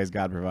lot of ways,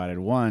 God provided.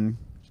 One,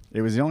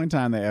 it was the only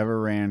time they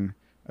ever ran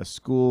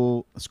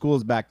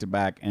schools back to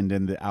back and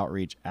then the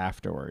outreach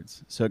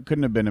afterwards. So it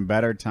couldn't have been a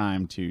better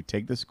time to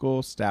take the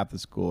school, staff the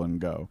school, and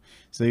go.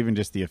 So even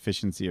just the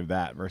efficiency of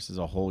that versus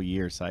a whole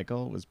year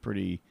cycle was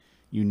pretty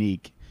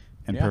unique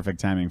and Yeah. perfect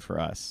timing for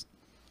us.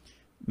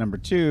 Number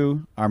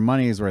 2, our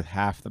money is worth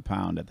half the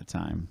pound at the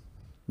time.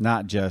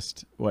 Not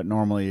just what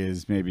normally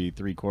is maybe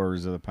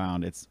 3/4 of the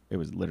pound. It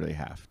was literally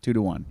half. 2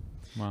 to 1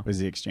 Wow. was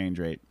the exchange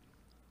rate.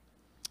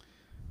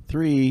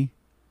 3,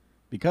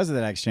 because of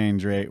that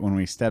exchange rate, when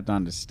we stepped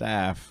onto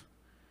staff,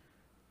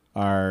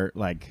 our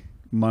like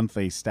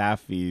monthly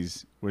staff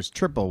fees was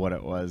triple what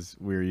it was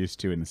we were used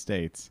to in the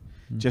States,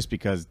 just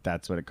because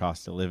that's what it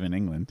costs to live in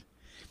England.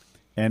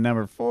 And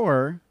number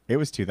 4, it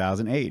was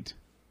 2008.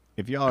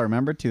 If y'all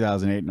remember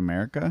 2008 in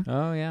America,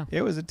 Oh yeah.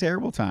 it was a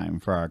terrible time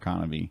for our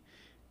economy.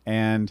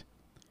 And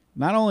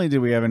not only did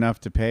we have enough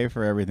to pay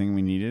for everything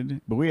we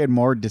needed, but we had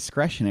more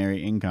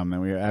discretionary income than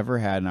we ever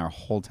had in our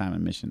whole time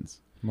in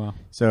missions. Wow.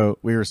 So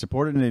we were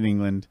supported in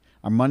England.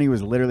 Our money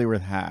was literally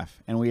worth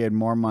half, and we had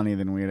more money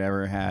than we had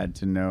ever had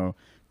to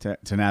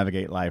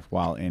navigate life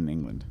while in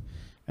England.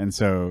 And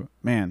so,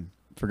 man,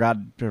 for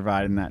God to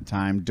provide in that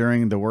time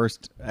during the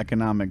worst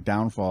economic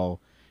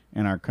downfall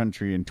in our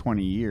country in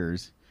 20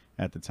 years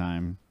at the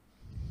time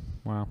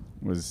Wow.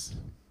 was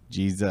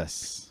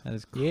Jesus. That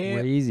is Yeah.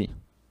 crazy.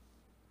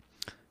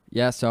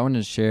 Yeah, so I wanted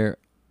to share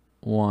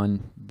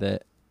one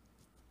that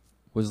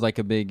was like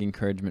a big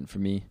encouragement for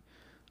me.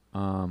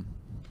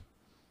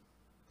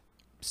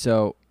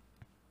 So,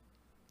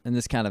 and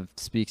this kind of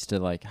speaks to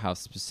like how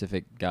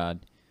specific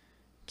God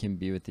can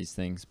be with these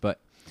things.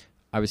 But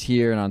I was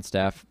here and on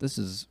staff. This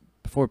is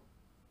before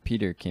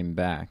Peter came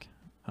back,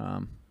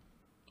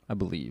 I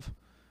believe.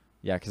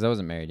 Yeah, because I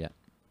wasn't married yet.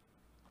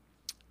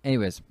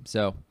 Anyways,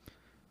 so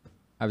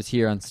I was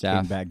here on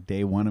staff. Came back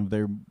day 1 of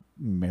their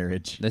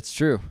marriage. That's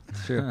true.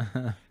 That's true.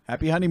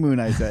 Happy honeymoon,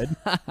 I said.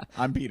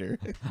 I'm Peter.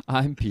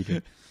 I'm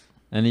Peter.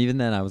 And even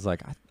then, I was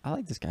like, I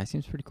like this guy.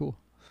 Seems pretty cool.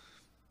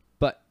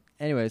 But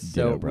anyways,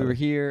 so Ditto, we brother. were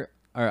here,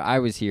 or I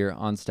was here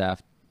on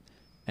staff,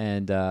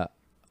 and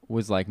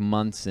was like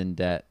months in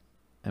debt,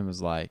 and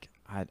was like,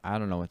 I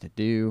don't know what to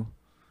do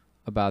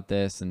about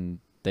this. And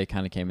they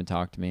kind of came and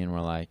talked to me, and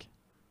were like,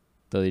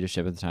 the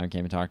leadership at the time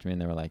came and talked to me,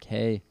 and they were like,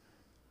 hey,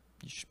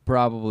 you should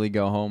probably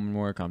go home and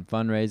work on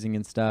fundraising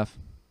and stuff.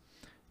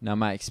 Now,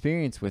 my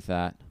experience with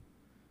that,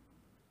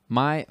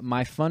 my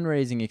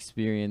fundraising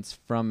experience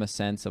from a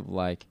sense of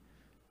like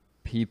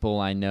people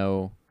I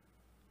know,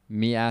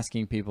 me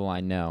asking people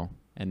I know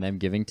and them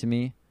giving to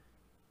me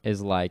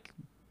is like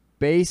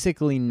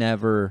basically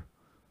never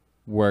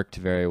worked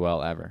very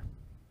well ever.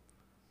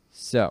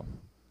 So,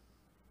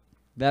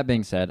 that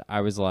being said,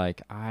 I was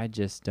like, I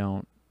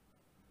don't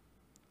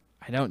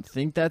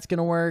think that's going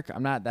to work.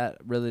 I'm not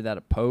that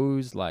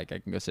opposed. Like, I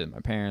can go sit with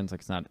my parents.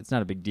 Like, it's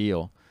not a big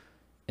deal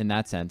in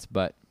that sense.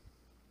 But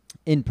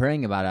in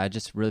praying about it, I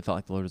just really felt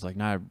like the Lord was like,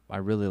 no, I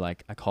really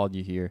like, I called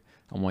you here.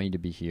 I want you to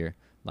be here.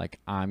 Like,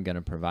 I'm going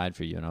to provide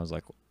for you. And I was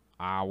like,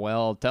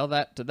 well, tell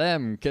that to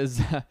them,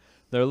 because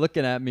they're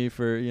looking at me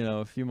for,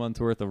 a few months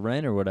worth of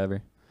rent or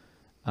whatever.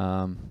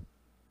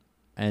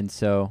 And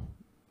so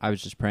I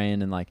was just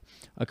praying, and like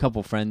a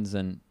couple friends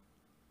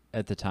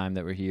at the time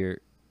that were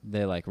here,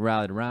 they like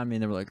rallied around me,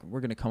 and they were like, we're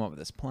going to come up with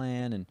this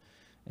plan and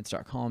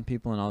start calling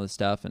people and all this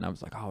stuff. And I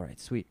was like, all right,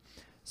 sweet.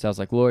 So I was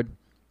like, Lord,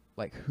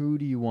 like, who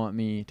do you want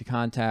me to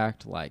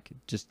contact? Like,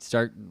 just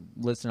start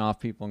listing off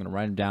people. I'm going to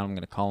write them down. I'm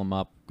going to call them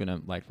up. We're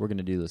going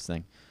to do this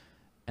thing.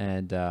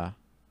 And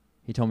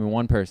he told me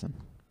one person,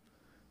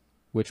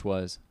 which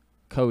was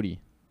Cody.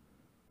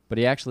 But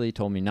he actually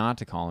told me not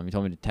to call him. He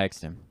told me to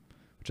text him,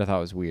 which I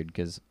thought was weird,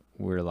 because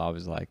we're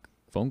always like,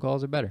 phone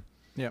calls are better.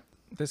 Yep.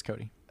 This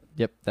Cody.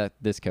 Yep,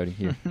 this Cody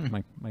here,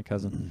 my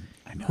cousin,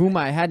 I know whom that.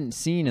 I hadn't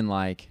seen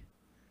I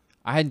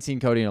hadn't seen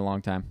Cody in a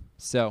long time,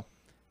 so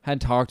hadn't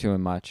talked to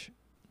him much.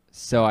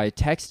 So I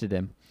texted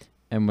him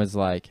and was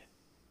like,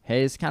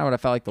 hey, it's kind of what I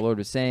felt like the Lord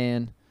was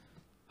saying.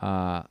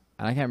 And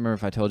I can't remember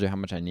if I told you how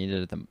much I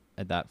needed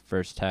at that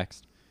first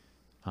text.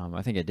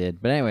 I think I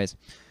did. But anyways,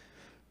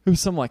 it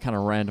was some like kind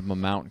of random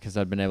amount, because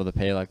I'd been able to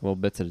pay like little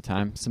bits at a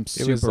time. Some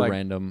super like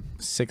random.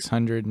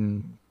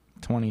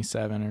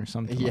 627 or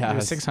something. Yeah. It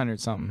was 600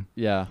 something.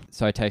 Yeah.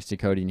 So I texted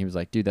Cody, and he was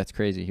like, dude, that's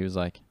crazy. He was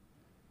like,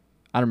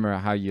 I don't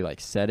remember how you like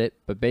said it,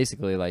 but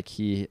basically like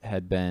he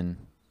had been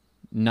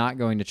not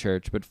going to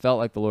church, but felt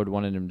like the Lord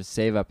wanted him to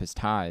save up his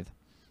tithe.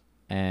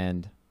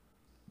 And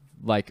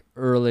like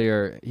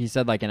earlier, he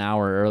said like an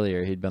hour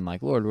earlier, he'd been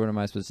like, Lord, what am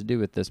I supposed to do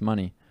with this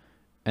money?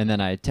 And then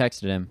I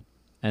texted him,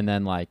 and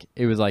then like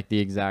it was like the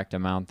exact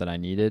amount that I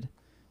needed.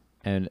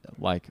 And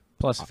like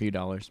Plus a few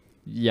dollars.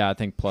 yeah, I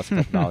think plus a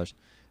couple dollars.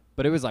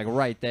 But it was like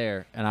right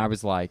there, and I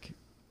was like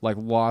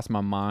lost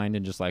my mind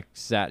and just like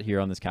sat here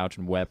on this couch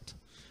and wept.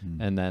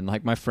 And then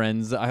like my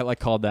friends, I like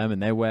called them,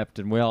 and they wept,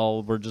 and we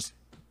all were just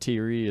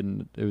teary,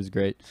 and it was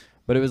great.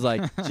 But it was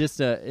like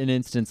just an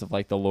instance of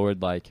like the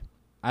Lord, like,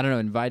 I don't know,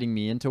 inviting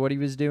me into what he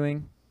was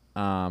doing.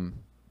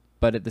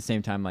 But at the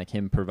same time, like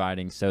him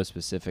providing so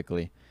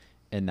specifically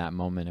in that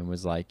moment, and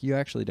was like, you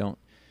actually don't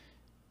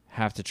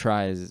have to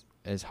try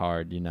as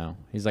hard,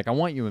 He's like, I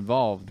want you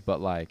involved, but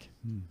like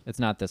it's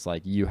not this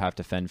like you have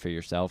to fend for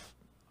yourself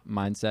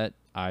mindset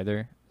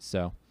either.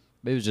 So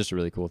it was just a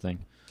really cool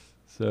thing.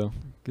 So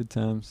good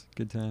times.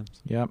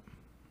 Yep.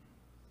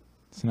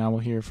 So now we'll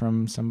hear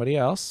from somebody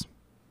else.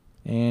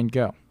 And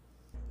go.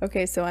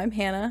 Okay, so I'm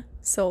Hannah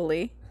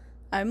Soley.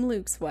 I'm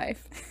Luke's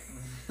wife.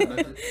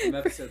 From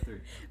episode 3.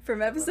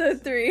 From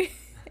episode 3.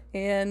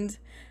 And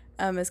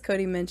as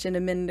Cody mentioned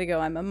a minute ago,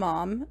 I'm a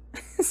mom.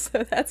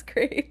 So that's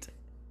great.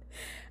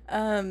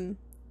 All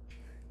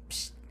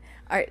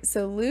right,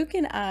 so Luke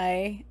and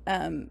I,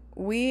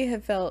 we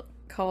have felt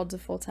called to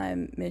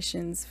full-time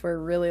missions for a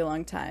really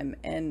long time.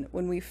 And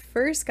when we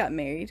first got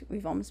married,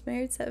 we've almost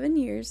married 7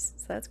 years,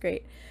 so that's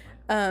great.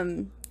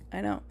 I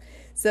know.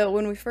 So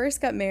when we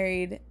first got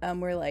married,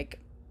 we're like,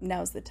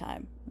 now's the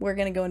time. We're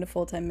going to go into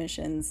full-time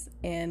missions.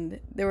 And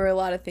there were a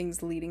lot of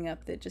things leading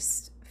up that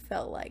just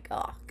felt like,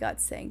 oh,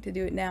 God's saying to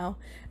do it now.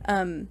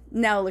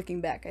 Now looking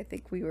back, I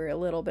think we were a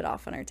little bit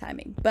off on our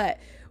timing. But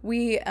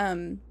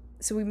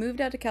so we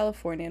moved out to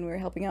California, and we were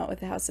helping out with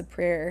the House of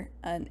Prayer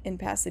in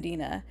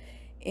Pasadena.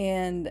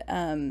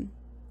 And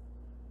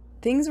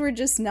things were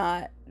just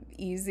not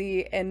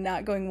easy and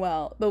not going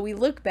well. But we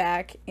look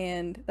back,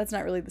 and that's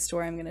not really the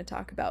story I'm going to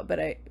talk about, but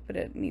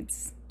it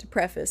needs to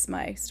preface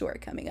my story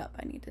coming up.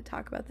 I need to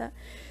talk about that.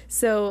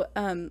 So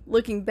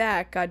looking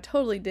back, God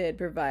totally did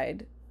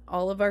provide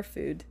all of our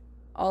food,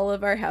 all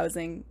of our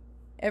housing,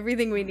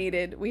 everything we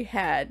needed, we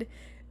had.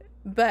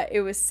 But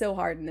it was so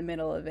hard in the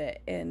middle of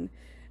it. And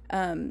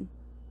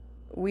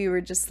we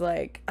were just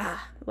like,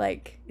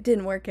 it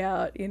didn't work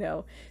out,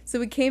 So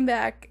we came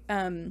back.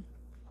 I'm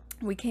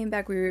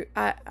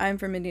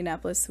from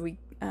Indianapolis, so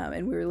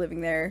and we were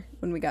living there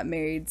when we got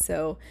married.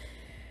 So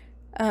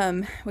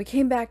we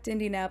came back to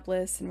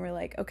Indianapolis, and we're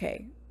like,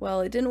 okay,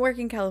 well, it didn't work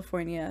in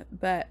California,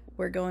 but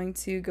we're going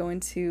to go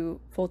into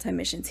full-time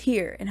missions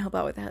here and help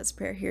out with the House of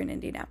Prayer here in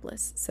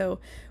Indianapolis. So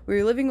we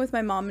were living with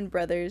my mom and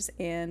brothers,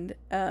 and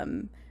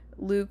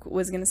Luke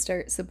was going to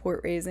start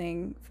support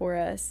raising for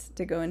us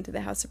to go into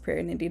the House of Prayer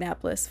in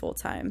Indianapolis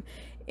full-time.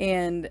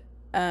 And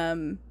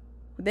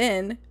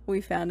then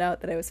we found out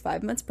that I was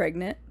 5 months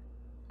pregnant.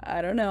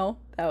 I don't know.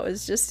 That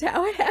was just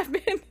how it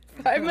happened.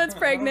 5 months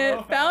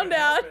pregnant, found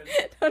out.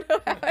 Don't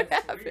know how it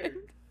happened.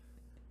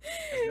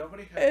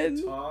 Nobody had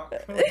to talk.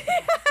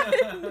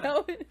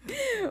 No.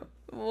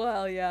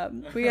 Well, yeah,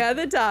 we had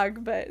the talk,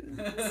 but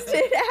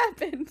it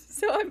happened.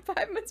 So I'm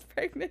 5 months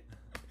pregnant.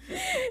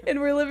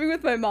 And we're living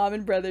with my mom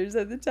and brothers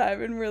at the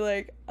time, and we're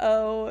like,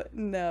 oh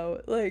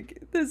no,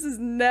 like this is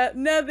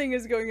nothing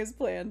is going as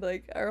planned.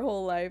 Like our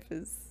whole life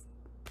is,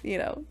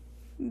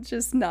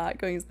 just not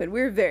going as planned.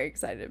 We were very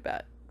excited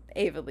about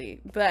Ava Lee,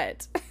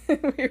 but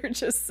we were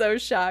just so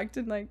shocked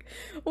and like,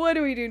 what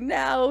do we do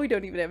now? We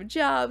don't even have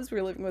jobs.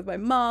 We're living with my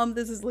mom.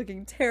 This is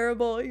looking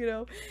terrible,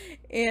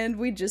 and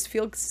we just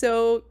feel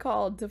so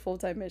called to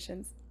full-time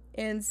missions.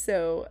 And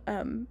so,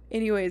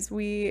 anyways,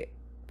 we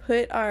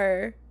put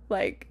our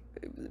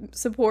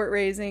support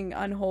raising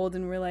on hold,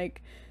 and we're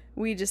like,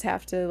 we just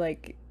have to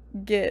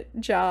get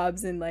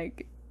jobs and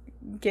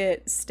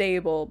get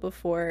stable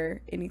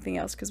before anything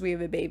else, because we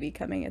have a baby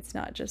coming. It's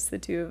not just the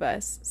two of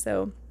us.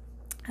 So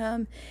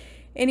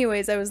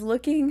anyways, I was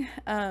looking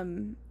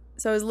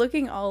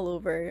all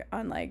over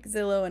on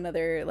Zillow and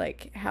other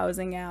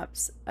housing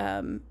apps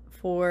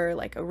for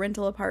a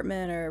rental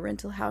apartment or a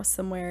rental house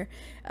somewhere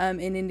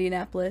in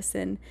Indianapolis,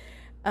 and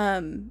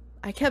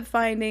I kept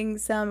finding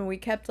some, and we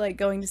kept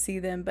going to see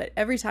them, but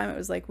every time it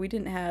was we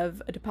didn't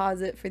have a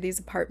deposit for these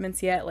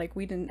apartments yet.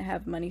 We didn't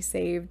have money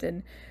saved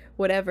and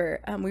whatever.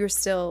 We were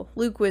still,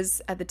 Luke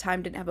was at the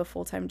time didn't have a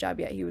full-time job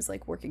yet. He was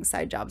working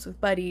side jobs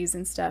with buddies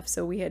and stuff.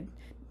 So we had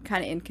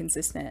kind of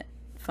inconsistent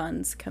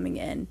funds coming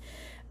in.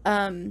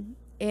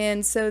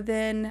 And so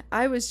then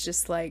I was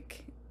just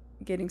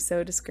getting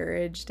so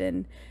discouraged.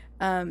 And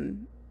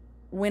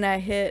when I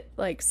hit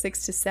around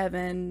 6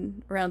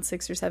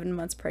 or 7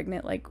 months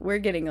pregnant, we're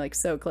getting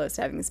so close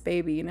to having this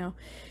baby,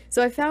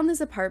 So I found this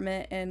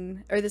apartment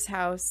this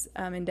house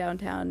in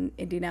downtown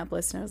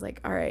Indianapolis, and I was like,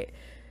 all right,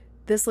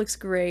 this looks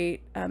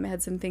great. It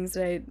had some things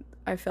that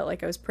I felt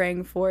like I was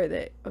praying for,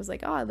 that I was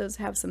like, those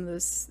have some of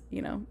those,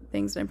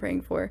 things that I'm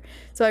praying for.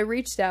 So I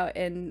reached out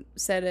and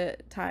set a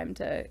time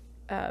to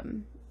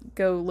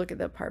go look at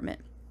the apartment.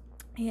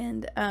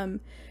 And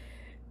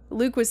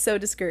Luke was so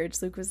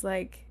discouraged. Luke was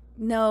like,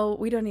 no,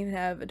 we don't even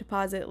have a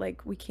deposit.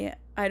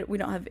 We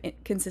don't have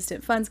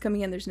consistent funds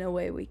coming in. There's no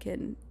way we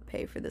can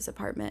pay for this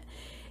apartment.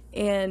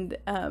 And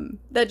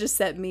that just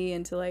set me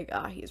into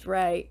he's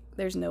right.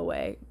 There's no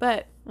way,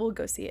 but we'll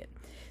go see it.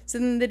 So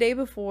then the day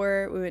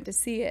before we went to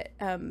see it,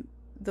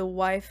 the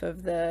wife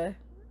of the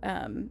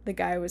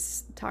guy I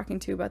was talking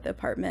to about the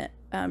apartment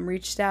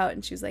reached out,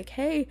 and she was like,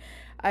 hey,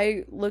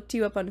 I looked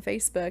you up on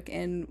Facebook,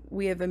 and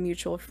we have a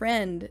mutual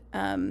friend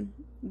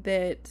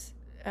that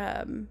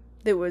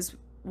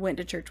went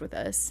to church with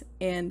us.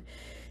 And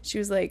she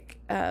was like,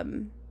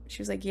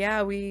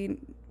 yeah, we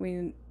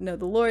know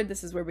the Lord.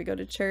 This is where we go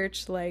to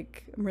church. I'm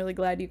really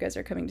glad you guys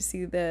are coming to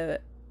see the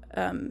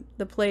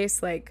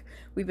place.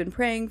 We've been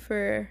praying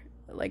for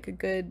a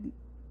good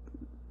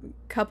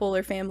couple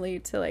or family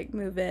to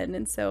move in.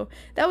 And so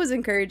that was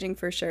encouraging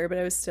for sure, but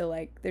I was still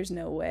there's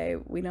no way,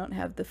 we don't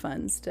have the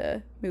funds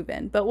to move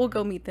in, but we'll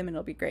go meet them and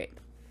it'll be great.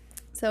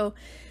 So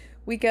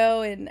we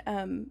go,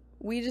 and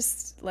we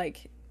just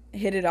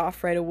hit it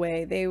off right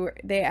away. They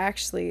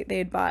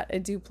had bought a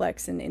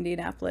duplex in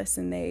Indianapolis,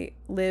 and they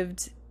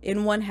lived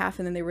in one half,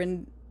 and then they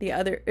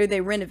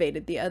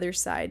renovated the other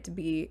side to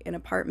be an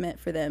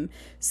apartment for them,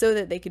 so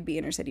that they could be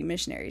inner city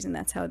missionaries. And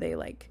that's how they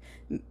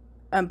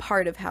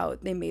part of how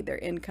they made their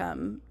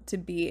income, to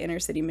be inner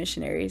city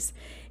missionaries.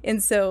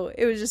 And so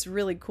it was just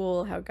really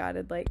cool how God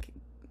had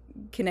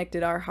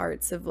connected our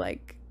hearts of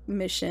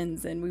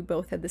missions, and we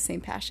both had the same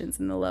passions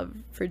and the love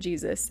for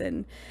Jesus.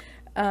 And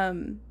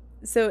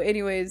so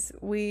anyways,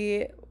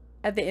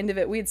 at the end of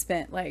it, we had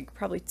spent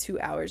probably 2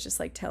 hours just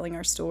telling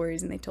our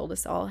stories, and they told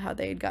us all how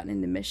they had gotten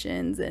into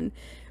missions, and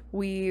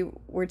we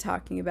were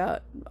talking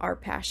about our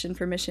passion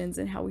for missions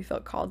and how we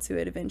felt called to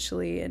it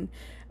eventually.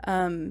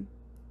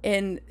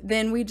 And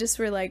then we just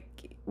were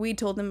we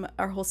told them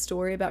our whole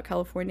story about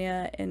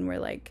California, and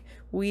we're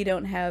we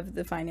don't have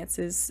the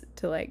finances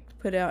to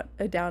put out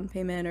a down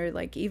payment,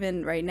 or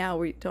even right now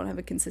we don't have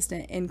a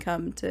consistent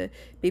income to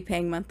be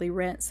paying monthly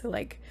rent. So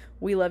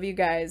we love you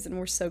guys, and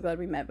we're so glad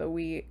we met, but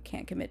we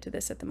can't commit to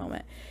this at the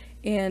moment.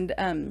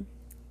 And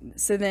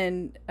so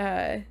then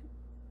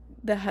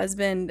the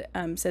husband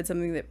said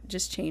something that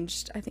just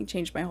changed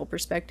my whole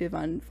perspective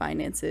on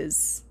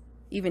finances.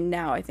 Even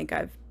now, I think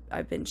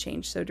I've been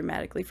changed so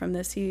dramatically from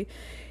this.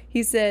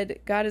 He said,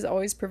 God has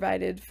always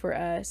provided for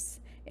us,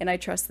 and I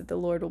trust that the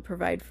Lord will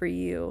provide for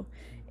you.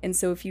 And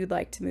so if you'd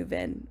like to move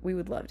in, we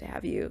would love to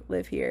have you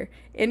live here.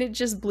 And it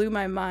just blew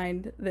my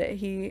mind that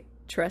he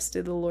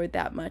trusted the Lord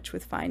that much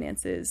with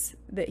finances,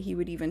 that he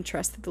would even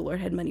trust that the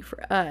Lord had money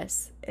for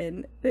us,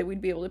 and that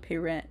we'd be able to pay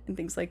rent and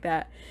things like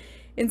that.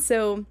 And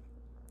so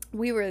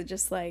we were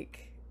just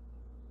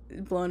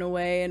blown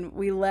away, and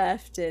we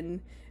left,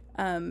 and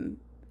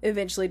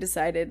eventually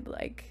decided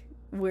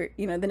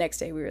the next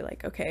day we were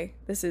okay,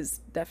 this is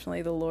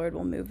definitely the Lord,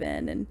 we'll move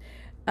in. And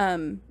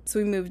so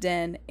we moved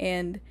in,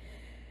 and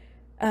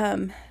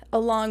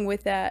along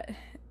with that,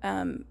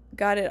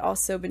 God had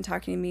also been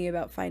talking to me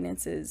about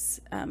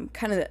finances.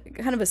 Kind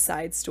of a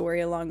side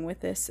story along with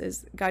this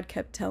is God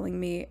kept telling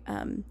me,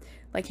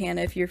 like,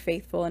 Hannah, if you're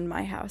faithful in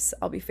my house,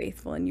 I'll be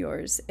faithful in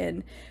yours.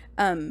 And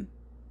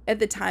at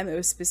the time, it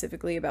was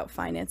specifically about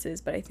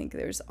finances, but I think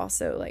there's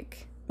also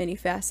like many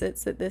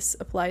facets that this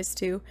applies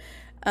to.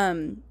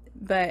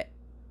 But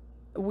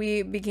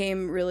we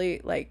became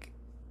really like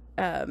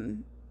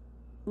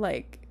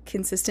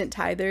consistent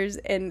tithers,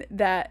 and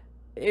that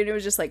it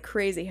was just like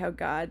crazy how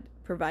God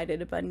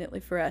provided abundantly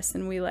for us,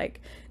 and we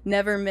like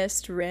never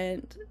missed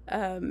rent,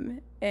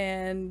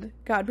 and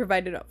God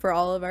provided for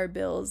all of our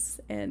bills,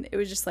 and it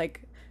was just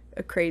like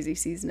a crazy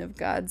season of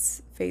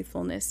God's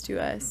faithfulness to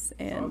us.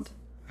 And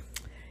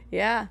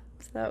yeah,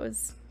 so that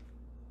was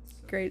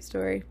a great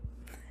story.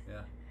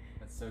 Yeah,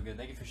 that's so good.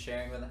 Thank you for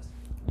sharing with us.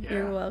 Yeah,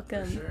 You're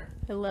welcome. For sure.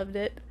 I loved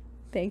it.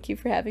 Thank you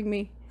for having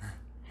me.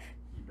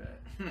 You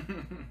bet.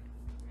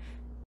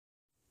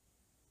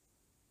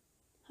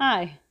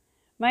 Hi,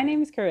 my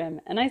name is Karim,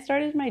 and I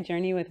started my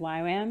journey with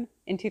YWAM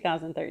in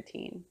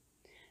 2013.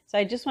 So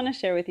I just want to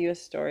share with you a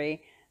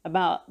story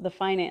about the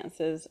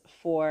finances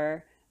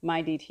for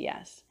my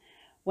DTS.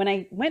 When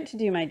I went to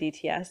do my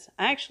DTS,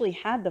 I actually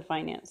had the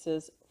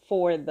finances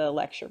for the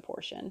lecture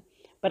portion,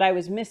 but I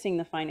was missing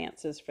the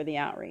finances for the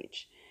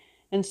outreach.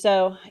 And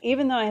so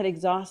even though I had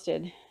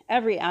exhausted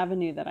every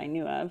avenue that I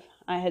knew of,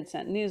 I had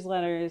sent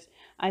newsletters,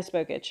 I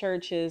spoke at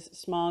churches,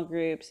 small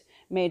groups,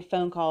 made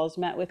phone calls,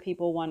 met with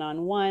people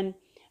one-on-one,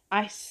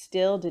 I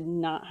still did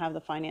not have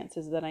the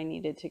finances that I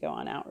needed to go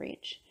on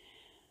outreach.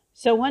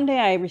 So one day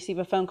I received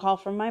a phone call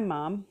from my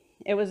mom.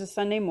 It was a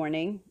Sunday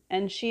morning,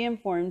 and she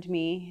informed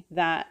me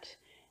that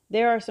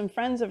there are some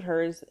friends of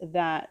hers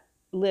that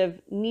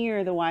live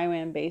near the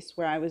YWAM base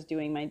where I was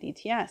doing my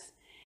DTS.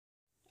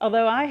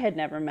 Although I had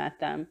never met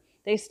them,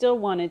 they still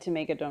wanted to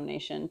make a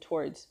donation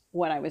towards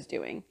what I was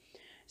doing.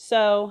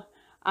 So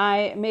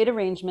I made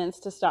arrangements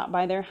to stop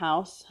by their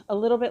house a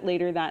little bit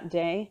later that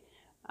day.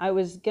 I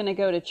was going to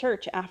go to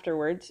church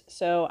afterwards,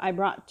 so I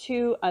brought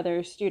 2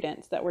 other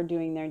students that were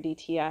doing their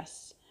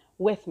DTS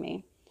with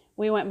me.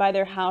 We went by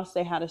their house.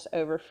 They had us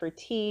over for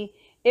tea.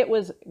 It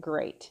was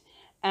great.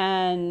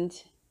 And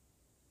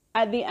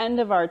at the end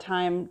of our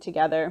time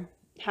together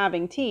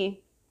having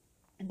tea,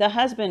 the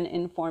husband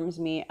informs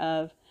me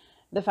of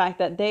the fact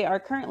that they are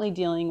currently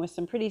dealing with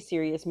some pretty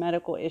serious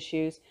medical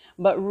issues,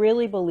 but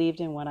really believed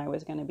in what I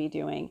was going to be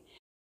doing,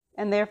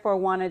 and therefore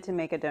wanted to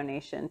make a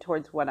donation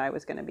towards what I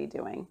was going to be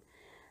doing.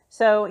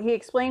 So he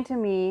explained to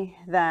me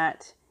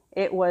that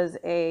it was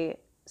a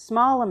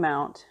small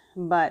amount,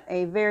 but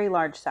a very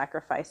large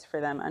sacrifice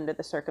for them under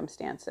the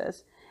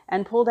circumstances,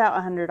 and pulled out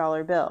a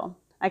 $100 bill.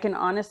 I can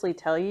honestly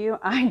tell you,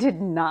 I did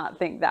not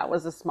think that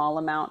was a small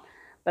amount,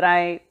 but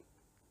I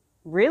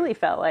really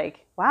felt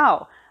like,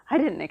 wow, I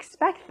didn't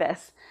expect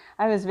this.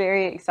 I was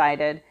very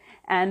excited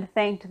and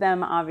thanked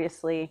them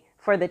obviously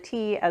for the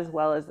tea as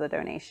well as the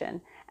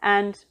donation.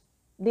 And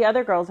the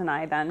other girls and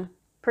I then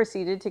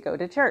proceeded to go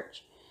to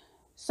church.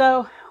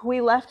 So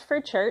we left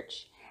for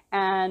church,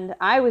 and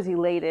I was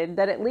elated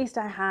that at least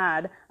I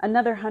had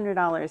another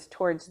 $100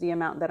 towards the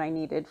amount that I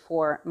needed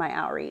for my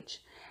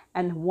outreach.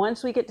 And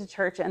once we get to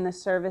church and the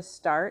service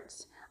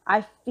starts,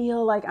 I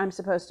feel like I'm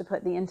supposed to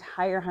put the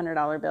entire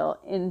 $100 bill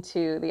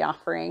into the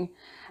offering.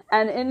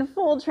 And in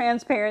full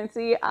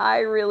transparency, I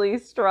really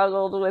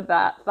struggled with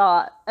that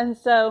thought. And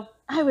so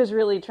I was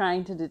really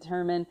trying to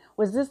determine,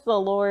 was this the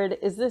Lord?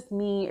 Is this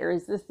me? Or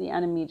is this the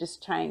enemy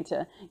just trying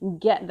to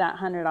get that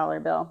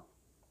 $100 bill?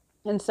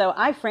 And so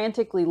I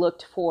frantically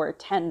looked for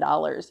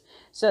 $10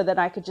 so that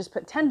I could just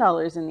put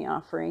 $10 in the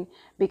offering,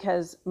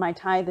 because my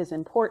tithe is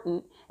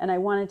important and I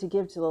wanted to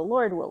give to the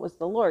Lord what was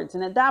the Lord's.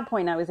 And at that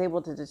point I was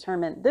able to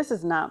determine this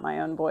is not my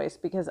own voice,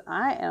 because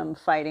I am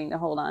fighting to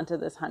hold on to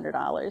this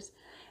 $100.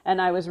 And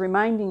I was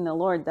reminding the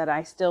Lord that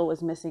I still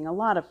was missing a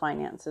lot of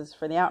finances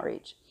for the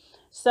outreach.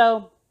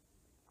 So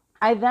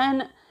I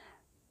then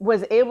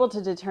was able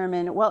to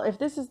determine, well, if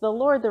this is the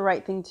Lord, the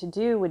right thing to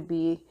do would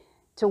be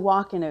to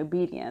walk in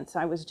obedience.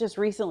 I was just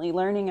recently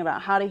learning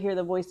about how to hear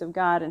the voice of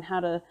God and how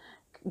to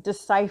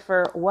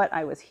decipher what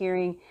I was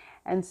hearing.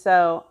 And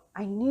so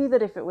I knew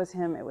that if it was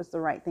him, it was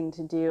the right thing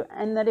to do.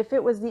 And that if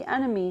it was the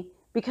enemy,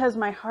 because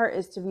my heart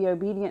is to be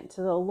obedient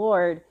to the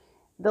Lord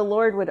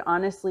would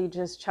honestly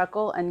just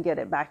chuckle and get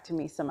it back to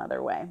me some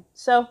other way.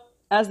 So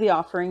as the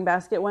offering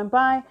basket went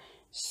by,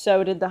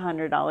 so did the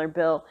 $100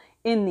 bill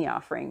in the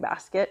offering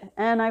basket.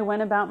 And I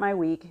went about my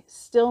week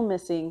still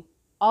missing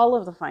all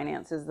of the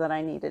finances that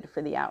I needed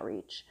for the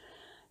outreach.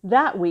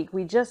 That week,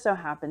 we just so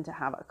happened to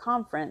have a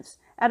conference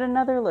at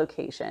another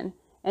location.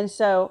 And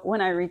so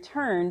when I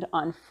returned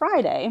on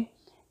Friday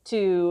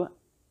to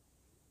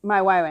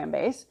my YWAM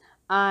base,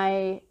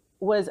 I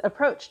was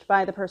approached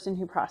by the person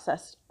who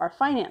processed our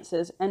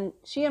finances, and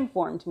she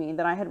informed me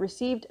that I had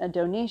received a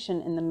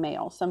donation in the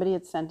mail. Somebody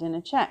had sent in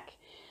a check.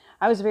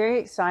 I was very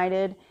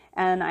excited,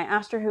 and I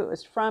asked her who it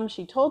was from.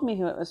 She told me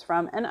who it was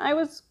from, and I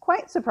was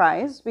quite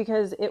surprised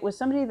because it was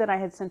somebody that I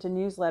had sent a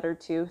newsletter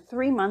to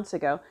 3 months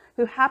ago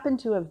who happened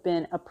to have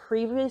been a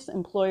previous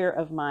employer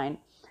of mine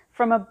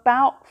from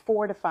about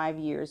 4 to 5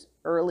 years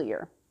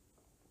earlier.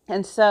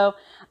 And so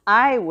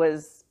I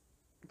was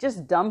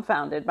just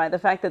dumbfounded by the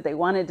fact that they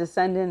wanted to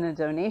send in a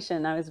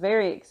donation. I was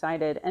very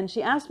excited. And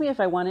she asked me if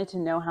I wanted to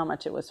know how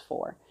much it was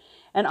for.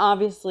 And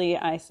obviously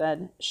I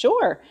said,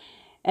 sure.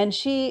 And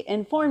she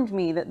informed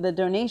me that the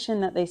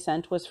donation that they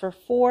sent was for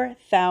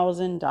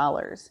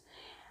 $4,000.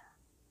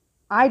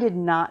 I did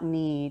not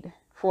need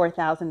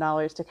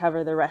 $4,000 to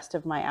cover the rest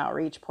of my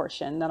outreach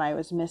portion that I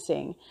was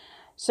missing.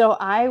 So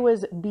I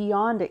was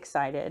beyond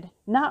excited.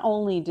 Not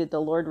only did the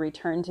Lord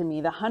return to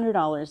me the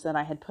 $100 that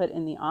I had put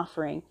in the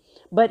offering,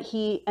 but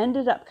he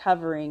ended up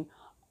covering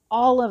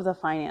all of the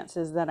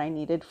finances that I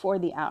needed for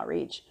the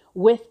outreach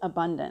with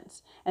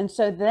abundance. And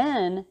so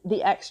then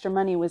the extra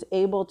money was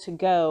able to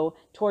go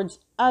towards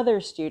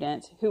other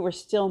students who were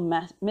still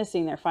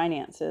missing their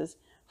finances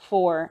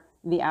for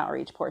the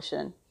outreach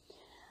portion.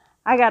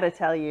 I got to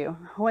tell you,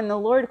 when the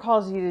Lord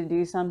calls you to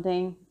do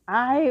something,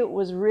 I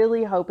was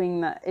really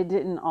hoping that it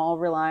didn't all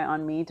rely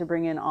on me to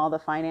bring in all the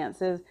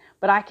finances,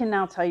 but I can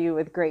now tell you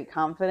with great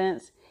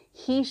confidence,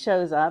 he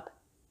shows up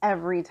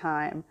every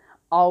time.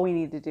 All we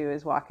need to do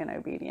is walk in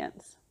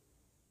obedience.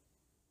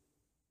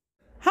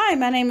 Hi,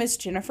 my name is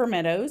Jennifer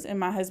Meadows, and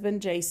my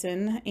husband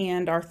Jason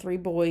and our 3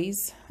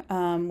 boys.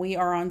 We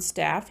are on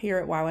staff here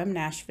at YWAM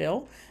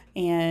Nashville,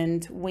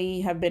 and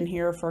we have been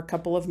here for a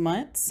couple of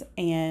months,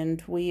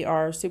 and we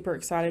are super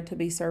excited to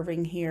be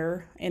serving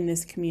here in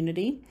this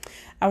community.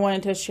 I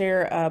wanted to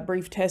share a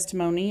brief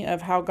testimony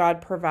of how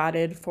God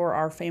provided for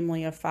our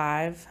family of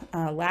 5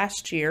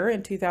 last year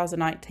in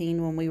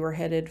 2019 when we were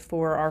headed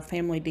for our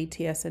family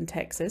DTS in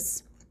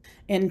Texas.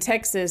 In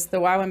Texas, the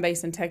YWAM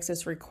base in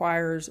Texas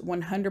requires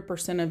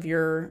 100% of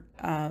your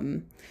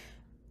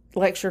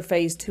lecture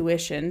phase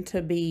tuition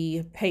to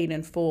be paid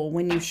in full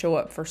when you show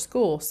up for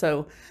school.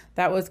 So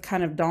that was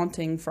kind of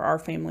daunting for our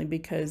family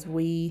because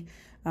we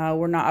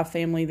were not a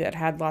family that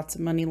had lots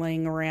of money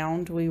laying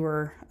around. We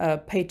were a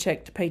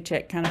paycheck to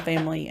paycheck kind of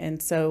family.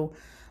 And so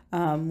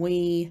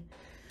we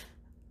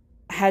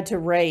had to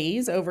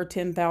raise over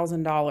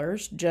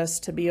 $10,000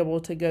 just to be able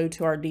to go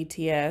to our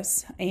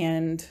DTS.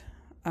 And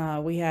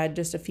we had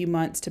just a few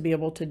months to be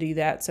able to do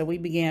that. So we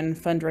began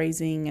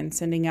fundraising and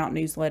sending out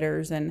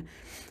newsletters, and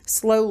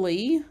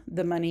slowly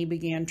the money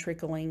began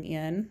trickling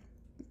in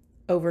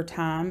over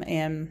time.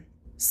 And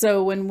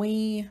so when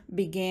we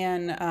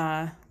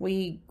began,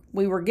 we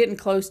were getting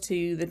close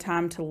to the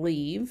time to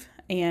leave,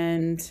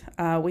 and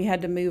we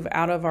had to move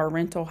out of our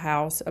rental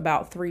house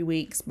about 3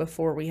 weeks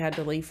before we had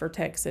to leave for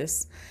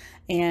Texas.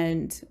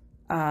 And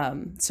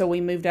so we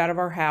moved out of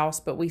our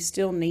house, but we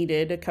still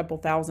needed a couple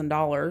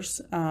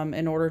 $1,000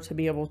 in order to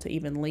be able to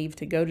even leave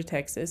to go to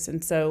Texas.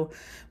 And so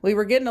we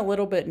were getting a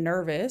little bit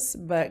nervous,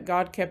 but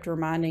God kept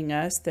reminding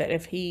us that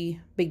if he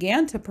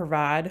began to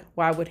provide,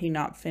 why would he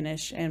not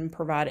finish and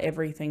provide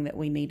everything that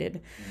we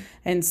needed?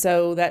 And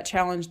so that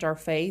challenged our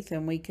faith,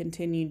 and we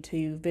continued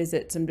to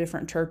visit some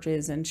different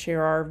churches and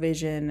share our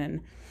vision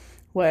and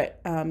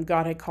what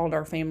God had called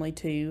our family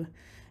to.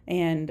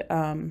 And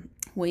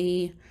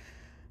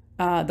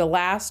the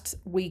last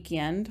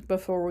weekend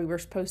before we were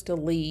supposed to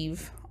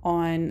leave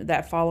on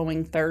that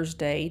following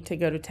Thursday to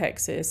go to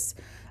Texas,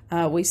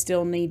 we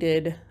still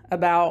needed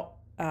about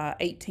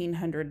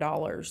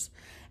 $1,800.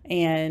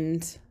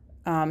 And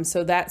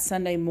so that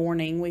Sunday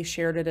morning, we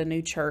shared at a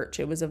new church.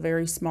 It was a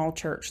very small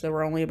church. There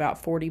were only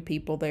about 40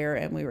 people there,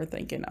 and we were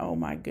thinking, oh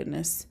my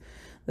goodness,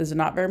 there's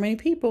not very many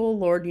people.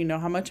 Lord, you know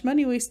how much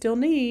money we still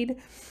need.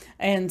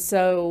 And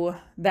so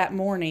that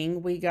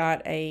morning we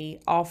got a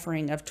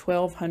offering of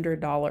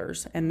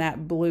 $1,200, and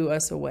that blew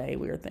us away.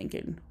 We were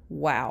thinking,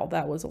 wow,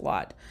 that was a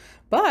lot,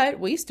 but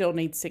we still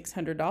need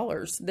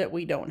 $600 that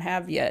we don't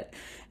have yet.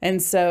 And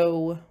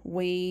so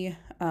we,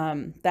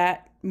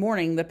 that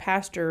morning, the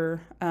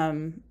pastor,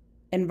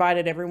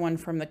 invited everyone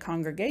from the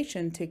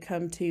congregation to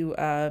come to,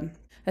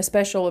 a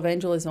special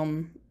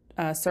evangelism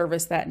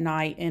service that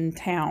night in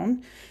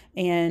town.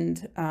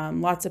 And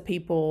lots of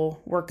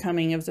people were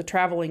coming. It was a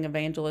traveling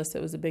evangelist.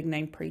 It was a big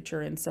name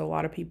preacher. And so a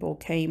lot of people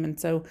came. And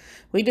so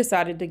we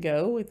decided to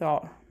go. We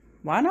thought,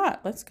 why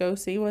not? Let's go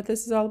see what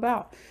this is all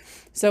about.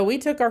 So we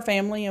took our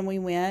family and we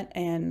went.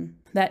 And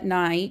that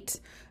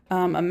night,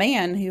 a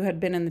man who had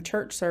been in the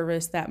church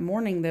service that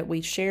morning that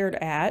we shared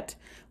at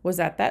was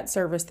at that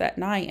service that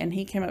night. And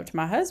he came up to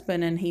my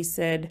husband and he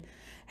said,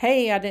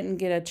 hey, I didn't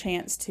get a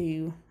chance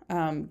to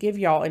give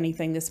y'all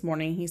anything this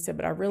morning. He said,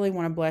 but I really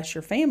want to bless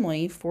your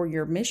family for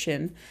your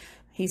mission.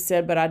 He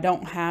said, but I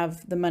don't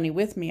have the money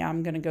with me.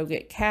 I'm going to go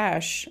get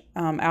cash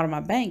out of my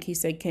bank. He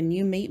said, can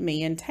you meet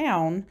me in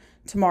town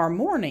tomorrow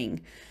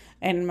morning?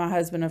 And my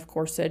husband, of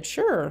course, said,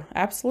 sure,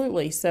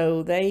 absolutely.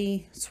 So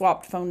they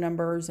swapped phone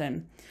numbers.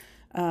 And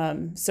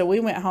so we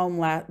went home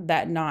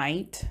that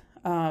night,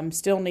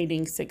 still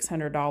needing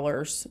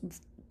 $600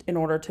 in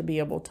order to be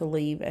able to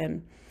leave.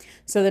 And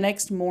so the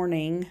next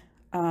morning,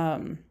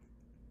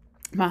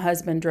 my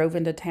husband drove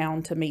into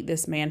town to meet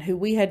this man who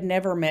we had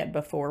never met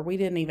before. We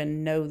didn't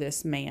even know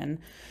this man.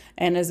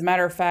 And as a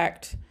matter of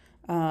fact,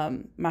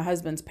 my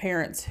husband's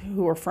parents,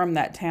 who are from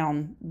that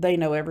town, they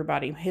know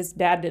everybody. His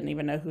dad didn't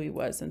even know who he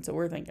was. And so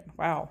we're thinking,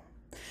 wow,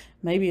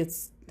 maybe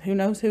it's, who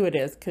knows who it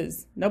is,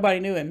 because nobody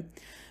knew him.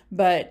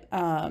 But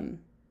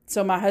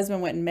so my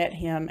husband went and met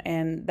him,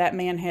 and that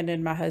man handed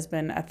my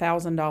husband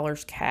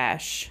 $1,000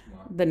 cash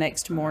the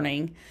next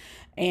morning.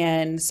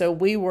 And so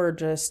we were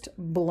just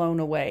blown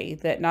away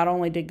that not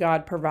only did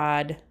God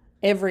provide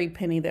every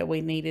penny that we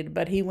needed,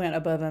 but he went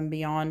above and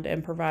beyond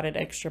and provided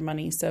extra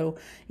money. So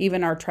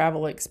even our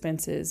travel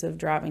expenses of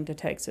driving to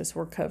Texas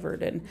were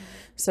covered. And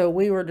so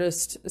we were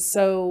just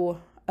so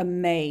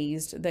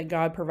amazed that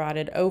God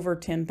provided over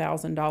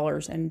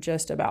 $10,000 in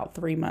just about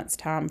 3 months'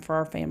 time for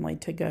our family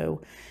to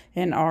go.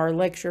 And our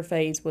lecture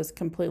phase was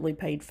completely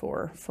paid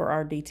for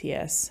our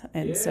DTS.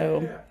 And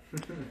so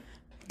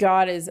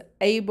God is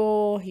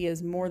able, he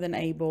is more than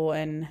able,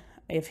 and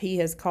if he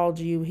has called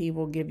you, he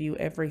will give you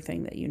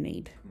everything that you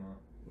need.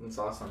 That's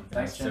awesome.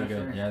 That's so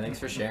good. Yeah, thanks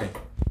for sharing.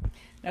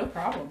 No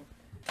problem.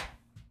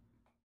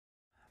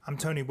 I'm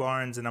Tony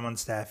Barnes, and I'm on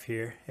staff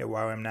here at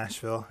YWAM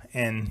Nashville.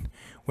 And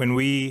when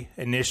we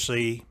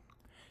initially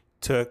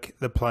took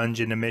the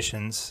plunge into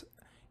missions,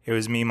 it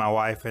was me, my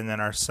wife, and then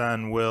our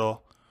son,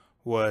 Will,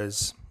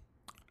 was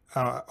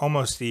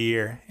almost a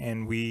year.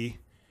 And we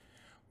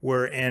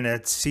were in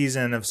a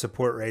season of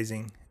support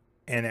raising,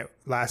 and it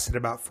lasted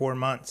about 4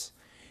 months.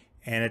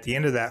 And at the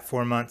end of that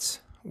 4 months,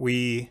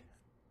 we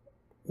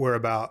were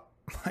about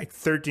like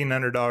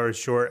 $1,300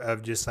 short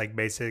of just like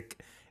basic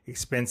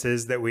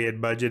expenses that we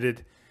had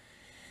budgeted.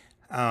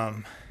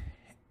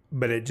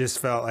 But it just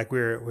felt like we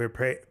were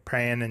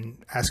praying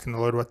and asking the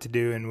Lord what to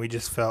do, and we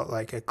just felt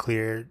like a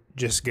clear,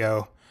 just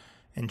go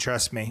and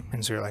trust me.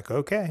 And so we're like,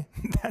 okay,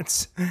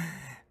 that's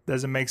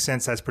doesn't make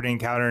sense. That's pretty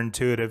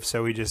counterintuitive.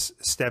 So we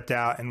just stepped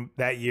out, and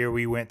that year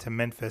we went to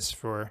Memphis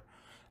for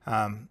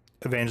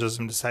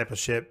evangelism,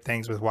 discipleship,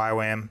 things with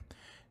YWAM.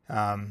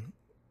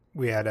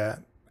 We had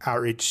a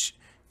outreach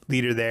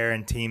leader there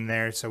and team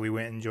there, so we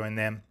went and joined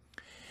them.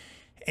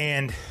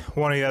 And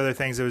one of the other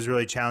things that was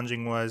really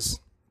challenging was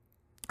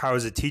I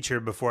was a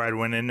teacher before I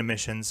went into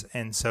missions,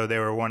 and so they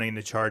were wanting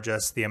to charge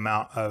us the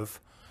amount of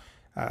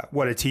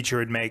what a teacher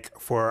would make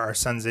for our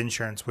son's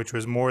insurance, which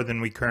was more than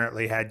we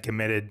currently had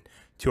committed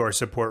to our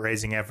support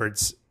raising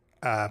efforts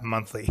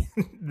monthly,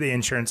 the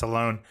insurance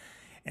alone.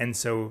 And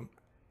so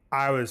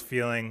I was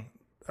feeling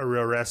a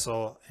real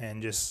wrestle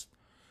and just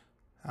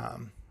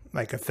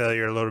like a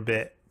failure a little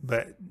bit,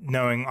 but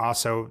knowing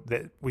also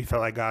that we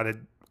felt like God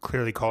had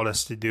clearly called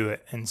us to do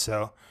it. And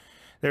so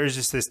there was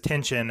just this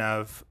tension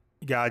of,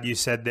 God, you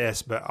said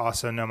this, but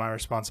also know my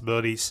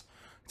responsibilities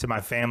to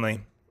my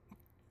family.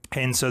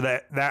 And so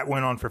that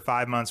went on for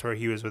 5 months where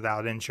he was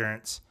without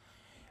insurance.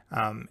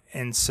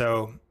 And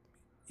so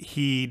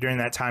he, during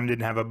that time,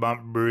 didn't have a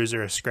bump, bruise,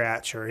 or a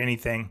scratch or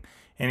anything,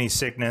 any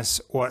sickness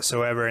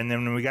whatsoever. And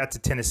then when we got to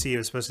Tennessee, it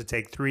was supposed to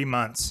take 3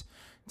 months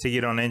to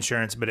get on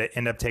insurance, but it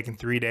ended up taking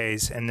 3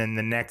 days. And then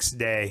the next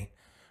day,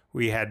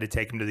 we had to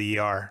take him to the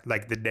ER,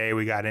 like the day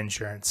we got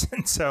insurance.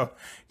 And so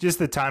just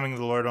the timing of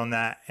the Lord on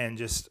that, and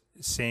just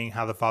seeing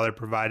how the Father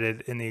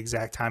provided in the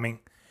exact timing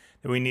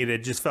that we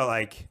needed, just felt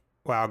like,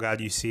 wow, God,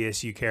 you see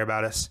us, you care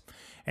about us.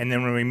 And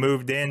then when we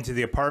moved into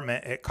the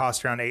apartment, it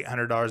cost around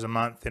 $800 a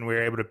month, and we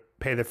were able to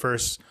pay the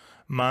first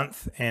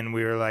month, and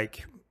we were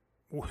like,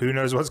 who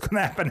knows what's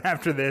going to happen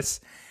after this.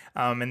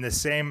 And the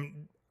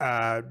same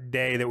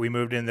day that we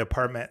moved in the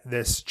apartment,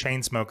 this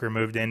chain smoker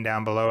moved in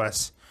down below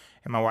us,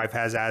 and my wife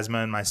has asthma,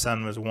 and my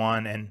son was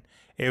 1, and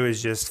it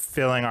was just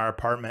filling our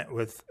apartment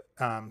with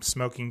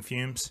smoking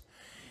fumes.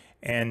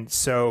 And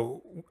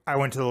so I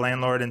went to the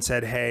landlord and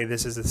said, hey,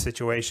 this is the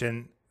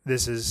situation.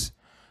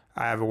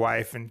 I have a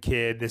wife and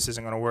kid. This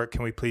isn't going to work.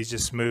 Can we please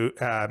just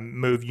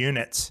move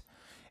units,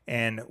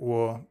 and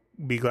we'll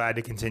be glad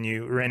to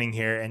continue renting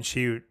here? And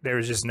there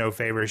was just no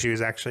favor. She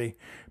was actually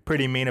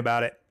pretty mean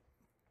about it.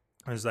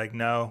 I was like,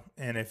 no.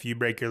 And if you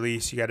break your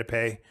lease, you got to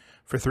pay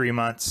for 3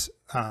 months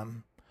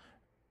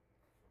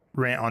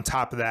rent on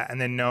top of that.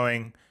 And then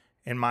knowing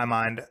in my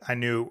mind, I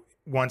knew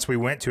once we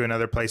went to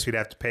another place, we'd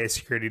have to pay a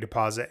security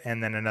deposit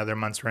and then another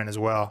month's rent as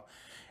well.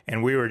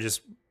 And we were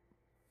just,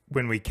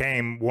 when we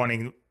came,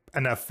 wanting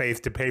enough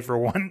faith to pay for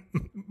one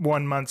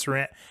month's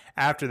rent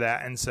after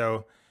that. And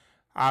so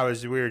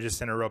we were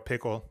just in a real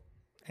pickle.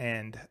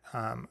 And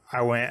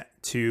I went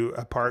to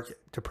a park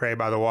to pray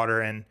by the water,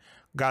 and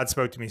God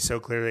spoke to me so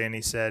clearly, and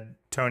he said,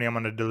 Tony, I'm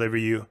going to deliver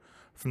you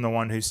from the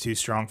one who's too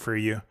strong for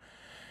you.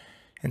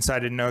 And so I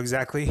didn't know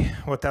exactly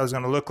what that was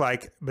going to look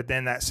like. But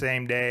then that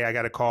same day, I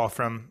got a call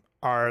from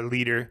our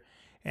leader,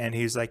 and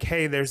he's like,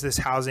 hey, there's this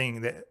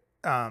housing that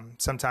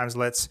sometimes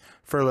lets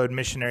furloughed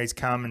missionaries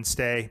come and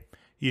stay.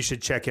 You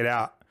should check it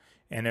out.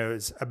 And it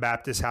was a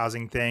Baptist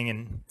housing thing.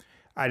 And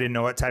I didn't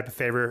know what type of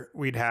favor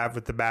we'd have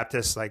with the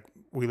Baptists. Like,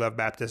 we love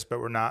Baptists, but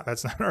we're not.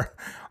 That's not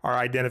our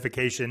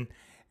identification.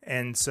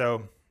 And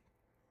so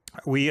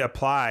we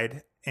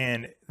applied,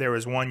 and there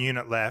was 1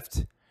 unit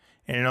left,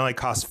 and it only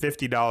cost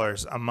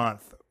 $50 a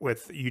month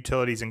with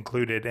utilities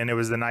included. And it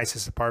was the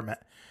nicest apartment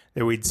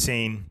that we'd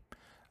seen.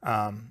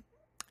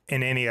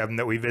 in any of them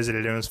that we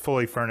visited. It was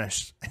fully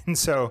furnished. And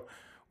so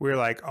we were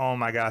like, oh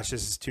my gosh,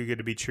 this is too good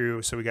to be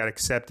true. So we got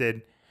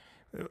accepted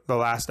the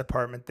last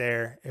apartment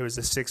there. It was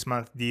a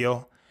 6-month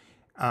deal.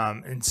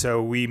 And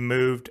so we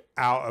moved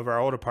out of our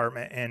old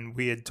apartment, and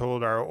we had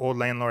told our old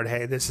landlord,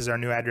 hey, this is our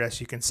new address.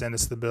 You can send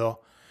us the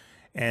bill.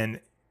 And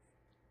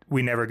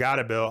we never got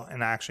a bill.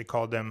 And I actually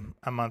called them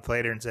a month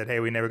later and said, hey,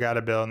 we never got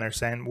a bill. And they're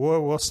saying,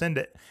 well, we'll send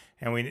it.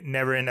 And we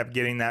never end up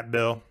getting that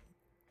bill.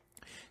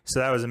 So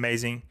that was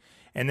amazing.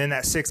 And then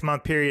that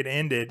 6-month period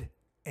ended,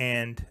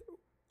 and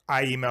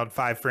I emailed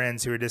 5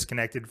 friends who were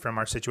disconnected from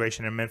our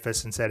situation in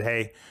Memphis and said,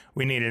 hey,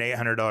 we need an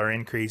 $800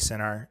 increase in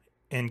our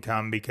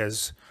income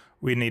because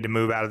we need to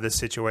move out of this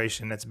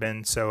situation that's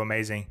been so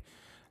amazing.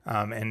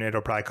 And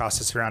it'll probably cost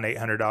us around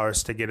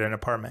 $800 to get an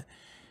apartment.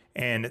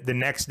 And the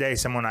next day,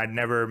 someone I'd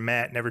never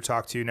met, never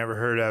talked to, never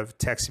heard of,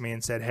 texted me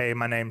and said, hey,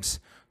 my name's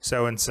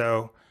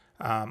so-and-so.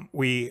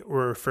 We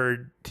were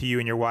referred to you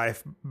and your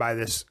wife by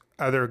this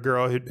other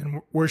girl who'd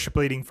been worship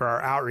leading for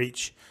our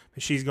outreach,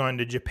 but she's going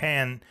to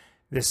Japan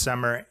this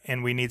summer,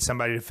 and we need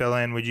somebody to fill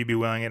in. Would you be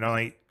willing? It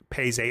only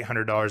pays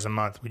 $800 a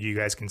month. Would you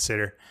guys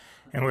consider?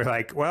 And we're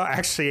like, well,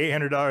 actually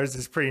 $800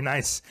 is pretty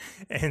nice.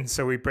 And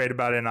so we prayed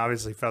about it and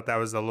obviously felt that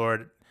was the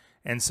Lord.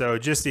 And so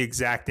just the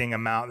exacting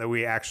amount that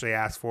we actually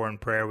asked for in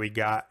prayer, we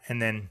got.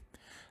 And then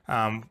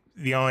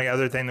the only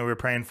other thing that we were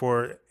praying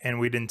for, and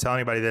we didn't tell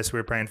anybody this, we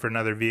were praying for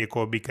another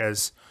vehicle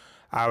because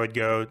I would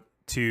go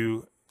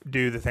to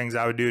do the things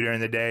I would do during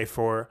the day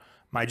for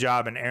my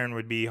job, and Erin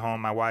would be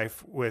home, my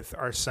wife, with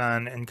our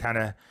son, and kind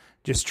of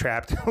just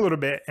trapped a little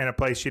bit in a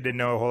place she didn't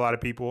know a whole lot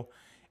of people.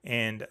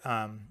 And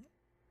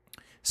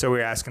so we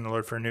were asking the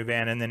Lord for a new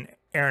van. And then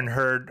Aaron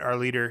Hurd, our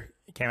leader,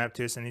 came up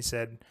to us and he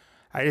said,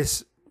 I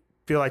just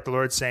feel like the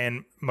Lord's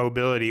saying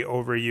mobility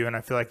over you, and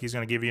I feel like he's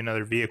going to give you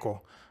another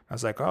vehicle. I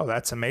was like, oh,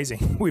 that's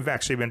amazing. We've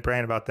actually been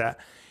praying about that.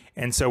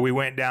 And so we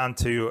went down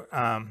to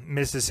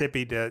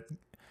Mississippi to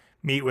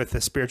meet with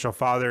the spiritual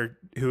father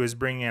who was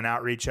bringing an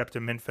outreach up to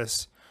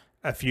Memphis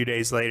a few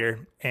days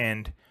later.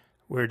 And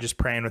we were just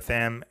praying with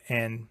them.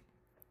 And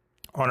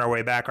on our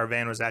way back, our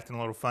van was acting a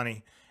little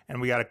funny. And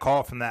we got a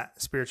call from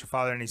that spiritual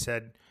father, and he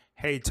said,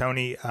 hey,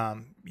 Tony,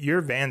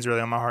 your van's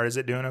really on my heart. Is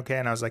it doing okay?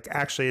 And I was like,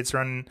 actually, it's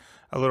running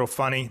a little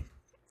funny.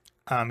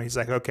 He's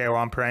like, okay, well,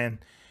 I'm praying.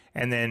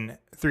 And then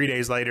 3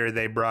 days later,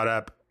 they brought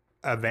up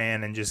a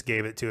van and just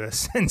gave it to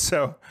us. And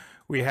so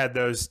we had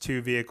those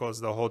 2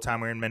 vehicles the whole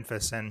time we were in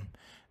Memphis. And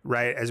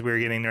right as we were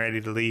getting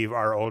ready to leave,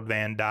 our old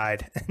van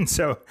died. And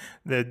so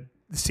the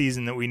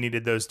season that we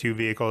needed those 2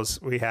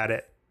 vehicles, we had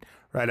it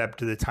right up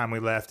to the time we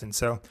left. And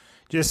so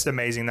just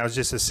amazing. That was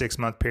just a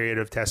 6-month period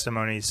of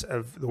testimonies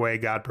of the way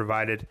God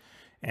provided.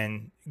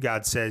 And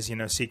God says,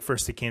 seek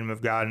first the kingdom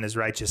of God and his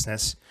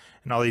righteousness,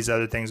 and all these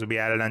other things will be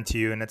added unto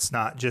you. And that's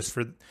not just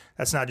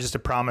a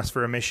promise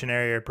for a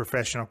missionary or a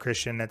professional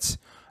Christian. It's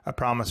a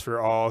promise for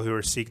all who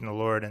are seeking the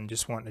Lord and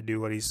just wanting to do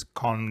what he's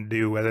calling them to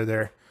do, whether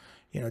they're,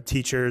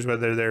 teachers,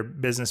 whether they're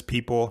business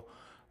people,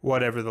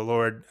 whatever. The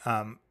Lord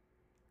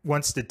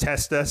wants to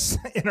test us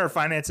in our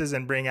finances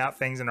and bring out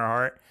things in our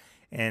heart.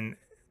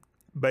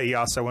 But he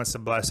also wants to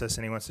bless us,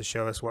 and he wants to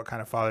show us what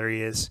kind of father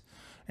he is.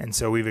 And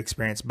so we've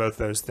experienced both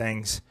those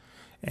things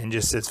and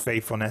just his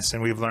faithfulness.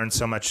 And we've learned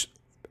so much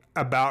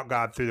about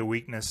God through the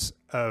weakness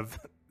of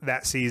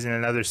that season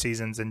and other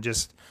seasons, and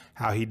just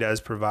how he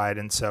does provide.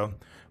 And so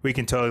we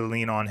can totally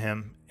lean on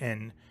him,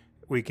 and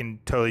we can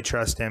totally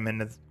trust him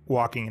in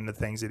walking in the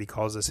things that he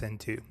calls us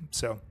into.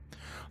 So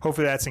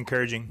hopefully that's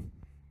encouraging.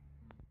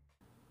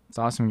 It's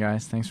awesome,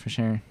 guys. Thanks for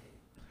sharing.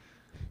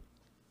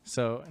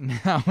 So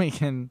now we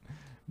can...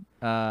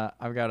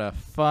 I've got a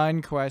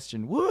fun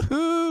question.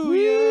 Woohoo!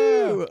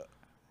 Yeah!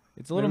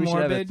 It's a little Maybe we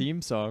should have morbid. a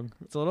theme song.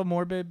 It's a little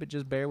morbid, but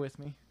just bear with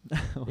me.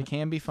 It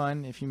can be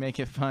fun if you make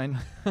it fun.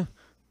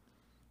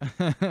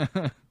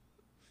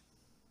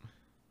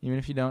 Even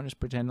if you don't, just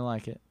pretend to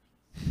like it.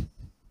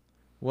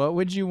 What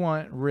would you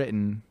want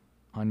written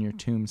on your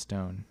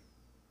tombstone?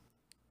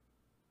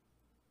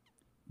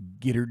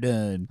 Get her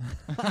done.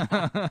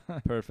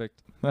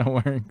 Perfect. That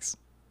works.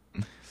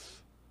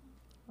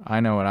 I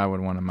know what I would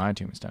want on my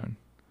tombstone.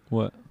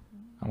 What?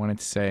 I wanted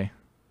to say,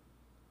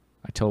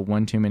 I told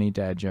one too many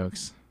dad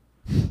jokes.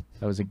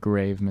 That was a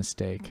grave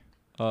mistake.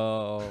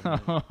 Oh.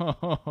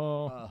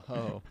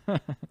 Oh.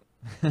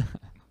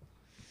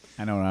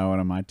 I know what I want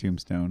on my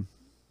tombstone.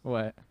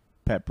 What?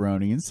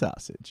 Pepperoni and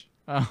sausage.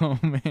 Oh,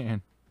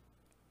 man.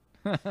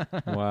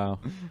 Wow.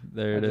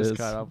 There it I is. just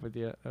caught up with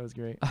you. That was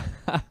great.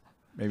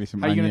 Maybe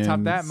some How you onions.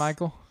 going to top that,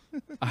 Michael?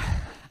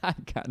 I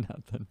got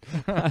nothing.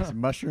 Some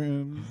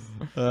mushrooms.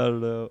 I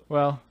don't know.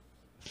 Well,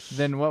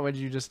 then what would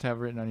you just have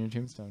written on your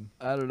tombstone?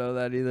 I don't know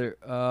that either.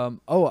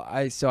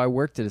 I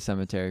worked at a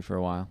cemetery for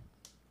a while.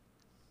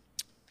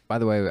 By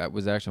the way, it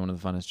was actually one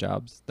of the funnest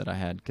jobs that I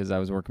had, because I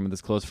was working with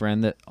this close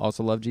friend that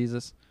also loved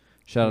Jesus.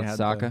 Shout out to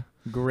Saka.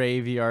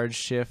 Graveyard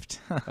shift.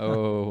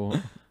 Oh,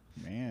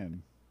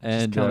 Man.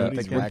 and coming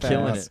thick we're and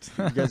killing it. fast.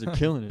 You guys are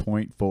killing it.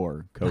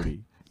 0.4,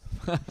 Cody.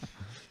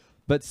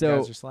 But You so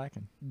guys are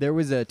slacking. there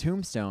was a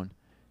tombstone,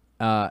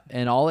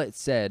 and all it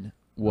said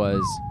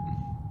was,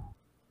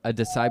 a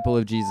disciple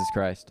of Jesus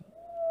Christ.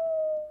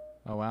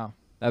 Oh wow,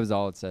 That was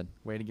all it said.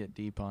 way to get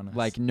deep on us.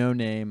 Like no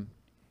name.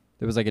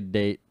 There was like a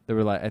date. There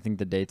were like I think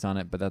the dates on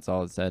it, but that's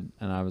all it said.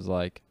 And I was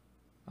like,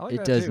 I like it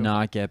that does too.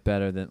 not get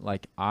better than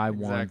like I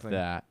want Exactly.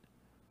 that.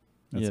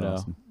 That's you know.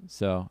 awesome.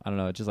 So I don't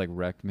know. It just like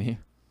wrecked me.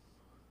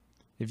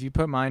 If you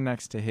put mine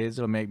next to his,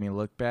 it'll make me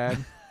look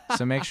bad.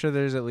 So make sure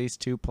there's at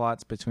least 2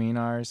 plots between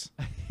ours,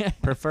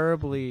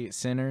 preferably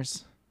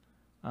sinners.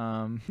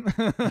 I'm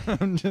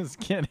just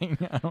kidding.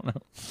 I don't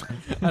know.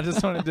 I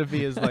just wanted to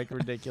be as like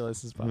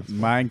ridiculous as possible.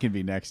 Mine could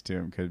be next to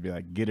him. Could be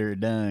like, get her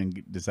done,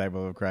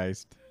 disciple of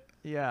Christ.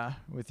 Yeah,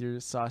 with your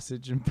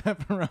sausage and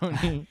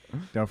pepperoni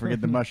Don't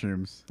forget the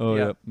mushrooms Oh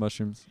Yeah. yeah,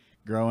 mushrooms.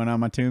 growing on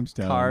my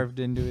tombstone. carved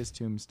into his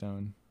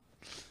tombstone.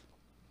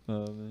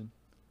 Oh man.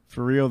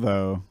 For real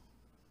though.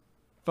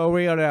 For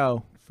real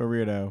though. For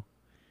real though.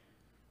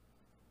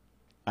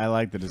 I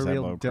like the For disciple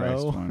real of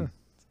Christ dough. one.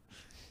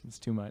 It's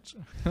too much.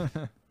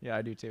 Yeah,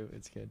 I do too.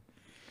 It's good.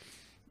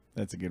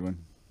 That's a good one.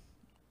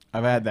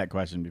 I've had that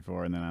question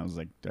before, and then I was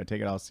like, do I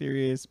take it all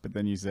serious? But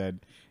then you said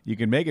you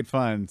can make it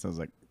fun, so I was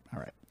like, all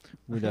right.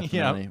 We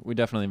Yeah.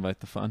 definitely invite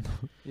the fun.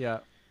 Yeah.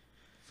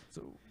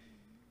 So,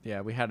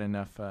 yeah, we had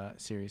enough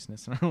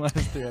seriousness in our last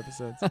 3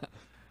 episodes.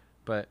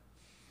 But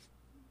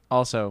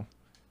also,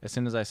 as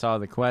soon as I saw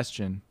the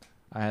question,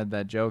 I had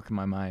that joke in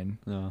my mind,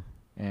 No.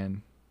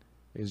 and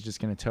it was just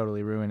going to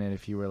totally ruin it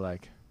if you were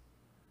like,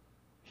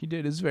 he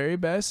did his very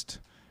best,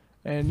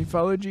 and he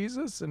followed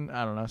Jesus, and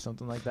I don't know,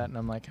 something like that. And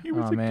I'm like, He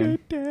was oh, a man,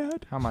 good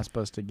dad, how am I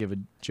supposed to give a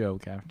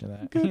joke after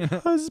that? good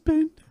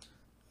husband,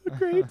 a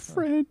great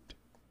friend.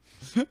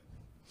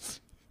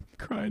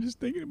 Crying just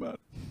thinking about it.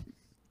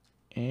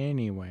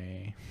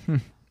 Anyway.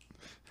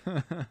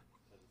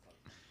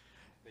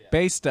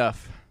 Base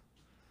stuff.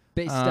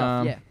 Base Um,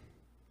 stuff, yeah.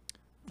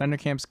 Thunder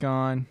Camp's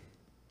gone.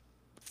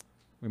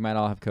 We might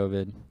all have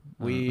COVID.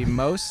 We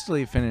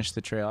mostly finished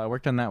the trail. I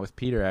worked on that with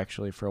Peter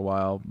actually for a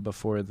while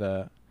before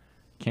the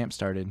camp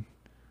started.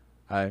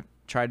 I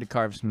tried to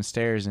carve some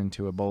stairs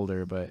into a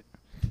boulder, but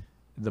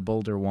the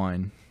boulder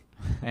won.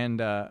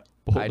 And I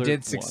Boulder did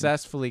won.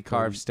 successfully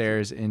carve Cody.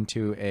 stairs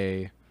into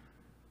a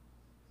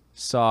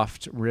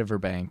soft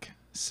riverbank,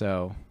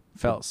 so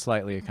felt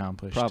slightly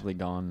accomplished. Probably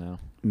gone now.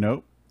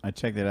 Nope. I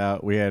checked it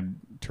out. We had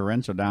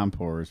torrential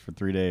downpours for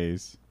 3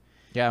 days.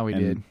 Yeah, we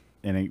and, did.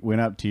 And it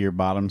went up to your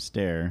bottom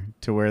stair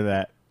to where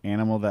that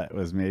animal that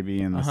was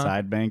maybe in the Uh-huh.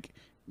 side bank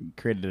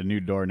created a new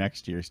door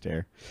next to your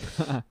stair.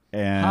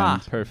 And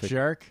Ha! Perfect.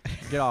 Jerk.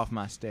 Get off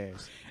my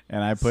stairs.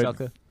 and I put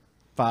Sucker.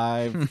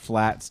 5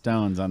 flat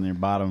stones on your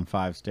bottom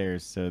 5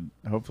 stairs, so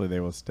hopefully they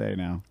will stay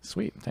now.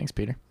 Sweet. Thanks,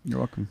 Peter. You're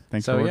welcome.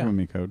 Thanks So, for working yeah. with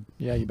me, Code.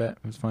 Yeah, you bet.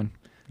 It was fun.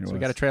 It So we was.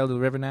 got a trail to the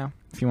river now.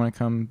 If you want to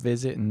come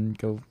visit and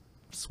go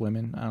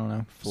swimming, I don't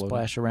know, Floating.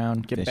 splash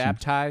around, get Fishing.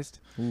 baptized.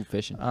 Ooh,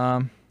 fishing.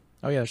 Oh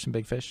yeah, there's some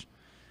big fish.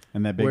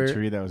 And that big We're-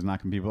 tree that was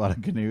knocking people out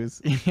of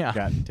canoes Yeah,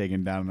 got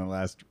taken down in the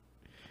last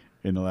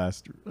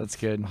that's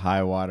good.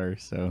 high water.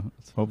 So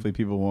hopefully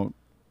people won't.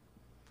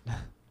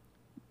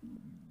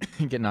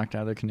 Get knocked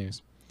out of their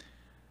canoes.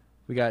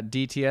 We got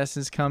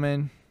DTSs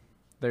coming.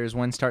 There's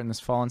one starting this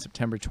fall on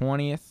September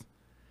 20th.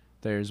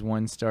 There's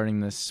one starting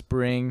this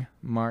spring,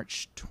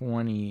 March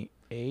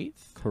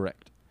 28th.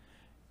 Correct.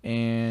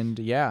 And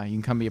yeah, you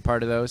can come be a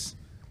part of those.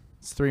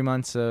 It's 3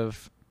 months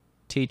of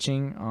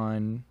teaching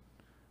on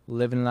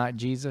living like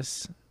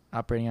Jesus,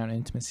 operating out in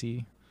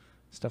intimacy,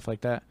 stuff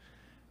like that.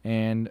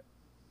 And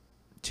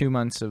 2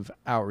 months of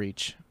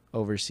outreach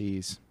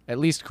overseas, at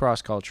least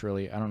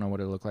cross-culturally. I don't know what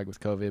it'll look like with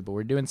COVID, but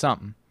we're doing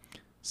something.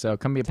 So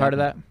come be a part of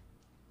that.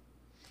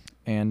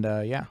 And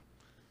yeah.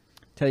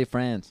 Tell your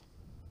friends.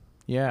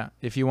 Yeah,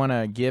 if you want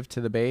to give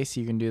to the base,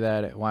 you can do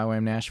that at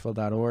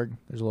ywamnashville.org.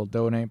 There's a little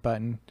donate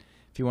button.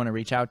 If you want to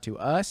reach out to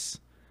us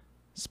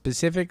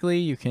specifically,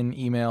 you can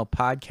email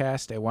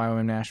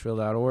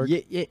podcast@ywamnashville.org.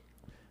 Yeah.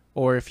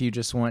 Or if you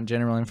just want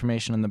general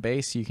information on the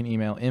base, you can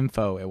email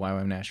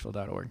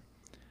info@ywamnashville.org.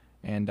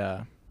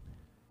 And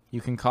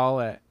you can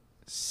call at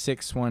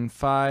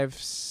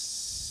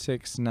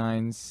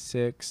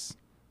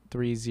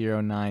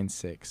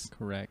 615-696-3096.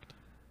 Correct.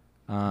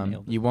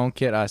 Nailed it. You won't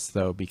get us,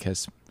 though,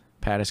 because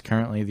Pat is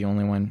currently the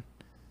only one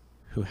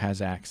who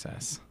has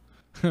access.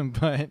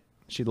 But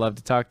she'd love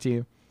to talk to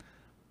you.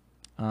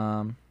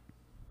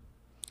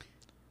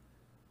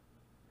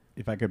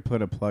 If I could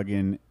put a plug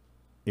in,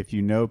 if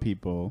you know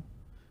people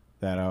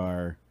that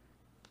are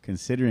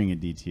considering a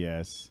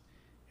DTS,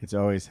 it's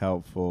always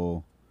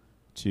helpful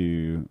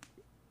to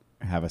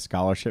have a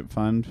scholarship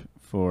fund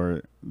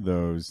for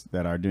those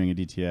that are doing a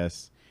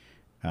DTS,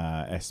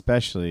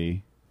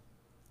 especially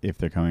if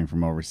they're coming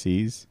from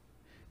overseas,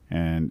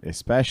 and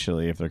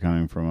especially if they're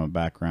coming from a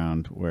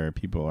background where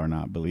people are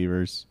not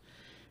believers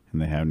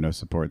and they have no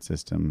support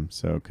system.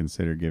 So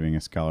consider giving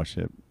a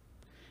scholarship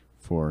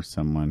for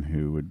someone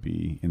who would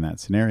be in that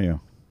scenario.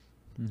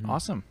 Mhm.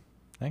 Awesome.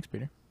 Thanks,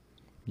 Peter.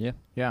 Yeah.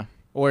 Yeah.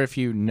 Or if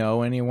you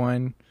know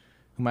anyone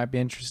who might be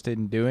interested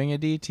in doing a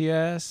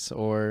DTS,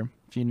 or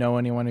if you know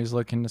anyone who's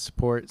looking to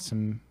support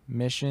some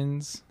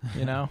missions,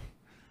 you know,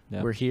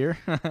 Yeah. we're here.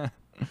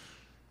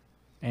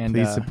 And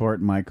please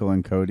support Michael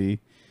and Cody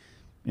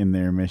in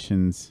their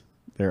missions.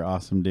 They're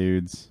awesome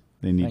dudes.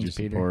 They need Thanks,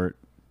 your Peter. support.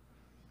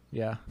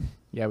 Yeah,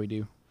 we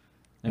do.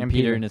 And And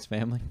Peter Peter. and his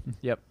family.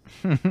 Yep.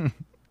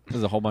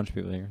 There's a whole bunch of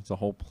people here. It's a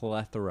whole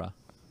plethora.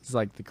 It's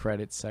like the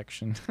credits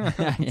section.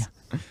 Yeah.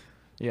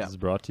 Yeah. This is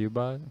brought to you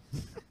by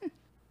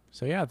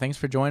So yeah, thanks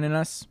for joining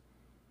us,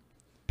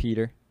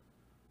 Peter.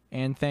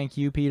 and thank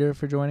you, Peter,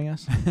 for joining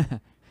us.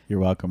 You're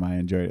welcome. I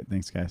enjoyed it.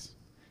 Thanks, guys.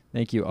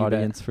 Thank you, bet.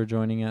 audience, for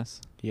joining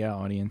us. Yeah,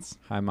 audience,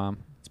 Hi, Mom.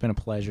 it's been a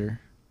pleasure.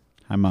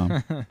 Hi,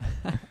 Mom.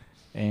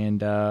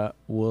 And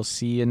we'll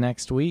see you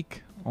next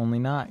week. Only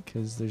not,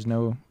 because there's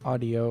no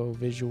audio,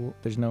 visual.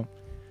 There's no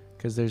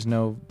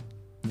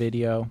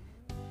video.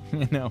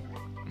 You know.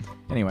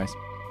 Anyways,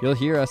 You'll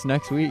hear us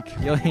next week.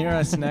 you'll hear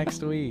us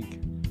next week.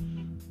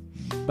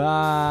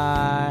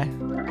 Bye.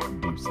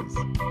 Deuces.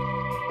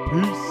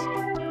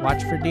 Peace.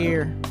 Watch for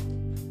deer.